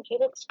you're doing. He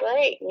looks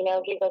great.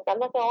 He's like, I'm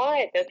not going to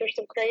lie, those are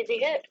some crazy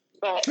hips.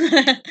 But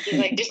he's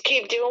like, just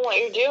keep doing what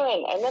you're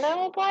doing. And then I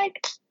was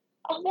like,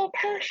 oh, well,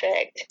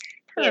 perfect.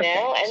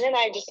 Perfect. And then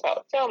I just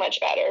felt so much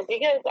better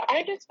because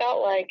I just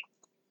felt like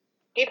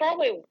he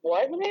probably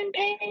wasn't in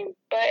pain,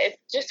 but it's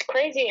just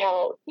crazy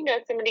how,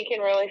 somebody can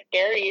really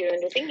scare you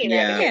into thinking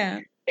that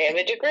because they have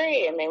a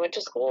degree and they went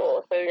to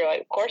school. So you're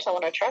like, of course I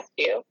want to trust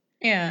you.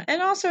 Yeah,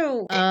 and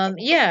also,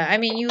 I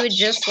mean, you had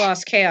just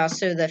lost Chaos,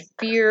 so the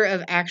fear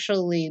of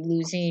actually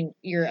losing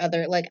your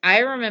other, like,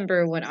 I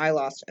remember when I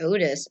lost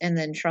Otis, and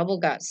then Trouble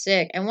got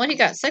sick, and what he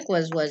got sick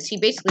was he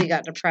basically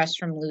got depressed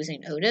from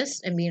losing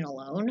Otis and being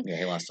alone. Yeah,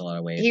 he lost a lot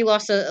of weight. He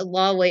lost a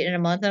lot of weight in a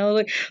month, and I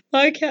was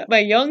like, my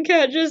young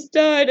cat just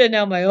died, and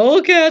now my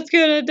old cat's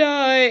gonna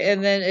die,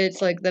 and then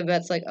it's like, the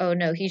vet's like, oh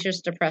no, he's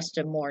just depressed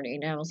and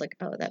mourning, and I was like,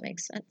 oh, that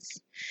makes sense.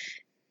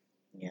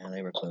 Yeah,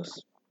 they were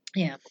close.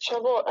 Yeah.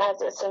 Trouble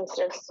has a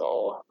sensitive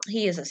soul.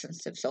 He is a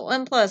sensitive soul.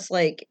 And plus,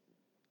 like,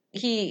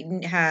 he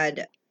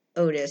had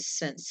Otis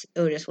since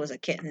Otis was a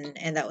kitten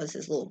and that was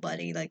his little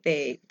buddy. Like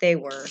they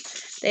were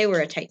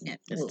a tight knit.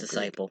 His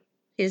disciple.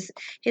 Group.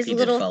 His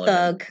little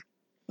thug.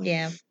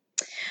 Yeah.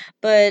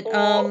 But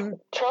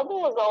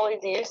Trouble was always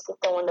used to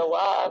someone to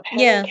love.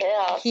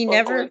 Chaos he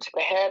never to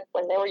the hip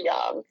when they were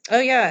young. Oh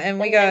yeah,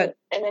 and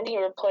then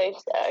he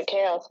replaced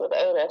Chaos with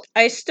Otis.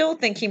 I still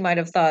think he might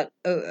have thought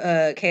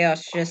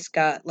Chaos just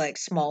got like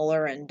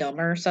smaller and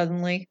dumber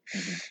suddenly.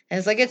 Mm-hmm. And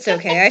it's like, it's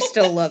okay, I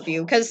still love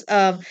you because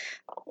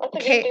that's a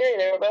good theory.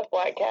 They were both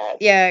black cats.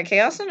 Yeah,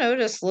 Chaos and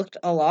Otis looked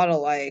a lot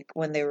alike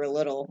when they were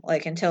little,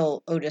 like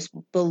until Otis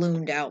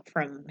ballooned out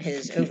from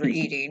his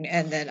overeating,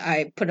 and then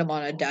I put him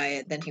on a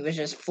diet. Then he was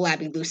just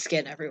flabby, loose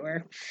skin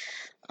everywhere.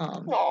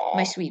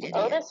 My sweet idiot.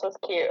 Otis was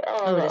cute.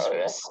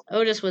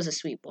 Otis was a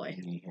sweet boy.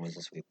 He was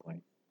a sweet boy.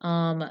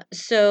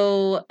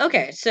 So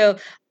okay, so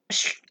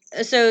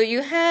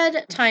you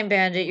had Time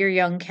Bandit, your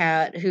young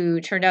cat,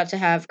 who turned out to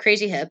have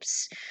crazy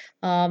hips.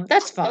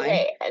 That's fine.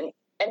 Okay,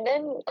 and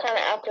then kind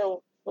of after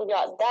we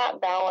got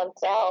that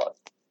balanced out.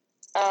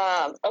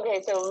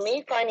 Okay, so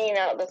me finding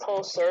out this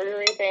whole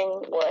surgery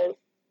thing was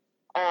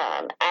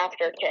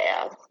after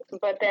Chaos.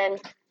 But then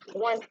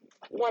once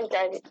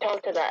I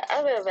talked to that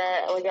other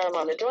vet and we got him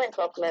on the joint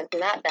supplements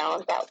and that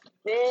balanced out,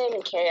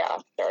 then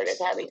Chaos started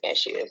having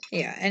issues.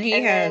 Yeah, then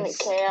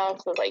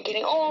Chaos was like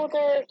getting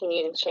older, he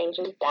needed to change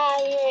his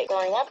diet,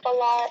 growing up a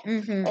lot.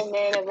 Mm-hmm. And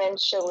then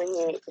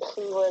eventually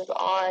he was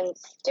on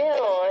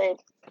steroids.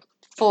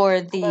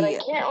 But I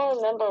can't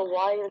remember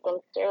why he was on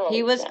steroids.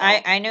 He was.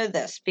 I know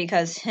this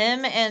because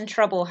him and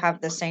Trouble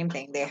have the same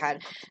thing. They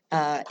had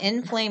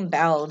inflamed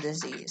bowel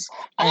disease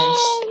and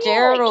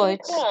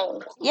steroids.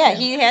 Yeah,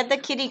 he had the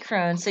kitty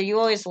Crohn's, so you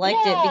always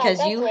liked it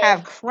because you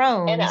have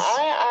Crohn's. And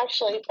I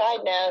actually,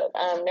 side note,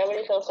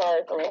 nobody feels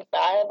sorry for me.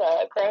 I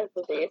have Crohn's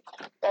disease.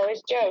 I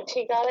always joked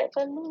he got it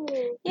from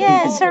me.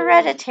 Yeah, it's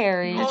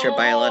hereditary. It's your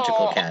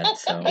biological cat.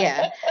 So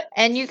yeah,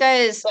 and you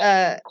guys.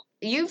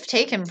 You've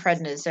taken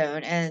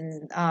prednisone,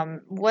 and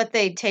what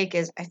they take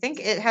is, I think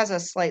it has a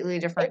slightly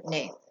different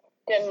name.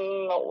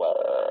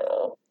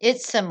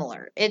 It's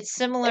similar. It's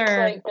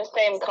like the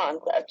same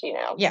concept,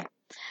 Yeah.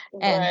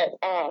 But,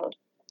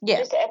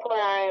 just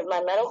FYI,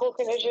 my medical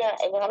condition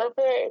is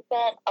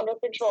 100% under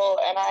control,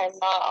 and I am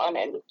not on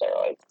any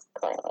steroids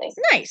currently.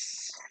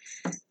 Nice.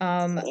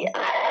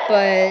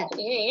 But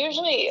you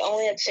usually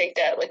only have to take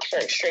that like for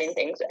extreme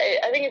things.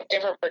 I think it's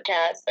different for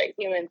cats, like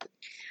humans.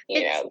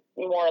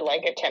 More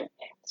like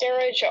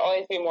steroids should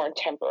always be more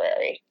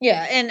temporary.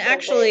 Yeah, and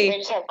actually they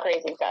just have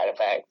crazy side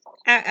effects.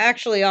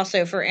 Actually,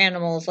 also for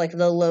animals, like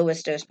the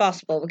lowest dose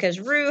possible, because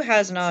Rue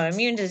has an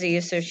autoimmune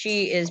disease, so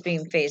she is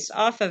being phased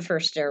off of her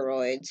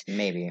steroids.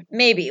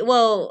 Maybe.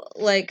 Well,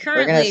 like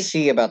currently, we're gonna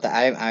see about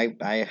that.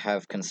 I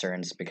have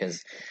concerns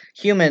because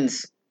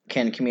humans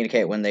can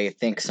communicate when they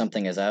think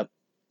something is up.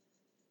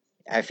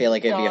 I feel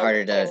like it'd be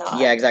harder to...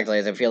 Yeah, exactly.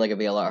 I feel like it'd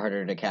be a lot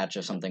harder to catch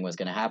if something was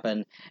going to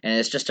happen. And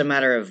it's just a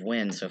matter of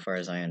when, so far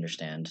as I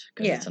understand.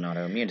 Because it's an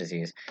autoimmune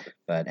disease.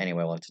 But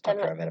anyway, we'll have to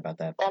talk for a bit about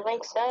that. That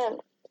makes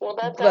sense. Well,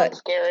 that sounds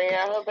scary.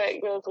 I hope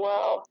it goes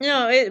well.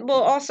 No,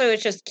 also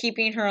it's just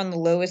keeping her on the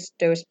lowest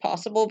dose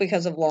possible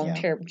because of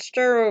long-term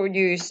steroid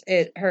use.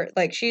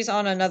 She's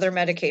on another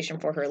medication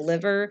for her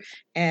liver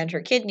and her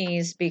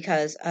kidneys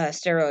because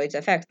steroids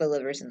affect the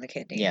livers and the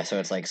kidneys. Yeah, so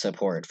it's like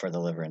support for the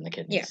liver and the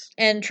kidneys.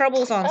 Yeah, and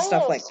Trouble's on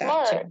stuff like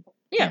that too.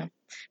 Yeah,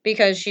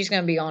 because she's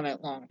going to be on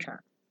it long-term.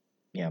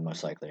 Yeah,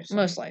 most likely. So.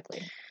 Most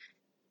likely.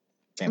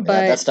 But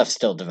that stuff's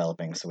still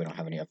developing, so we don't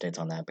have any updates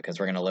on that because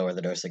we're going to lower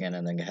the dose again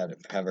and then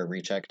have her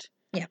rechecked.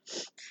 Yeah.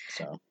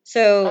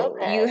 So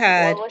you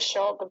had... Well, wish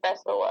y'all the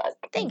best of luck.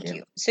 Thank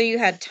you. So you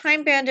had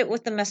Time Bandit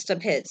with the messed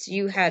up hits.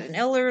 You had an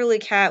elderly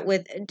cat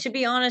with... To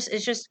be honest,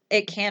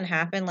 it can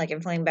happen. Like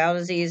inflamed bowel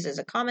disease is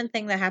a common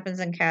thing that happens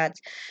in cats.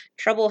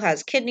 Trouble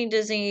has kidney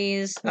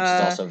disease. Which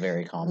is also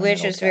very common.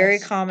 Which is very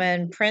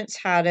common. Prince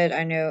had it.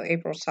 I know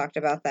April's talked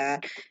about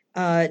that.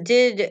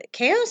 Did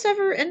Chaos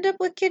ever end up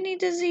with kidney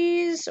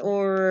disease?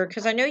 Or...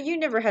 Because I know you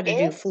never had to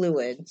do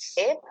fluids.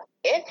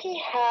 If he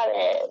had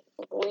it,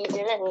 we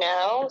didn't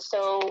know.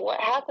 So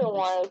what happened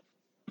was,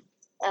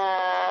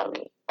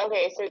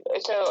 okay,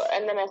 so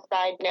and then a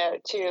side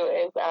note too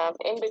is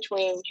in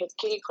between his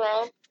kitty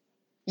Crohn,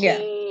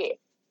 he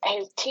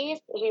his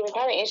teeth, he was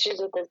having issues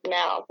with his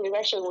mouth. He was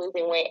actually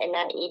losing weight and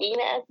not eating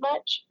as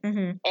much.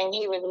 Mm-hmm. And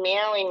he was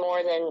meowing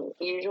more than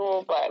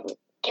usual, but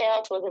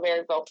Chaos was a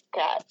very vocal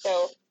cat.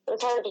 So it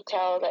was hard to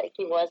tell that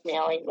he was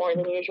meowing more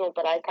than usual,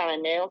 but I kind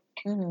of knew.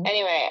 Mm-hmm.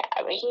 Anyway,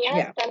 he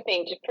had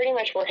something just pretty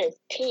much where his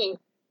teeth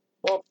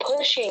were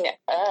pushing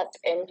up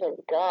in his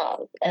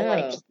gums and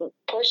like just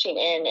pushing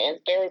in, and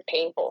it's very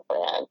painful for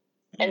him.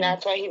 And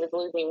that's why he was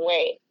losing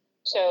weight.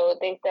 So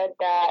they said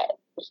that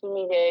he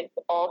needed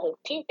all his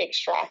teeth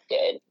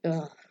extracted.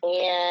 Ugh.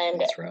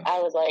 And I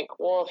was like,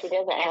 well, if he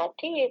doesn't have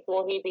teeth,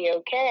 will he be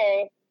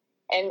okay?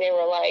 And they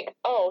were like,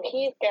 oh,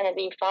 he's going to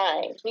be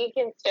fine. He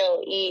can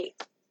still eat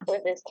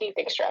with his teeth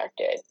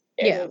extracted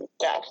and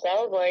stuff. So I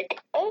was like,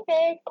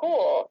 okay,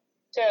 cool.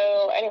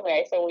 So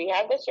anyway, so we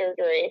had the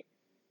surgery,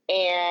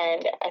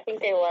 and I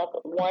think they left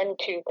one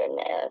tooth in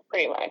there,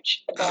 pretty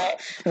much.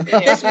 But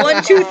this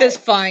one tooth is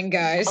fine,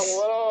 guys.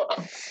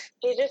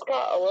 He just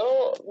got a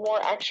little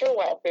more extra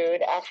wet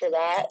food after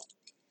that.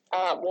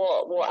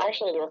 Well,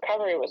 actually, the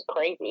recovery was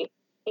crazy.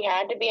 He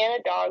had to be in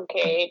a dog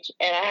cage,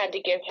 and I had to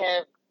give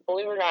him,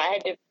 believe it or not, I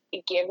had to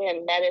give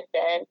him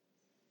medicine.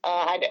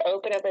 I had to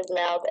open up his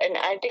mouth, and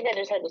I think I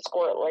just had to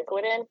squirt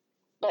liquid in.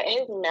 But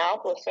his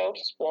mouth was so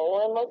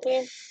swollen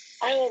looking.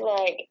 I was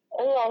like,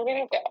 oh, I'm going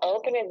to have to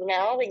open his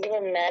mouth and give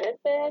him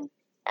medicine.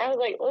 I was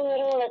like, oh, I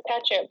don't want to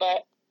touch it.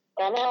 But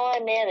somehow I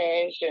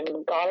managed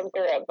and got him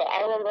through it. But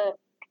I remember,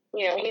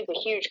 he's a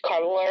huge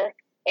cuddler.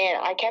 And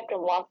I kept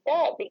him locked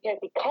up because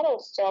he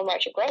cuddles so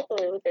much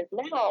aggressively with his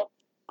mouth.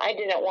 I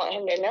didn't want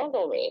him to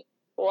nuzzle me.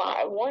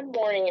 Well, one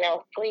morning, I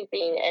was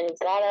sleeping and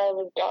got out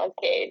of his dog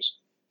cage.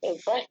 He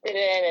busted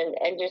in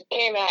and just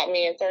came at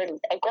me and started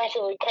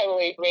aggressively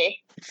cuddling me.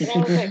 And I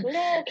was like,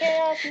 no,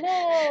 Chaos,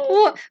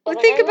 no.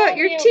 Well, think about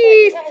your teeth.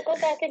 You gotta go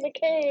back in the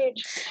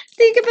cage.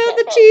 Think about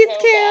the teeth,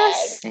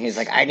 Chaos. And he's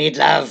like, I need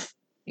love.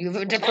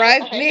 You've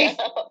deprived me.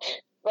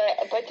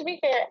 But to be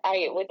fair,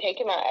 I would take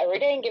him out every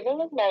day and give him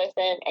his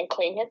medicine and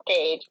clean his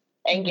cage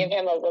and give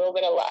him a little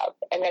bit of love.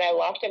 And then I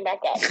locked him back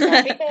up.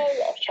 Not because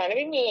I was trying to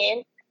be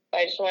mean, but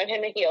I just wanted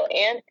him to heal.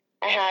 And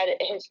I had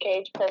his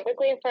cage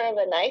perfectly in front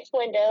of a nice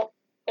window,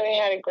 so he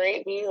had a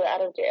great view out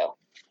of jail.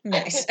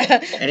 Nice.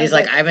 And he's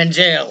like, I'm in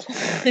jail.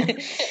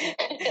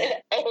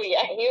 Oh,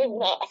 yeah, he was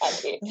not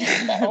happy.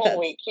 That whole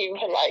week, he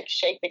would,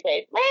 shake the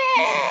cage.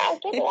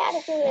 Get me out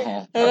of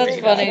here. Oh, that's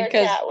funny,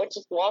 because... cat would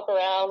just walk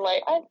around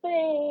like, I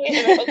see.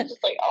 And I was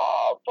just like,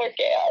 oh, poor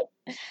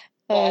cat.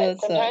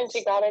 But sometimes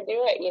you gotta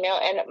do it,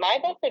 And my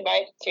best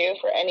advice, too,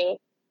 for any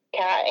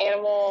cat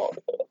animal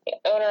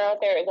owner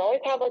out there is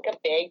always have, a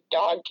big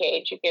dog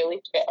cage you can at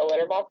least fit a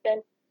litter box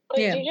in.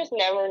 Because you just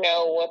never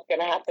know what's going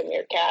to happen to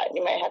your cat.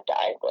 You might have to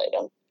isolate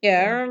them.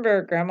 Yeah, I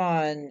remember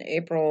Grandma in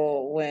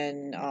April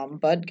when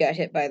Bud got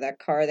hit by that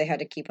car. They had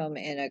to keep him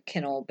in a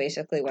kennel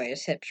basically while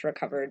his hips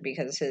recovered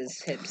because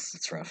his hips.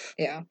 It's rough.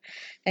 Yeah,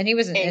 and he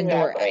was an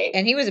indoor,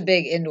 and he was a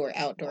big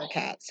indoor-outdoor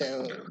cat,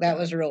 so that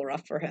was real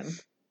rough for him.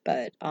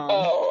 But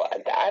oh, I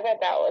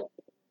bet that was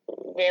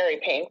very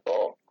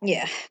painful.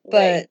 Yeah,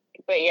 but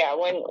yeah,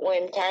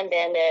 when Time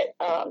Bandit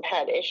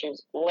had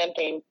issues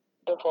limping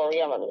before we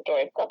got on the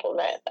Joy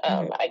supplement,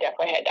 I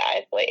definitely had to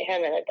isolate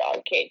him in a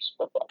dog cage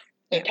before.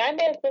 So Time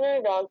Bandit's been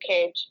in a dog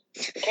cage.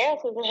 Chaos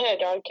has been in a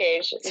dog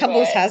cage.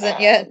 Tumbles hasn't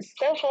yet.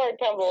 So far,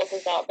 Tumbles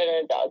has not been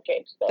in a dog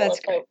cage. So that's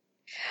great.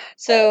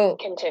 So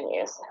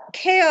continues.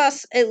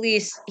 Chaos, at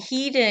least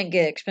he didn't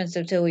get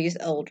expensive till he's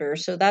older,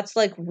 so that's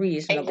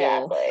reasonable.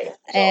 Exactly.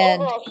 So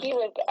overall, he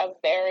was a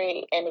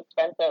very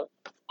inexpensive,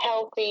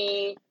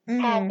 healthy,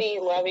 happy,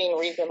 loving,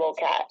 reasonable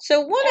cat.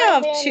 So 1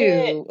 out of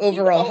 2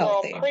 overall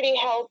healthy. Pretty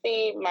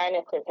healthy,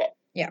 minus his hips.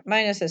 Yeah,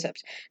 minus his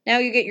hips. Now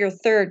you get your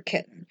third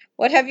kitten.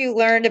 What have you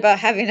learned about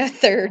having a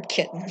third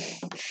kitten?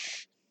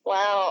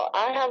 Well,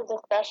 I have the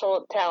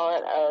special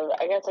talent of,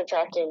 I guess,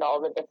 attracting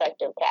all the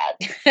defective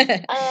cats.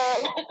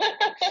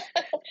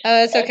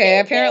 It's okay.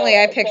 Apparently,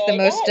 I picked the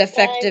most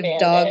defective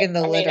dog in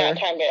the litter. Not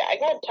Time Bandit. I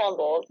got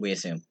Tumbled. We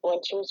assume. When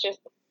she was just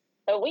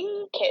a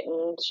wee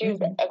kitten. She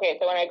was, okay,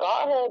 so when I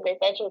got her, they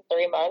said she was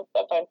 3 months,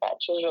 but fun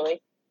fact, she was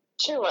really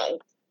 2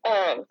 months.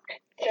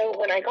 So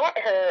when I got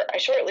her, I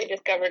shortly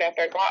discovered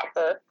after I got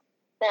her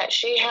that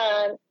she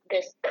had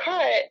this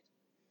cut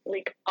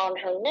on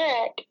her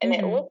neck, and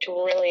it looked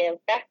really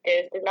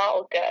infected. Did not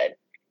look good.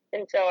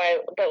 And so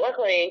but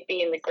luckily,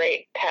 being the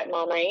great pet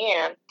mom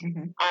I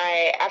am,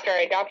 after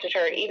I adopted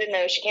her, even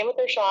though she came with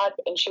her shots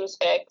and she was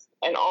fixed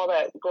and all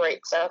that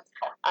great stuff,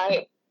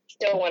 I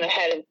still went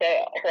ahead and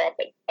set her up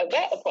at a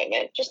vet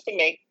appointment just to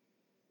make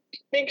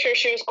sure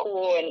she was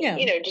cool and,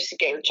 just to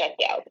get her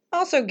checked out.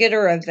 Also get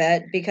her a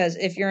vet, because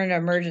if you're in an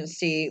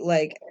emergency,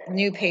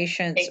 new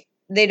patients,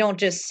 they don't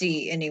just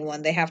see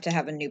anyone. They have to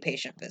have a new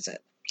patient visit.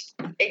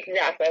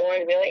 Exactly. I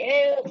wanted to be like,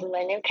 hey, this is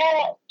my new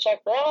cat. Check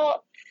her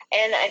out.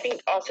 And I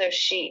think also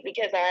she was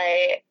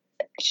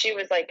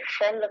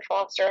from the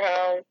foster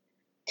home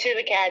to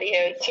the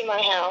catio to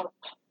my house.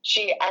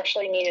 She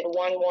actually needed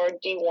one more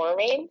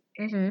deworming.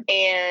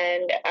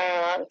 And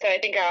so I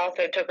think I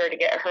also took her to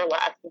get her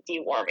last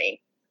deworming.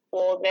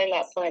 Well, then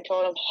that's when I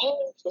told him,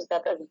 hey, she's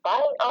got this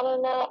bite on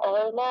her neck.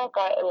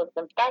 It looks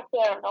infected.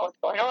 I don't know what's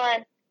going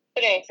on.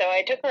 But anyway, so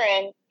I took her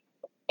in,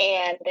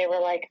 and they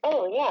were like,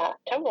 oh, yeah,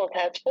 Tumbles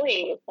has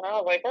fleas. And I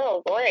was like,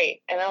 oh,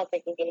 great. And I was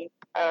thinking,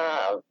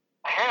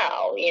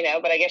 how,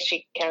 but I guess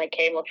she kind of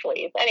came with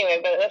fleas. Anyway,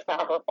 but that's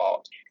not her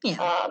fault.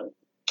 Yeah.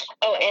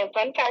 And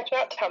fun fact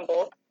about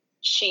Tumbles,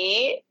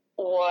 she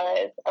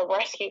was a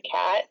rescue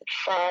cat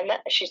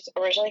she's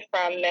originally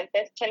from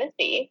Memphis,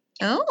 Tennessee.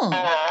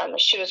 Oh.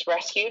 She was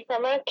rescued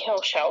from a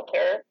kill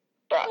shelter,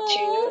 brought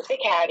to the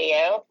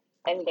catio,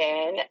 and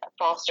then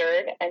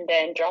fostered, and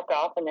then dropped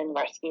off, and then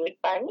rescued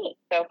by me.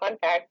 So fun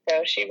fact,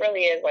 so she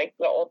really is like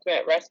the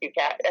ultimate rescue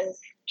cat. And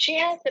she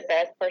has the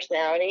best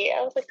personality.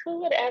 I was like,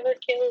 who would ever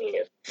kill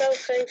you? So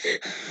crazy.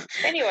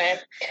 Anyway.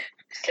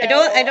 So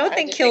I don't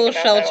think kill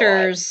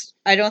shelters,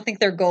 I don't think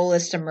their goal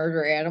is to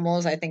murder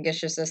animals. I think it's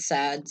just a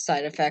sad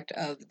side effect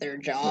of their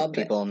job.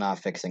 People not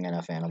fixing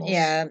enough animals.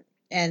 Yeah,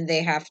 and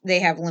they have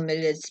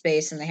limited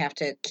space, and they have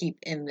to keep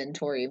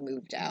inventory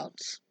moved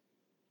out.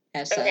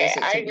 Okay,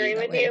 I agree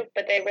with you,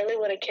 but they really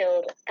would have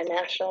killed a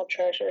national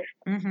treasure.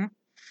 Mm-hmm.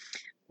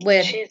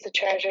 She's the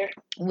treasure.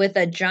 With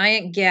a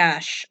giant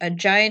gash, a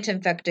giant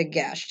infected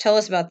gash. Tell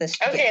us about this.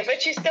 Okay, gash.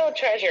 But she's still a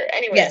treasure.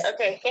 Anyway, yes.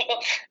 Okay, so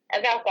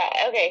about that.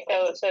 Okay,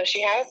 so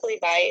she had a flea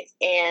bite,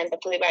 and the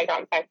flea bite got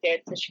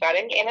infected, so she got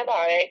an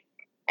antibiotic,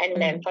 and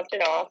then flipped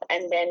it off.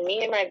 And then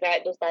me and my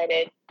vet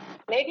decided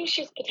maybe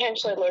she's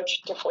potentially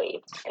allergic to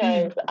fleas,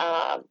 because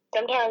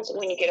sometimes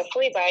when you get a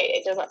flea bite,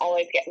 it doesn't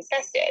always get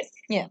infected.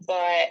 Yeah.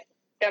 But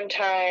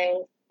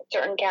sometimes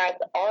certain cats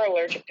are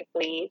allergic to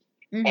fleas.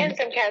 Mm-hmm. And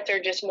some cats are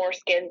just more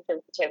skin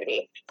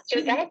sensitivity. So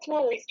that's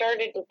when we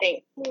started to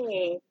think,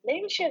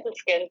 maybe she has a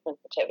skin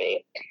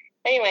sensitivity.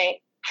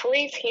 Anyway,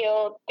 fleas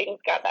healed, things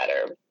got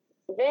better.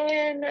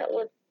 Then,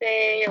 let's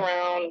say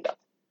around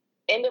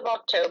end of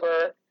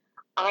October,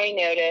 I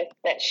noticed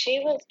that she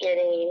was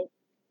getting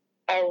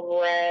a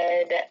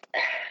red,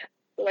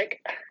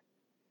 like,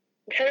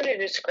 I'm trying to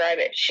describe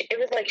it. It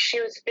was like she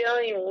was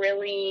feeling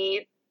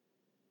really,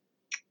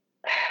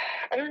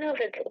 I don't know if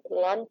it's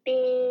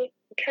lumpy.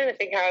 I'm trying to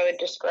think how I would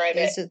describe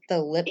it. Is it the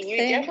lip thing? You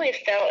definitely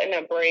felt an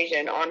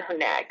abrasion on her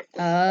neck.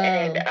 Oh.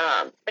 And,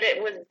 but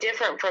it was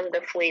different from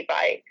the flea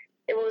bite.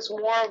 It was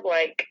more of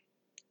like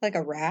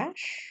a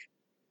rash?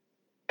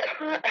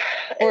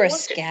 Or a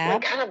scab?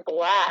 Like kind of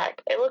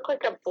black. It looked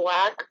like a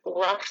black,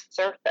 rough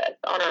surface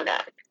on her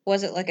neck.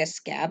 Was it like a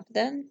scab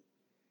then?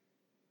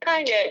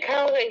 Kind of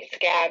like a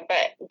scab,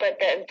 but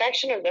the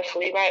infection of the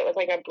flea bite was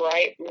like a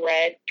bright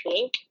red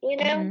pink,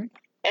 Mm-hmm.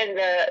 And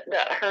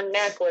her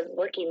neck was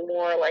looking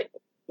more like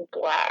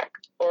black,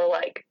 or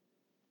like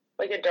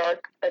a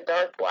dark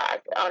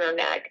black on her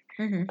neck.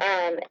 Mm-hmm.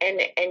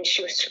 And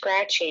she was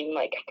scratching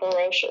like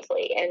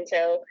ferociously, and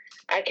so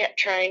I kept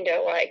trying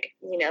to I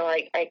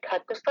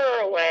cut the fur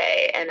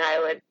away, and I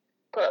would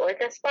put like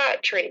a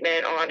spot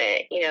treatment on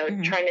it,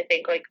 mm-hmm. trying to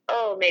think like,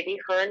 oh, maybe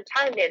her and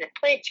Time Bandit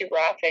played too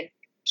rough, and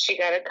she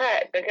got a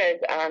cut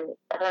because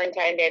her and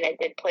Time Bandit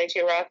did play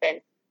too rough,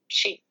 and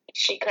she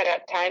cut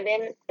up Time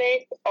Bandit's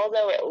face,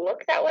 although it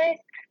looked that way.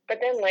 But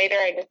then later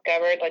I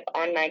discovered, like,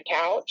 on my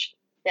couch,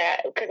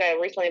 that, because I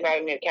recently bought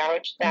a new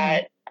couch,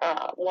 that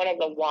one of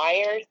the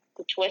wires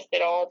to twist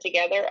it all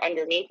together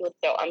underneath was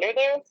still under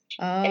there.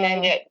 And I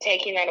ended up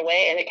taking that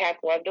away, and the cats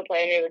loved to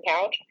play under the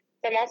couch.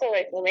 So I'm also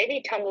like, well,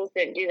 maybe Tumbles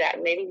didn't do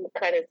that. Maybe he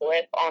cut his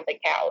lip on the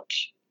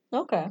couch.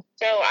 Okay.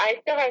 So I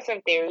still have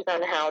some theories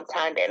on how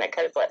Time Bandit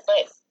cut his lip.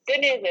 But good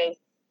news is,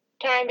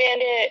 Time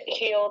Bandit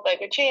healed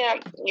like a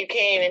champ. You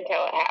can't even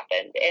tell it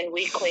happened, and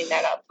we cleaned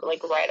that up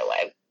like right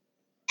away.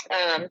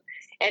 And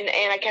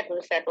I kept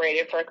them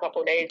separated for a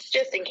couple of days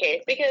just in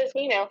case, because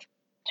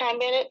Time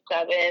Bandit's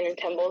 7 and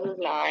Tumbles is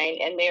 9,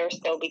 and they are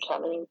still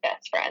becoming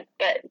best friends.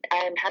 But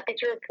I'm happy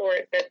to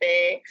report that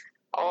they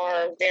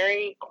are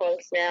very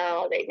close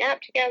now. They nap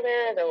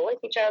together, they'll lick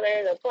each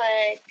other, they'll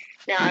play.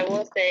 Now, I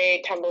will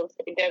say Tumbles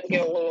does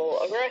get a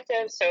little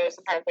aggressive, so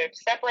sometimes we have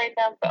to separate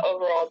them, but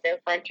overall their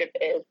friendship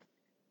is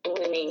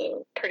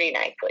blooming pretty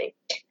nicely.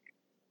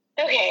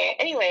 Okay,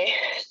 anyway,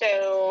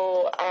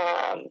 so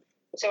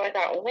I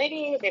thought, well,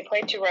 maybe they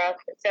played too rough.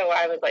 So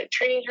I was like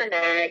treating her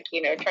neck,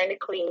 trying to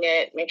clean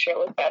it, make sure it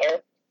was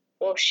better.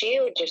 Well, she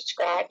would just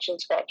scratch and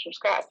scratch and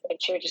scratch,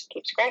 and she would just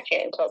keep scratching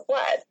it until it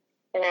bled.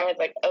 And I was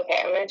like, okay,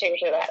 I'm going to take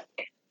her to the vet.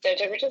 So I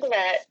took her to the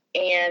vet,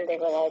 and they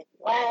were like,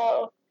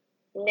 well,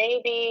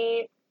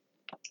 maybe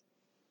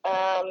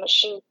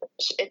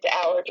it's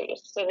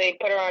allergies. So they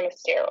put her on a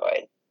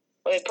steroid.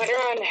 Well, they put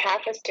her on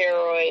half a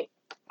steroid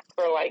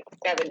for like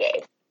 7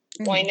 days.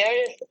 Mm-hmm. Well, I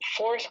noticed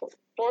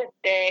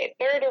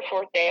third or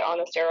fourth day on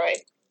the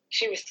steroid,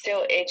 she was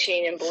still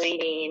itching and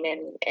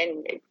bleeding,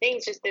 and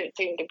things just didn't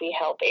seem to be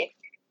helping.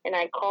 And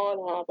I called,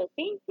 and I was like,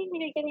 things seem to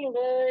be getting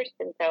worse.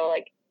 And so,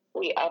 like,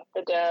 we upped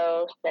the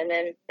dose, and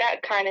then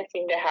that kind of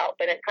seemed to help.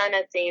 But it kind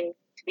of seemed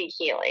to be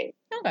healing.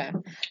 Okay.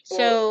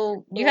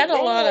 So you had a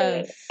lot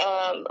of...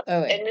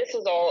 and this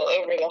is all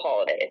over the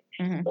holidays.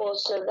 Mm-hmm. Well,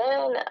 so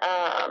then,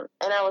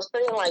 and I was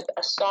putting like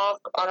a sock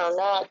on her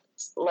neck,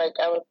 like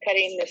I was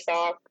cutting the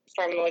sock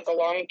from like a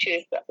long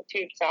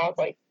tube sock,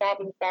 like top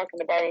of the sock and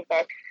the bottom of the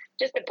sock,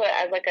 just to put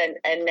as like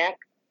a neck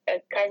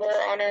cover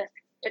on her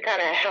to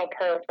kind of help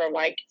her from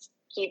like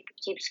keep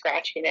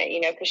scratching it,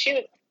 you know, because she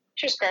was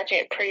scratching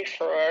it pretty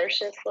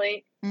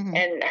ferociously. Mm-hmm.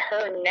 And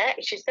her neck,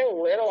 she's so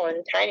little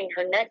and tiny,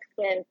 her neck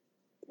skin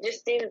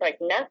just seemed like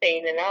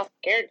nothing, and I was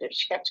scared that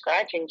she kept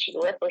scratching, she'd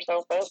rip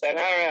herself open. I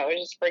don't know, it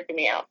was just freaking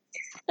me out.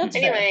 That's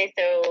anyway,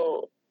 fair.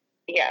 So,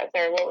 yeah,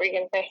 sorry, what were you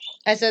going to say?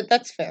 I said,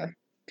 that's fair.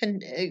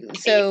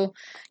 So,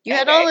 you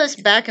had all this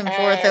back and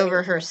forth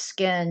over her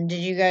skin. Did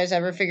you guys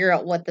ever figure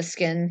out what the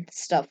skin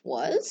stuff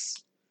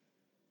was?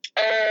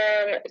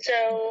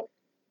 So,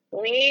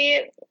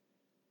 we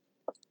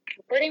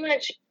pretty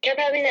much kept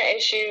having that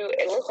issue.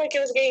 It looked like it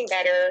was getting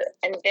better,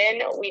 and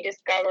then we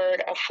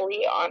discovered a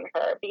flea on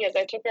her because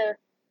I took her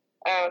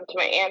to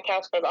my aunt's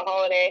house for the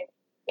holiday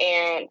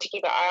and to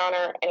keep an eye on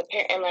her.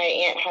 And my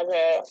aunt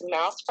has a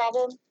mouse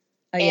problem.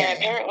 And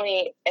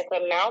apparently, if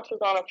a mouse is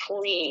on a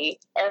flea,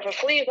 or if a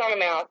flea is on a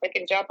mouse, it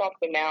can jump off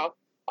the mouse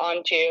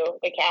onto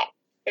the cat.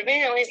 But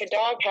apparently, if a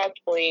dog has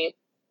fleas,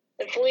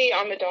 the flea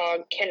on the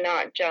dog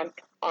cannot jump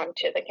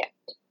onto the cat.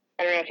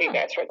 I don't know if you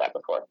guys heard that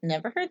before.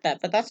 Never heard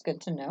that, but that's good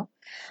to know.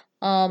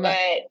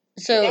 But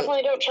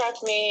definitely don't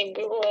trust me.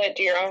 Google it.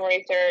 Do your own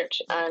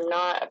research. I'm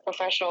not a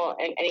professional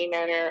in any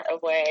manner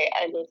of way.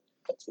 I just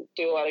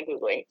do a lot of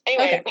Googling.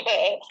 Anyway,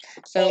 okay.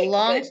 So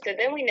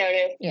then we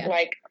noticed,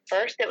 like,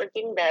 first it was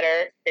getting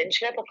better. Then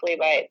she got the flea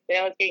bite.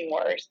 Then it was getting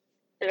worse.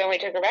 So then we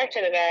took her back to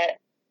the vet.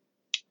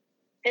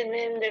 And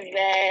then the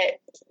vet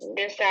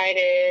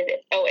decided,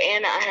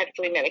 and I had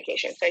flea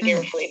medication, so I gave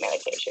her flea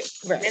medication.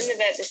 Right. Then the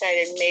vet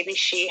decided maybe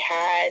she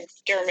had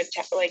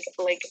dermatitis.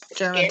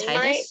 Skin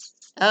mite.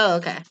 Oh,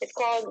 okay. It's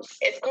called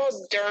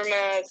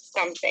derma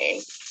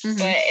something,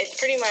 but it's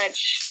pretty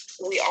much,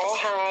 we all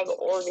have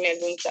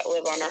organisms that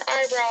live on our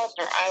eyebrows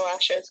and our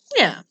eyelashes.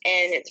 Yeah.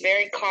 And it's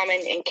very common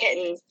in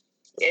kittens,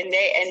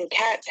 and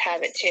cats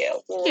have it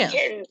too. Well,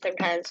 kittens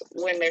sometimes,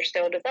 when they're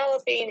still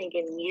developing and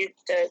getting used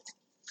to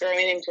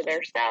growing into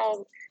their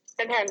cells,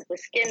 sometimes the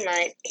skin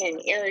mites can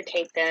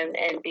irritate them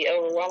and be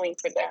overwhelming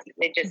for them.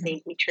 They just need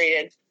to be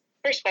treated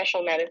for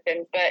special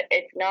medicine, but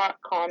it's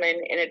not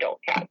common in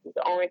adult cats. It's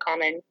only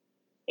common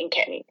in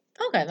kittens.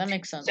 Okay, that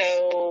makes sense.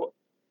 So,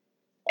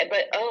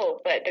 but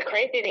the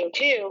crazy thing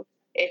too,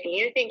 if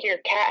you think your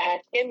cat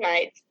has skin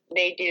mites,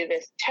 they do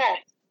this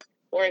test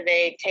where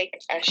they take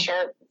a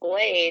sharp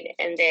blade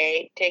and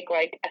they take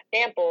like a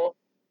sample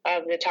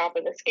of the top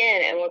of the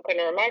skin and look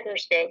under a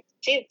microscope to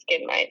see the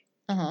skin mites.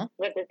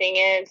 But the thing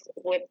is,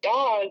 with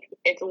dogs,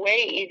 it's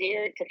way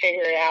easier to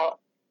figure it out.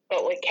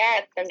 But with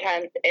cats,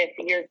 sometimes if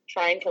you're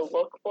trying to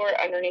look for it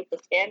underneath the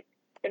skin,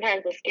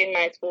 sometimes the skin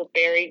mites will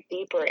bury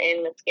deeper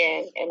in the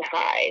skin and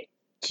hide.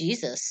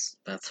 Jesus.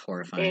 That's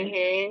horrifying.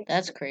 Mm-hmm.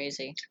 That's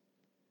crazy.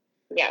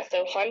 Yeah,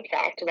 so fun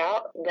fact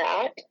about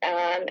that.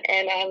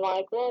 And I'm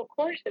like, well, of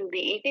course, it would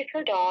be easy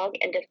for a dog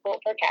and difficult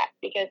for cats,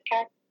 because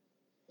cats,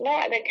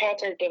 not that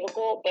cats are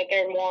difficult, but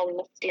they're more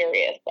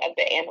mysterious of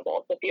the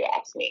animals, if you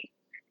ask me.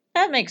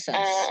 That makes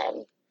sense.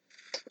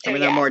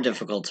 They're more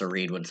difficult to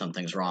read when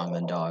something's wrong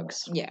than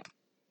dogs. Yeah.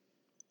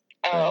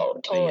 Oh,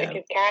 totally.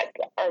 Because cats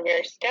are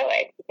very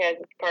stoic because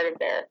it's part of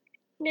their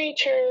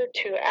nature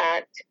to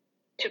act,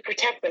 to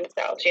protect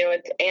themselves. You know,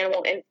 it's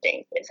animal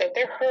instinct. And so if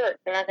they're hurt,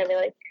 they're not going to be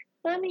like,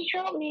 "Mommy,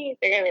 help me."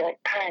 They're going to be like,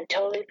 "I'm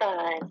totally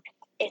fine.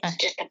 It's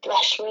just a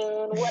flesh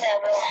wound,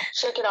 whatever.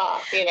 Shake it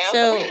off," you know?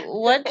 So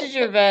what did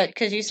your vet,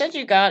 because you said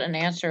you got an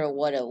answer of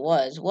what it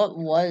was. What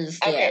was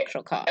the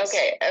actual cause?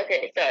 Okay,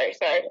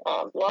 sorry.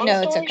 Long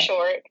story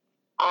short,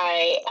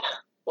 I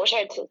wish I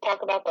had to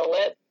talk about the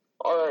lip,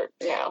 or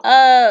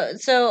no.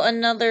 So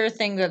another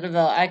thing that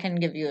I can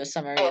give you a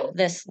summary of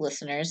this,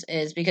 listeners,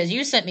 is because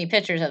you sent me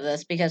pictures of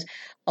this, because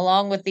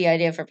along with the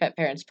idea for Pet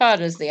Parents Pod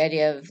is the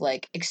idea of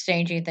like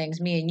exchanging things.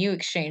 Me and you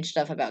exchange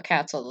stuff about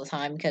cats all the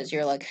time, because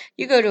you're like,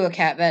 you go to a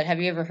cat vet, have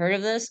you ever heard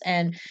of this?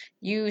 And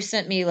you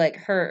sent me like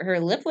her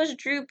lip was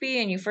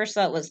droopy, and you first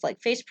thought it was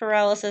like face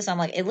paralysis. I'm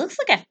like, it looks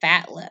like a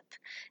fat lip.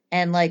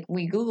 And like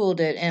we Googled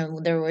it,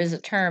 and there was a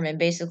term, and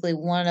basically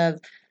one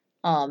of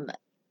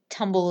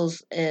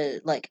Tumble's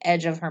like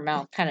edge of her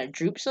mouth kind of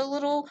droops a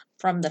little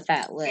from the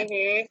fat lip.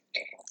 Mm-hmm.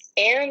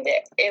 And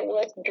it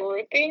was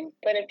drooping,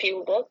 but if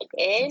you look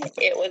in,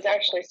 it was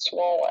actually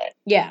swollen.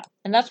 Yeah,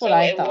 and that's what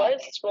I thought. It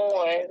was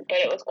swollen, but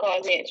it was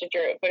causing it to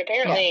droop. But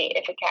apparently,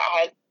 if a cat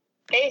has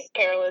face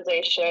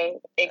paralyzation,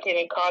 it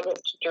can cause it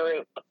to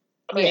droop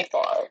pretty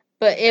far.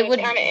 But it would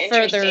kind of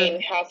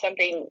interesting how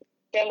something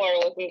similar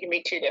looking can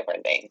be two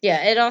different things.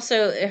 Yeah, it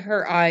also,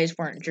 her eyes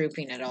weren't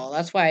drooping at all.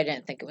 That's why I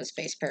didn't think it was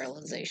face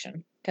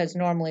paralyzation, because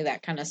normally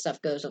that kind of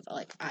stuff goes with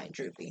like eye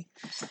droopy.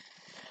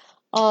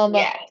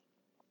 Yeah.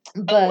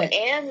 But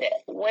and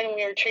when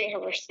we were treating her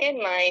for skin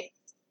mites,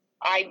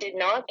 I did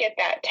not get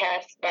that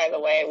test, by the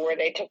way, where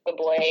they took the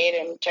blade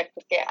and checked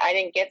the skin. I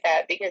didn't get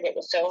that because it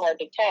was so hard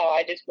to tell.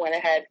 I just went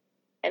ahead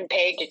and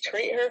paid to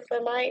treat her for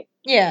mites.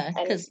 Yeah.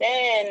 And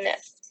then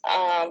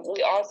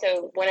we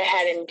also went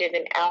ahead and did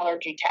an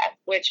allergy test,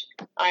 which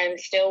I'm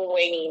still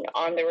waiting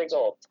on the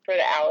results for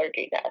the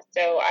allergy test.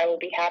 So I will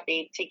be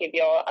happy to give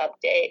you all an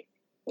update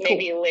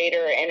maybe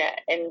later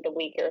in the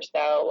week or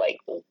so, like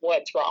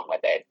what's wrong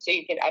with it. So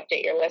you can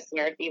update your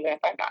listeners even if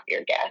I'm not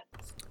your guest.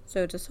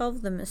 So to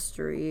solve the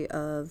mystery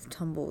of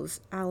Tumble's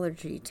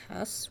allergy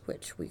tests,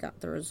 which we got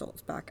the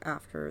results back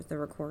after the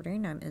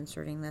recording, I'm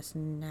inserting this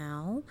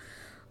now.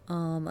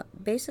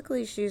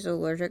 Basically, she's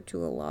allergic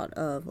to a lot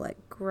of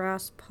like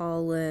grass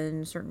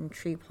pollen, certain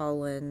tree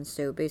pollen,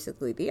 so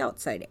basically the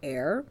outside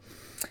air.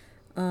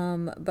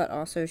 But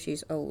also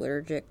she's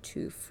allergic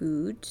to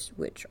foods,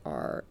 which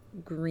are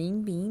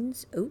green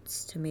beans,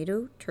 oats,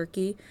 tomato,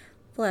 turkey,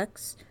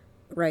 flax,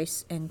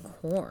 rice, and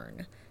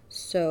corn.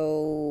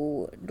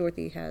 So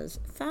Dorothy has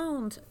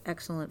found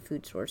excellent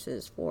food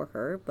sources for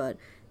her, but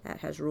that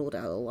has ruled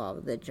out a lot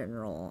of the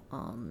general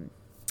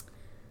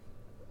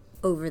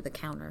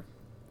over-the-counter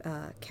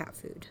cat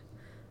food.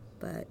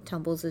 But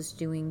Tumbles is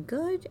doing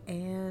good,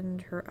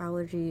 and her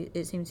allergy,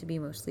 it seems to be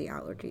mostly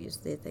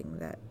allergies, the thing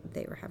that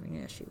they were having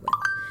an issue with.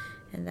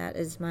 And that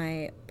is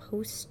my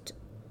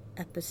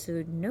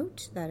post-episode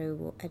note that I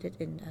will edit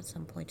in at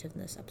some point in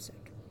this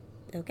episode.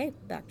 Okay,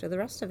 back to the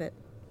rest of it.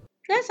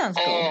 That sounds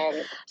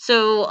cool.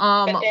 So,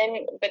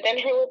 but then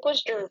her lip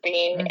was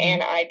drooping,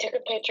 and I took a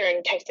picture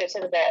and texted it to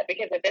the vet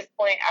because at this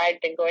point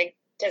I'd been going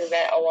to the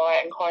vet a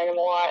lot and calling him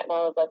a lot, and I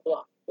was like,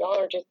 well, y'all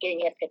are just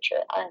getting a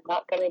picture. I'm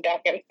not coming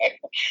back in there.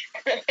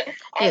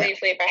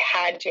 Obviously, if I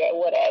had to, I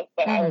would have,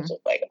 but I was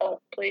just like,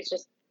 oh, please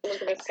just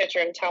look at this picture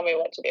and tell me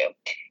what to do.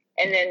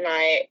 And then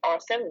my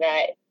awesome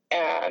vet,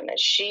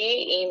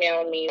 she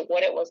emailed me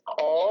what it was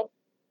called.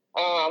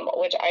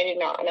 Which I did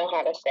not know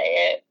how to say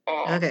it.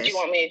 Okay. Do you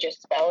want me to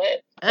just spell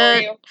it for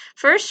you?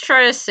 First,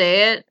 try to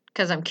say it,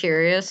 because I'm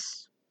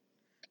curious.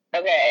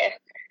 Okay.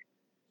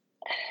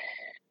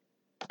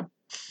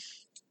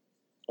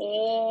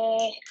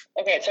 Okay,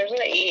 it starts with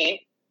an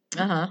E.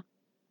 Uh-huh.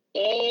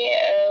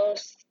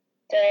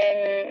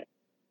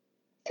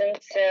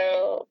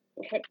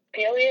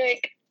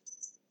 Eosinophilic.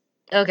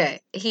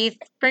 Okay, Heath,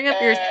 bring up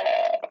your...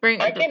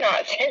 I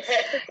cannot say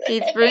this.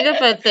 Heath, bring up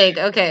a thing.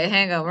 Okay,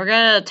 hang on. We're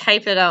going to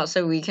type it out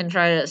so we can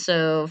try to...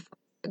 So,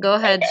 go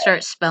ahead,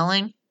 start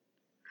spelling.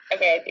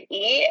 Okay, it's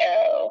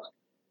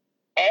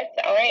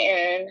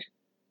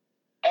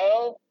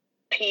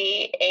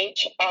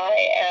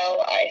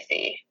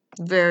EOSINOPHILIC.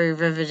 Very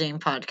riveting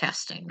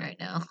podcasting right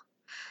now.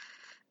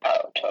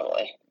 Oh,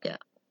 totally. Yeah.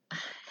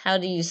 How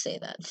do you say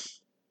that?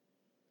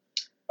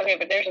 Okay,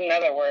 but there's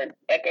another word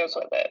that goes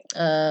with it.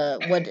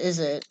 What is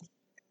it?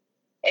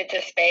 It's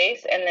a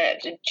space, and then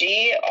it's GRANULOMA.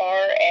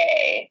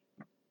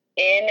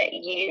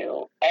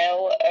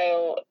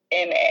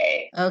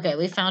 Okay,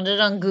 we found it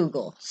on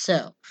Google,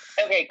 so.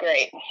 Okay,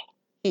 great.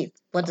 Heath,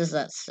 what does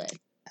that say?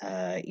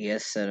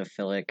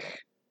 Eosinophilic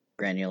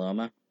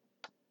granuloma.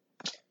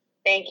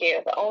 Thank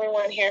you. The only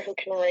one here who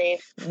can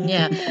read.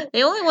 Yeah,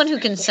 the only one who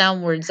can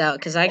sound words out,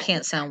 because I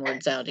can't sound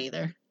words out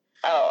either.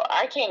 Oh,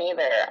 I can't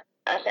either.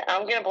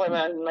 I'm going to blame it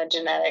on my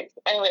genetics.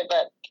 Anyway,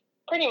 but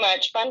pretty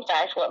much, fun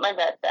fact, what my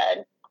vet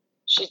said.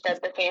 She said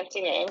the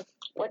fancy name,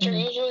 which are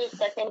usually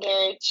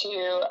secondary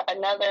to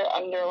another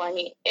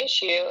underlying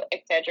issue,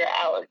 etc.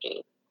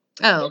 allergy.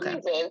 Oh, okay. The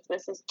news is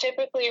this is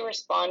typically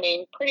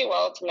responding pretty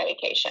well to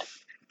medication.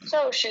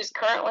 So she's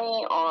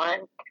currently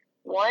on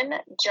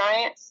one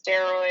giant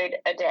steroid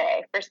a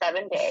day for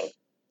 7 days.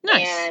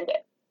 Nice. And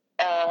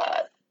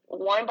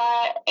one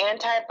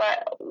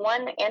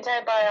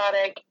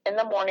antibiotic in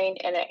the morning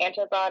and an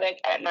antibiotic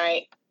at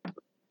night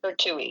for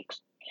 2 weeks.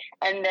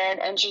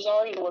 And she's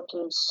already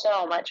looking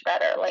so much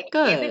better. Like,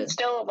 good. You can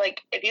still,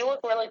 like, if you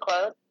look really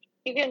close,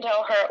 you can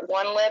tell her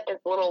one lip is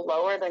a little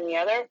lower than the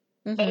other.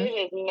 But it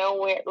is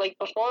nowhere, like,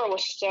 before it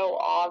was so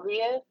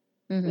obvious.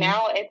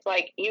 Now it's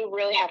like, you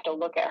really have to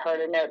look at her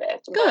to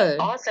notice. Good.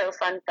 But also,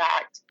 fun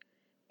fact,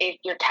 if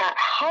your cat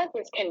has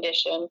this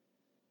condition,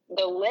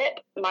 the lip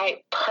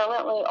might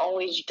permanently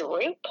always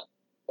droop,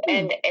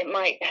 and it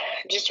might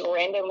just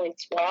randomly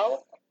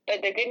swell.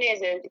 But the good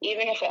news is,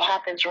 even if it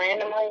happens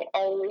randomly,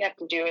 all we have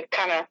to do is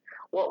kind of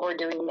what we're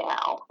doing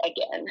now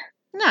again.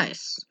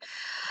 Nice.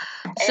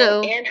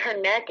 So and her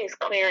neck is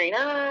clearing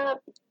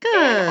up.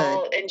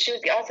 Good. And she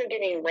was also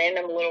getting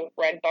random little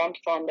red bumps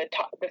on the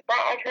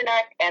front of her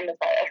neck and the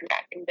side of her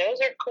neck. And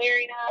those are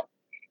clearing up,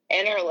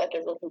 and her lip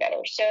is looking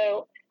better.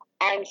 So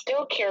I'm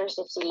still curious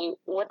to see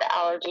what the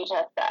allergy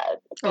test says.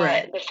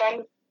 But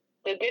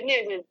the good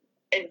news is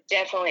it's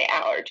definitely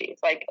allergies.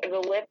 Like, the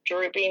lip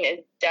drooping is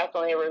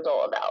definitely a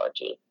result of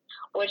allergy,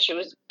 which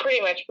was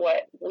pretty much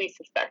what we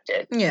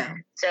suspected. Yeah.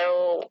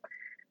 So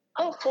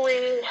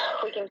hopefully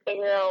we can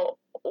figure out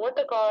what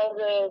the cause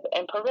is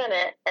and prevent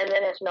it, and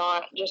then if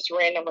not, just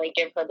randomly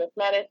give her this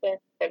medicine,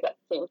 because that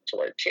seems to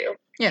work too.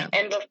 Yeah.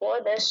 And before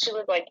this, she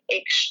was like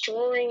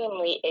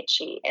extremely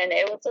itchy, and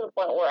it was to the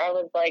point where I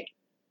was like,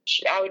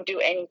 I would do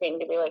anything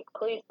to be like,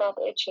 please stop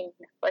itching.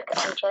 Like,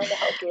 I'm trying to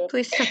help you.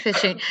 Please stop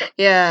itching.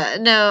 Yeah,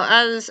 no,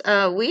 as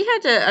we had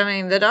to, I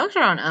mean, the dogs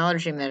are on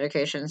allergy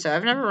medication, so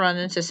I've never run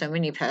into so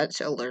many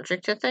pets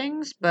allergic to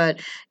things, but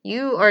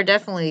you are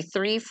definitely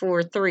 3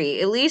 for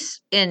 3. At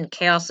least in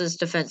Chaos's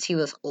defense, he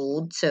was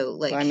old, so,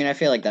 like. Well, I mean, I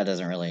feel like that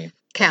doesn't really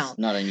count.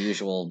 Not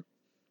unusual.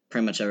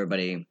 Pretty much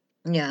everybody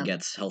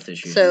gets health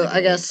issues. So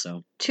I guess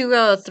 2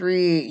 out of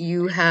 3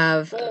 you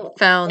have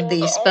found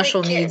the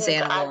special needs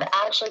animal. I've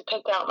actually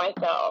picked out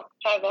myself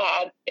have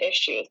had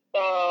issues,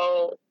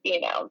 so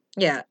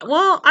Yeah,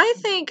 well, I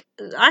think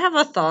I have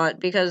a thought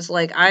because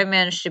like I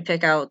managed to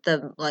pick out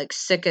the like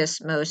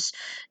sickest, most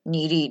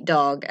needy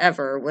dog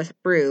ever with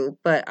Brew,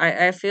 but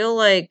I feel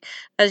like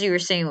as you were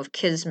saying with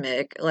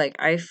Kismic, like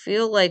I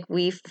feel like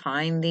we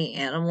find the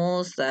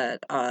animals that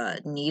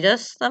need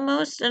us the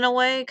most in a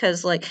way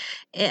because like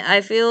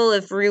I feel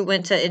if Brew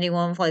went to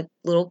anyone with like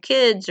little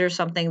kids or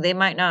something, they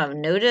might not have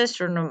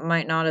noticed or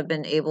might not have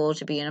been able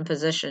to be in a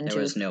position there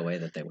was no way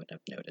that they would have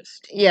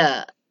noticed.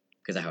 Yeah.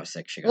 Because of how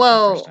sick she got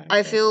the first time.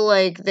 I feel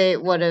like they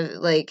would have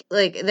like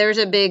there's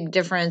a big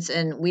difference,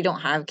 and we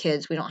don't have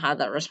kids, we don't have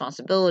that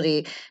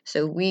responsibility,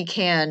 so we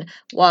can,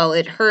 while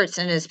it hurts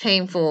and is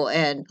painful,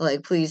 and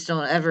like please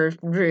don't ever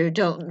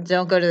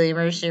don't go to the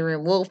emergency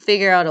room. We'll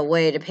figure out a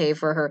way to pay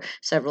for her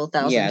several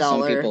 $1,000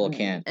 some people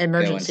can't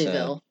emergency go into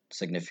bill.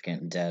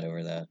 Significant debt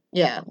over that.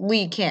 Yeah,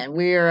 we can.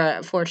 We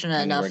are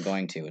fortunate enough. We're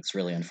going to. It's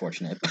really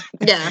unfortunate.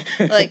 Yeah,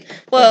 like,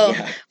 well,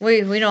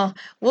 we don't.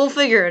 We'll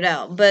figure it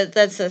out. But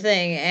that's the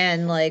thing,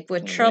 and like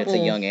with trouble,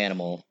 it's a young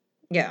animal.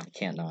 Yeah, you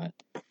can't not.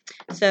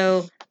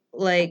 So,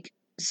 I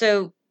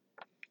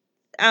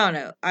don't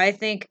know. I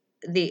think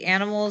the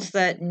animals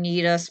that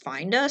need us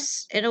find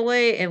us in a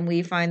way, and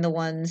we find the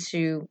ones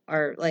who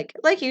are like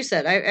you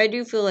said. I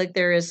do feel like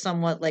there is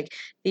somewhat like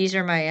these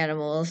are my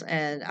animals,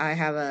 and I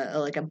have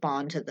a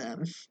bond to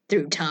them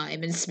through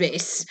time and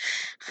space.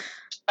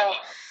 100%.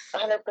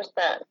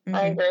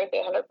 I agree with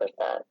you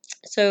 100%.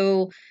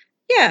 So,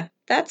 yeah,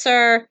 that's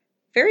our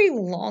very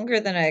longer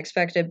than I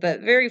expected,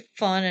 but very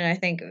fun and I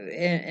think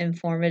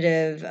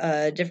informative,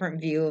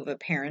 different view of a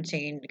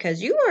parenting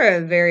because you are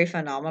a very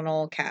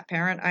phenomenal cat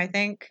parent, I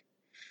think.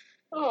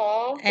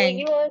 Oh, well,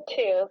 you are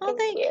too. Oh,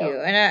 thank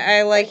you. And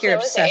I like your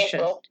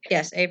obsession. April.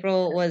 Yes,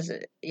 April was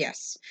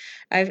yes.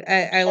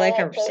 I like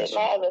her obsession.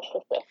 My other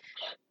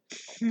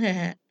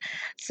sister.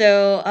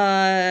 So,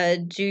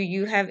 do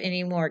you have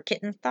any more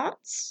kitten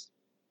thoughts?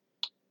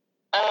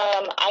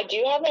 I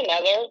do have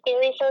another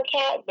theory for a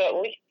cat,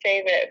 but we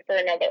save it for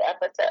another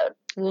episode.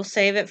 We'll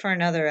save it for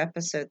another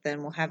episode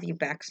then. We'll have you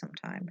back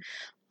sometime.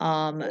 You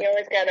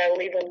always gotta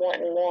leave them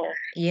wanting more.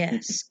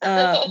 Yes.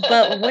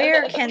 But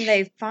where can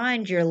they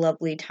find your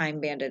lovely Time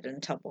Bandit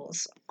and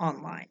Tumbles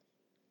online?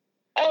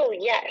 Oh,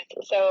 yes.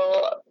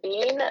 So,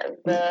 being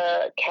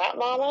the cat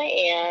mom I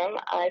am,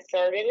 I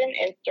started an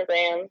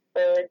Instagram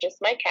for just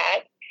my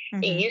cat.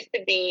 Mm-hmm. It used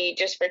to be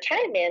just for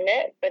Time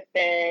Bandit, but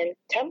then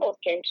Tumbles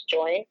came to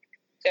join.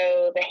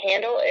 So, the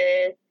handle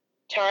is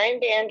Time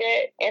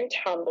Bandit and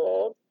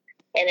Tumbles,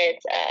 and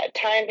it's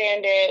Time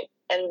Bandit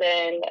and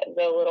then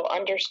the little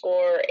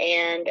underscore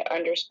and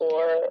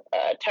underscore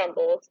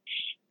Tumbles.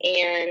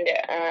 And,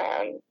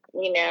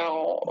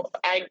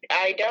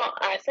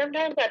 I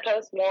sometimes I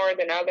post more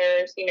than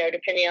others,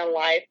 depending on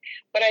life,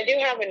 but I do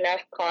have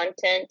enough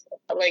content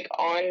like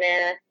on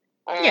there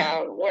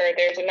where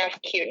there's enough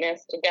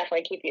cuteness to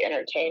definitely keep you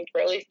entertained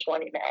for at least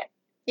 20 minutes.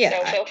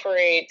 Yeah. So feel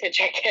free to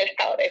check it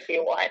out if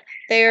you want.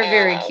 They are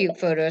very cute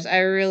photos. I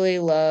really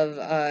love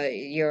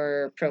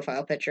your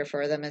profile picture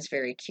for them. It's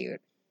very cute.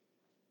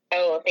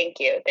 Oh, thank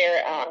you.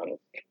 They're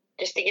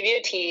just to give you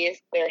a tease,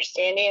 they're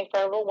standing in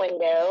front of a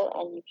window,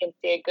 and you can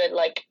see a good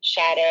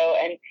shadow.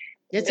 And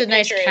it's a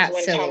nice cat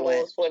when silhouette.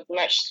 Tumbles was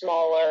much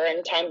smaller,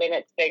 and Time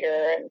Bandit's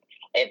bigger, and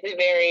it's a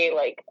very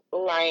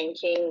Lion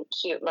King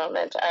cute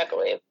moment, I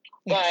believe.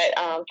 Yes.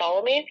 But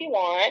follow me if you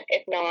want.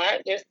 If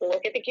not, just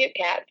look at the cute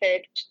cat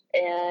pic,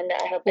 and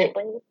I hope it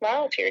brings a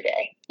smile to your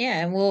day.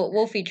 Yeah, and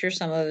we'll feature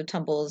some of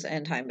Tumbles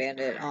and Time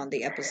Bandit on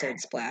the episode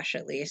splash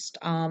at least.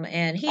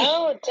 And Heath.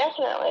 Oh,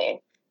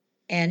 definitely.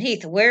 And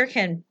Heath, where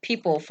can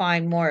people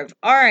find more of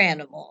our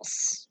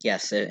animals?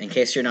 Yes, in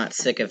case you're not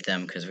sick of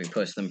them, because we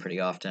post them pretty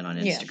often on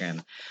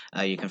Instagram.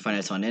 Yeah. You can find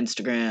us on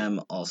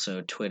Instagram,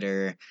 also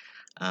Twitter,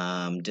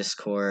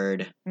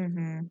 Discord,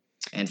 and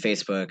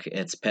Facebook.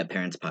 It's Pet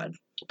Parents Pod.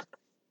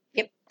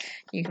 Yep,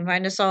 you can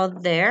find us all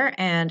there,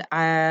 and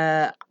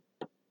I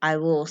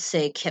will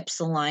say Kip's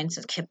the line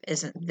since Kip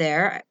isn't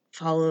there.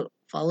 Follow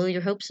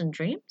your hopes and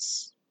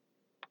dreams,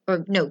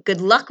 or no, good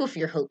luck with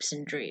your hopes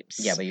and dreams.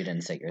 Yeah, but you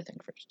didn't say your thing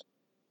first.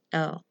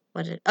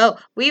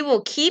 We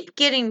will keep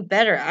getting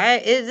better.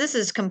 This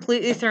is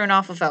completely thrown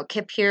off without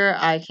Kip here.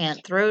 I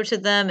can't throw to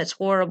them. It's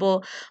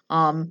horrible.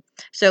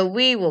 So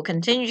we will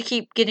continue to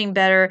keep getting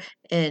better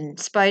in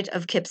spite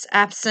of Kip's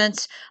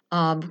absence.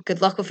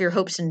 Good luck with your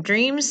hopes and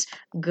dreams.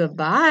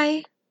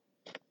 Goodbye.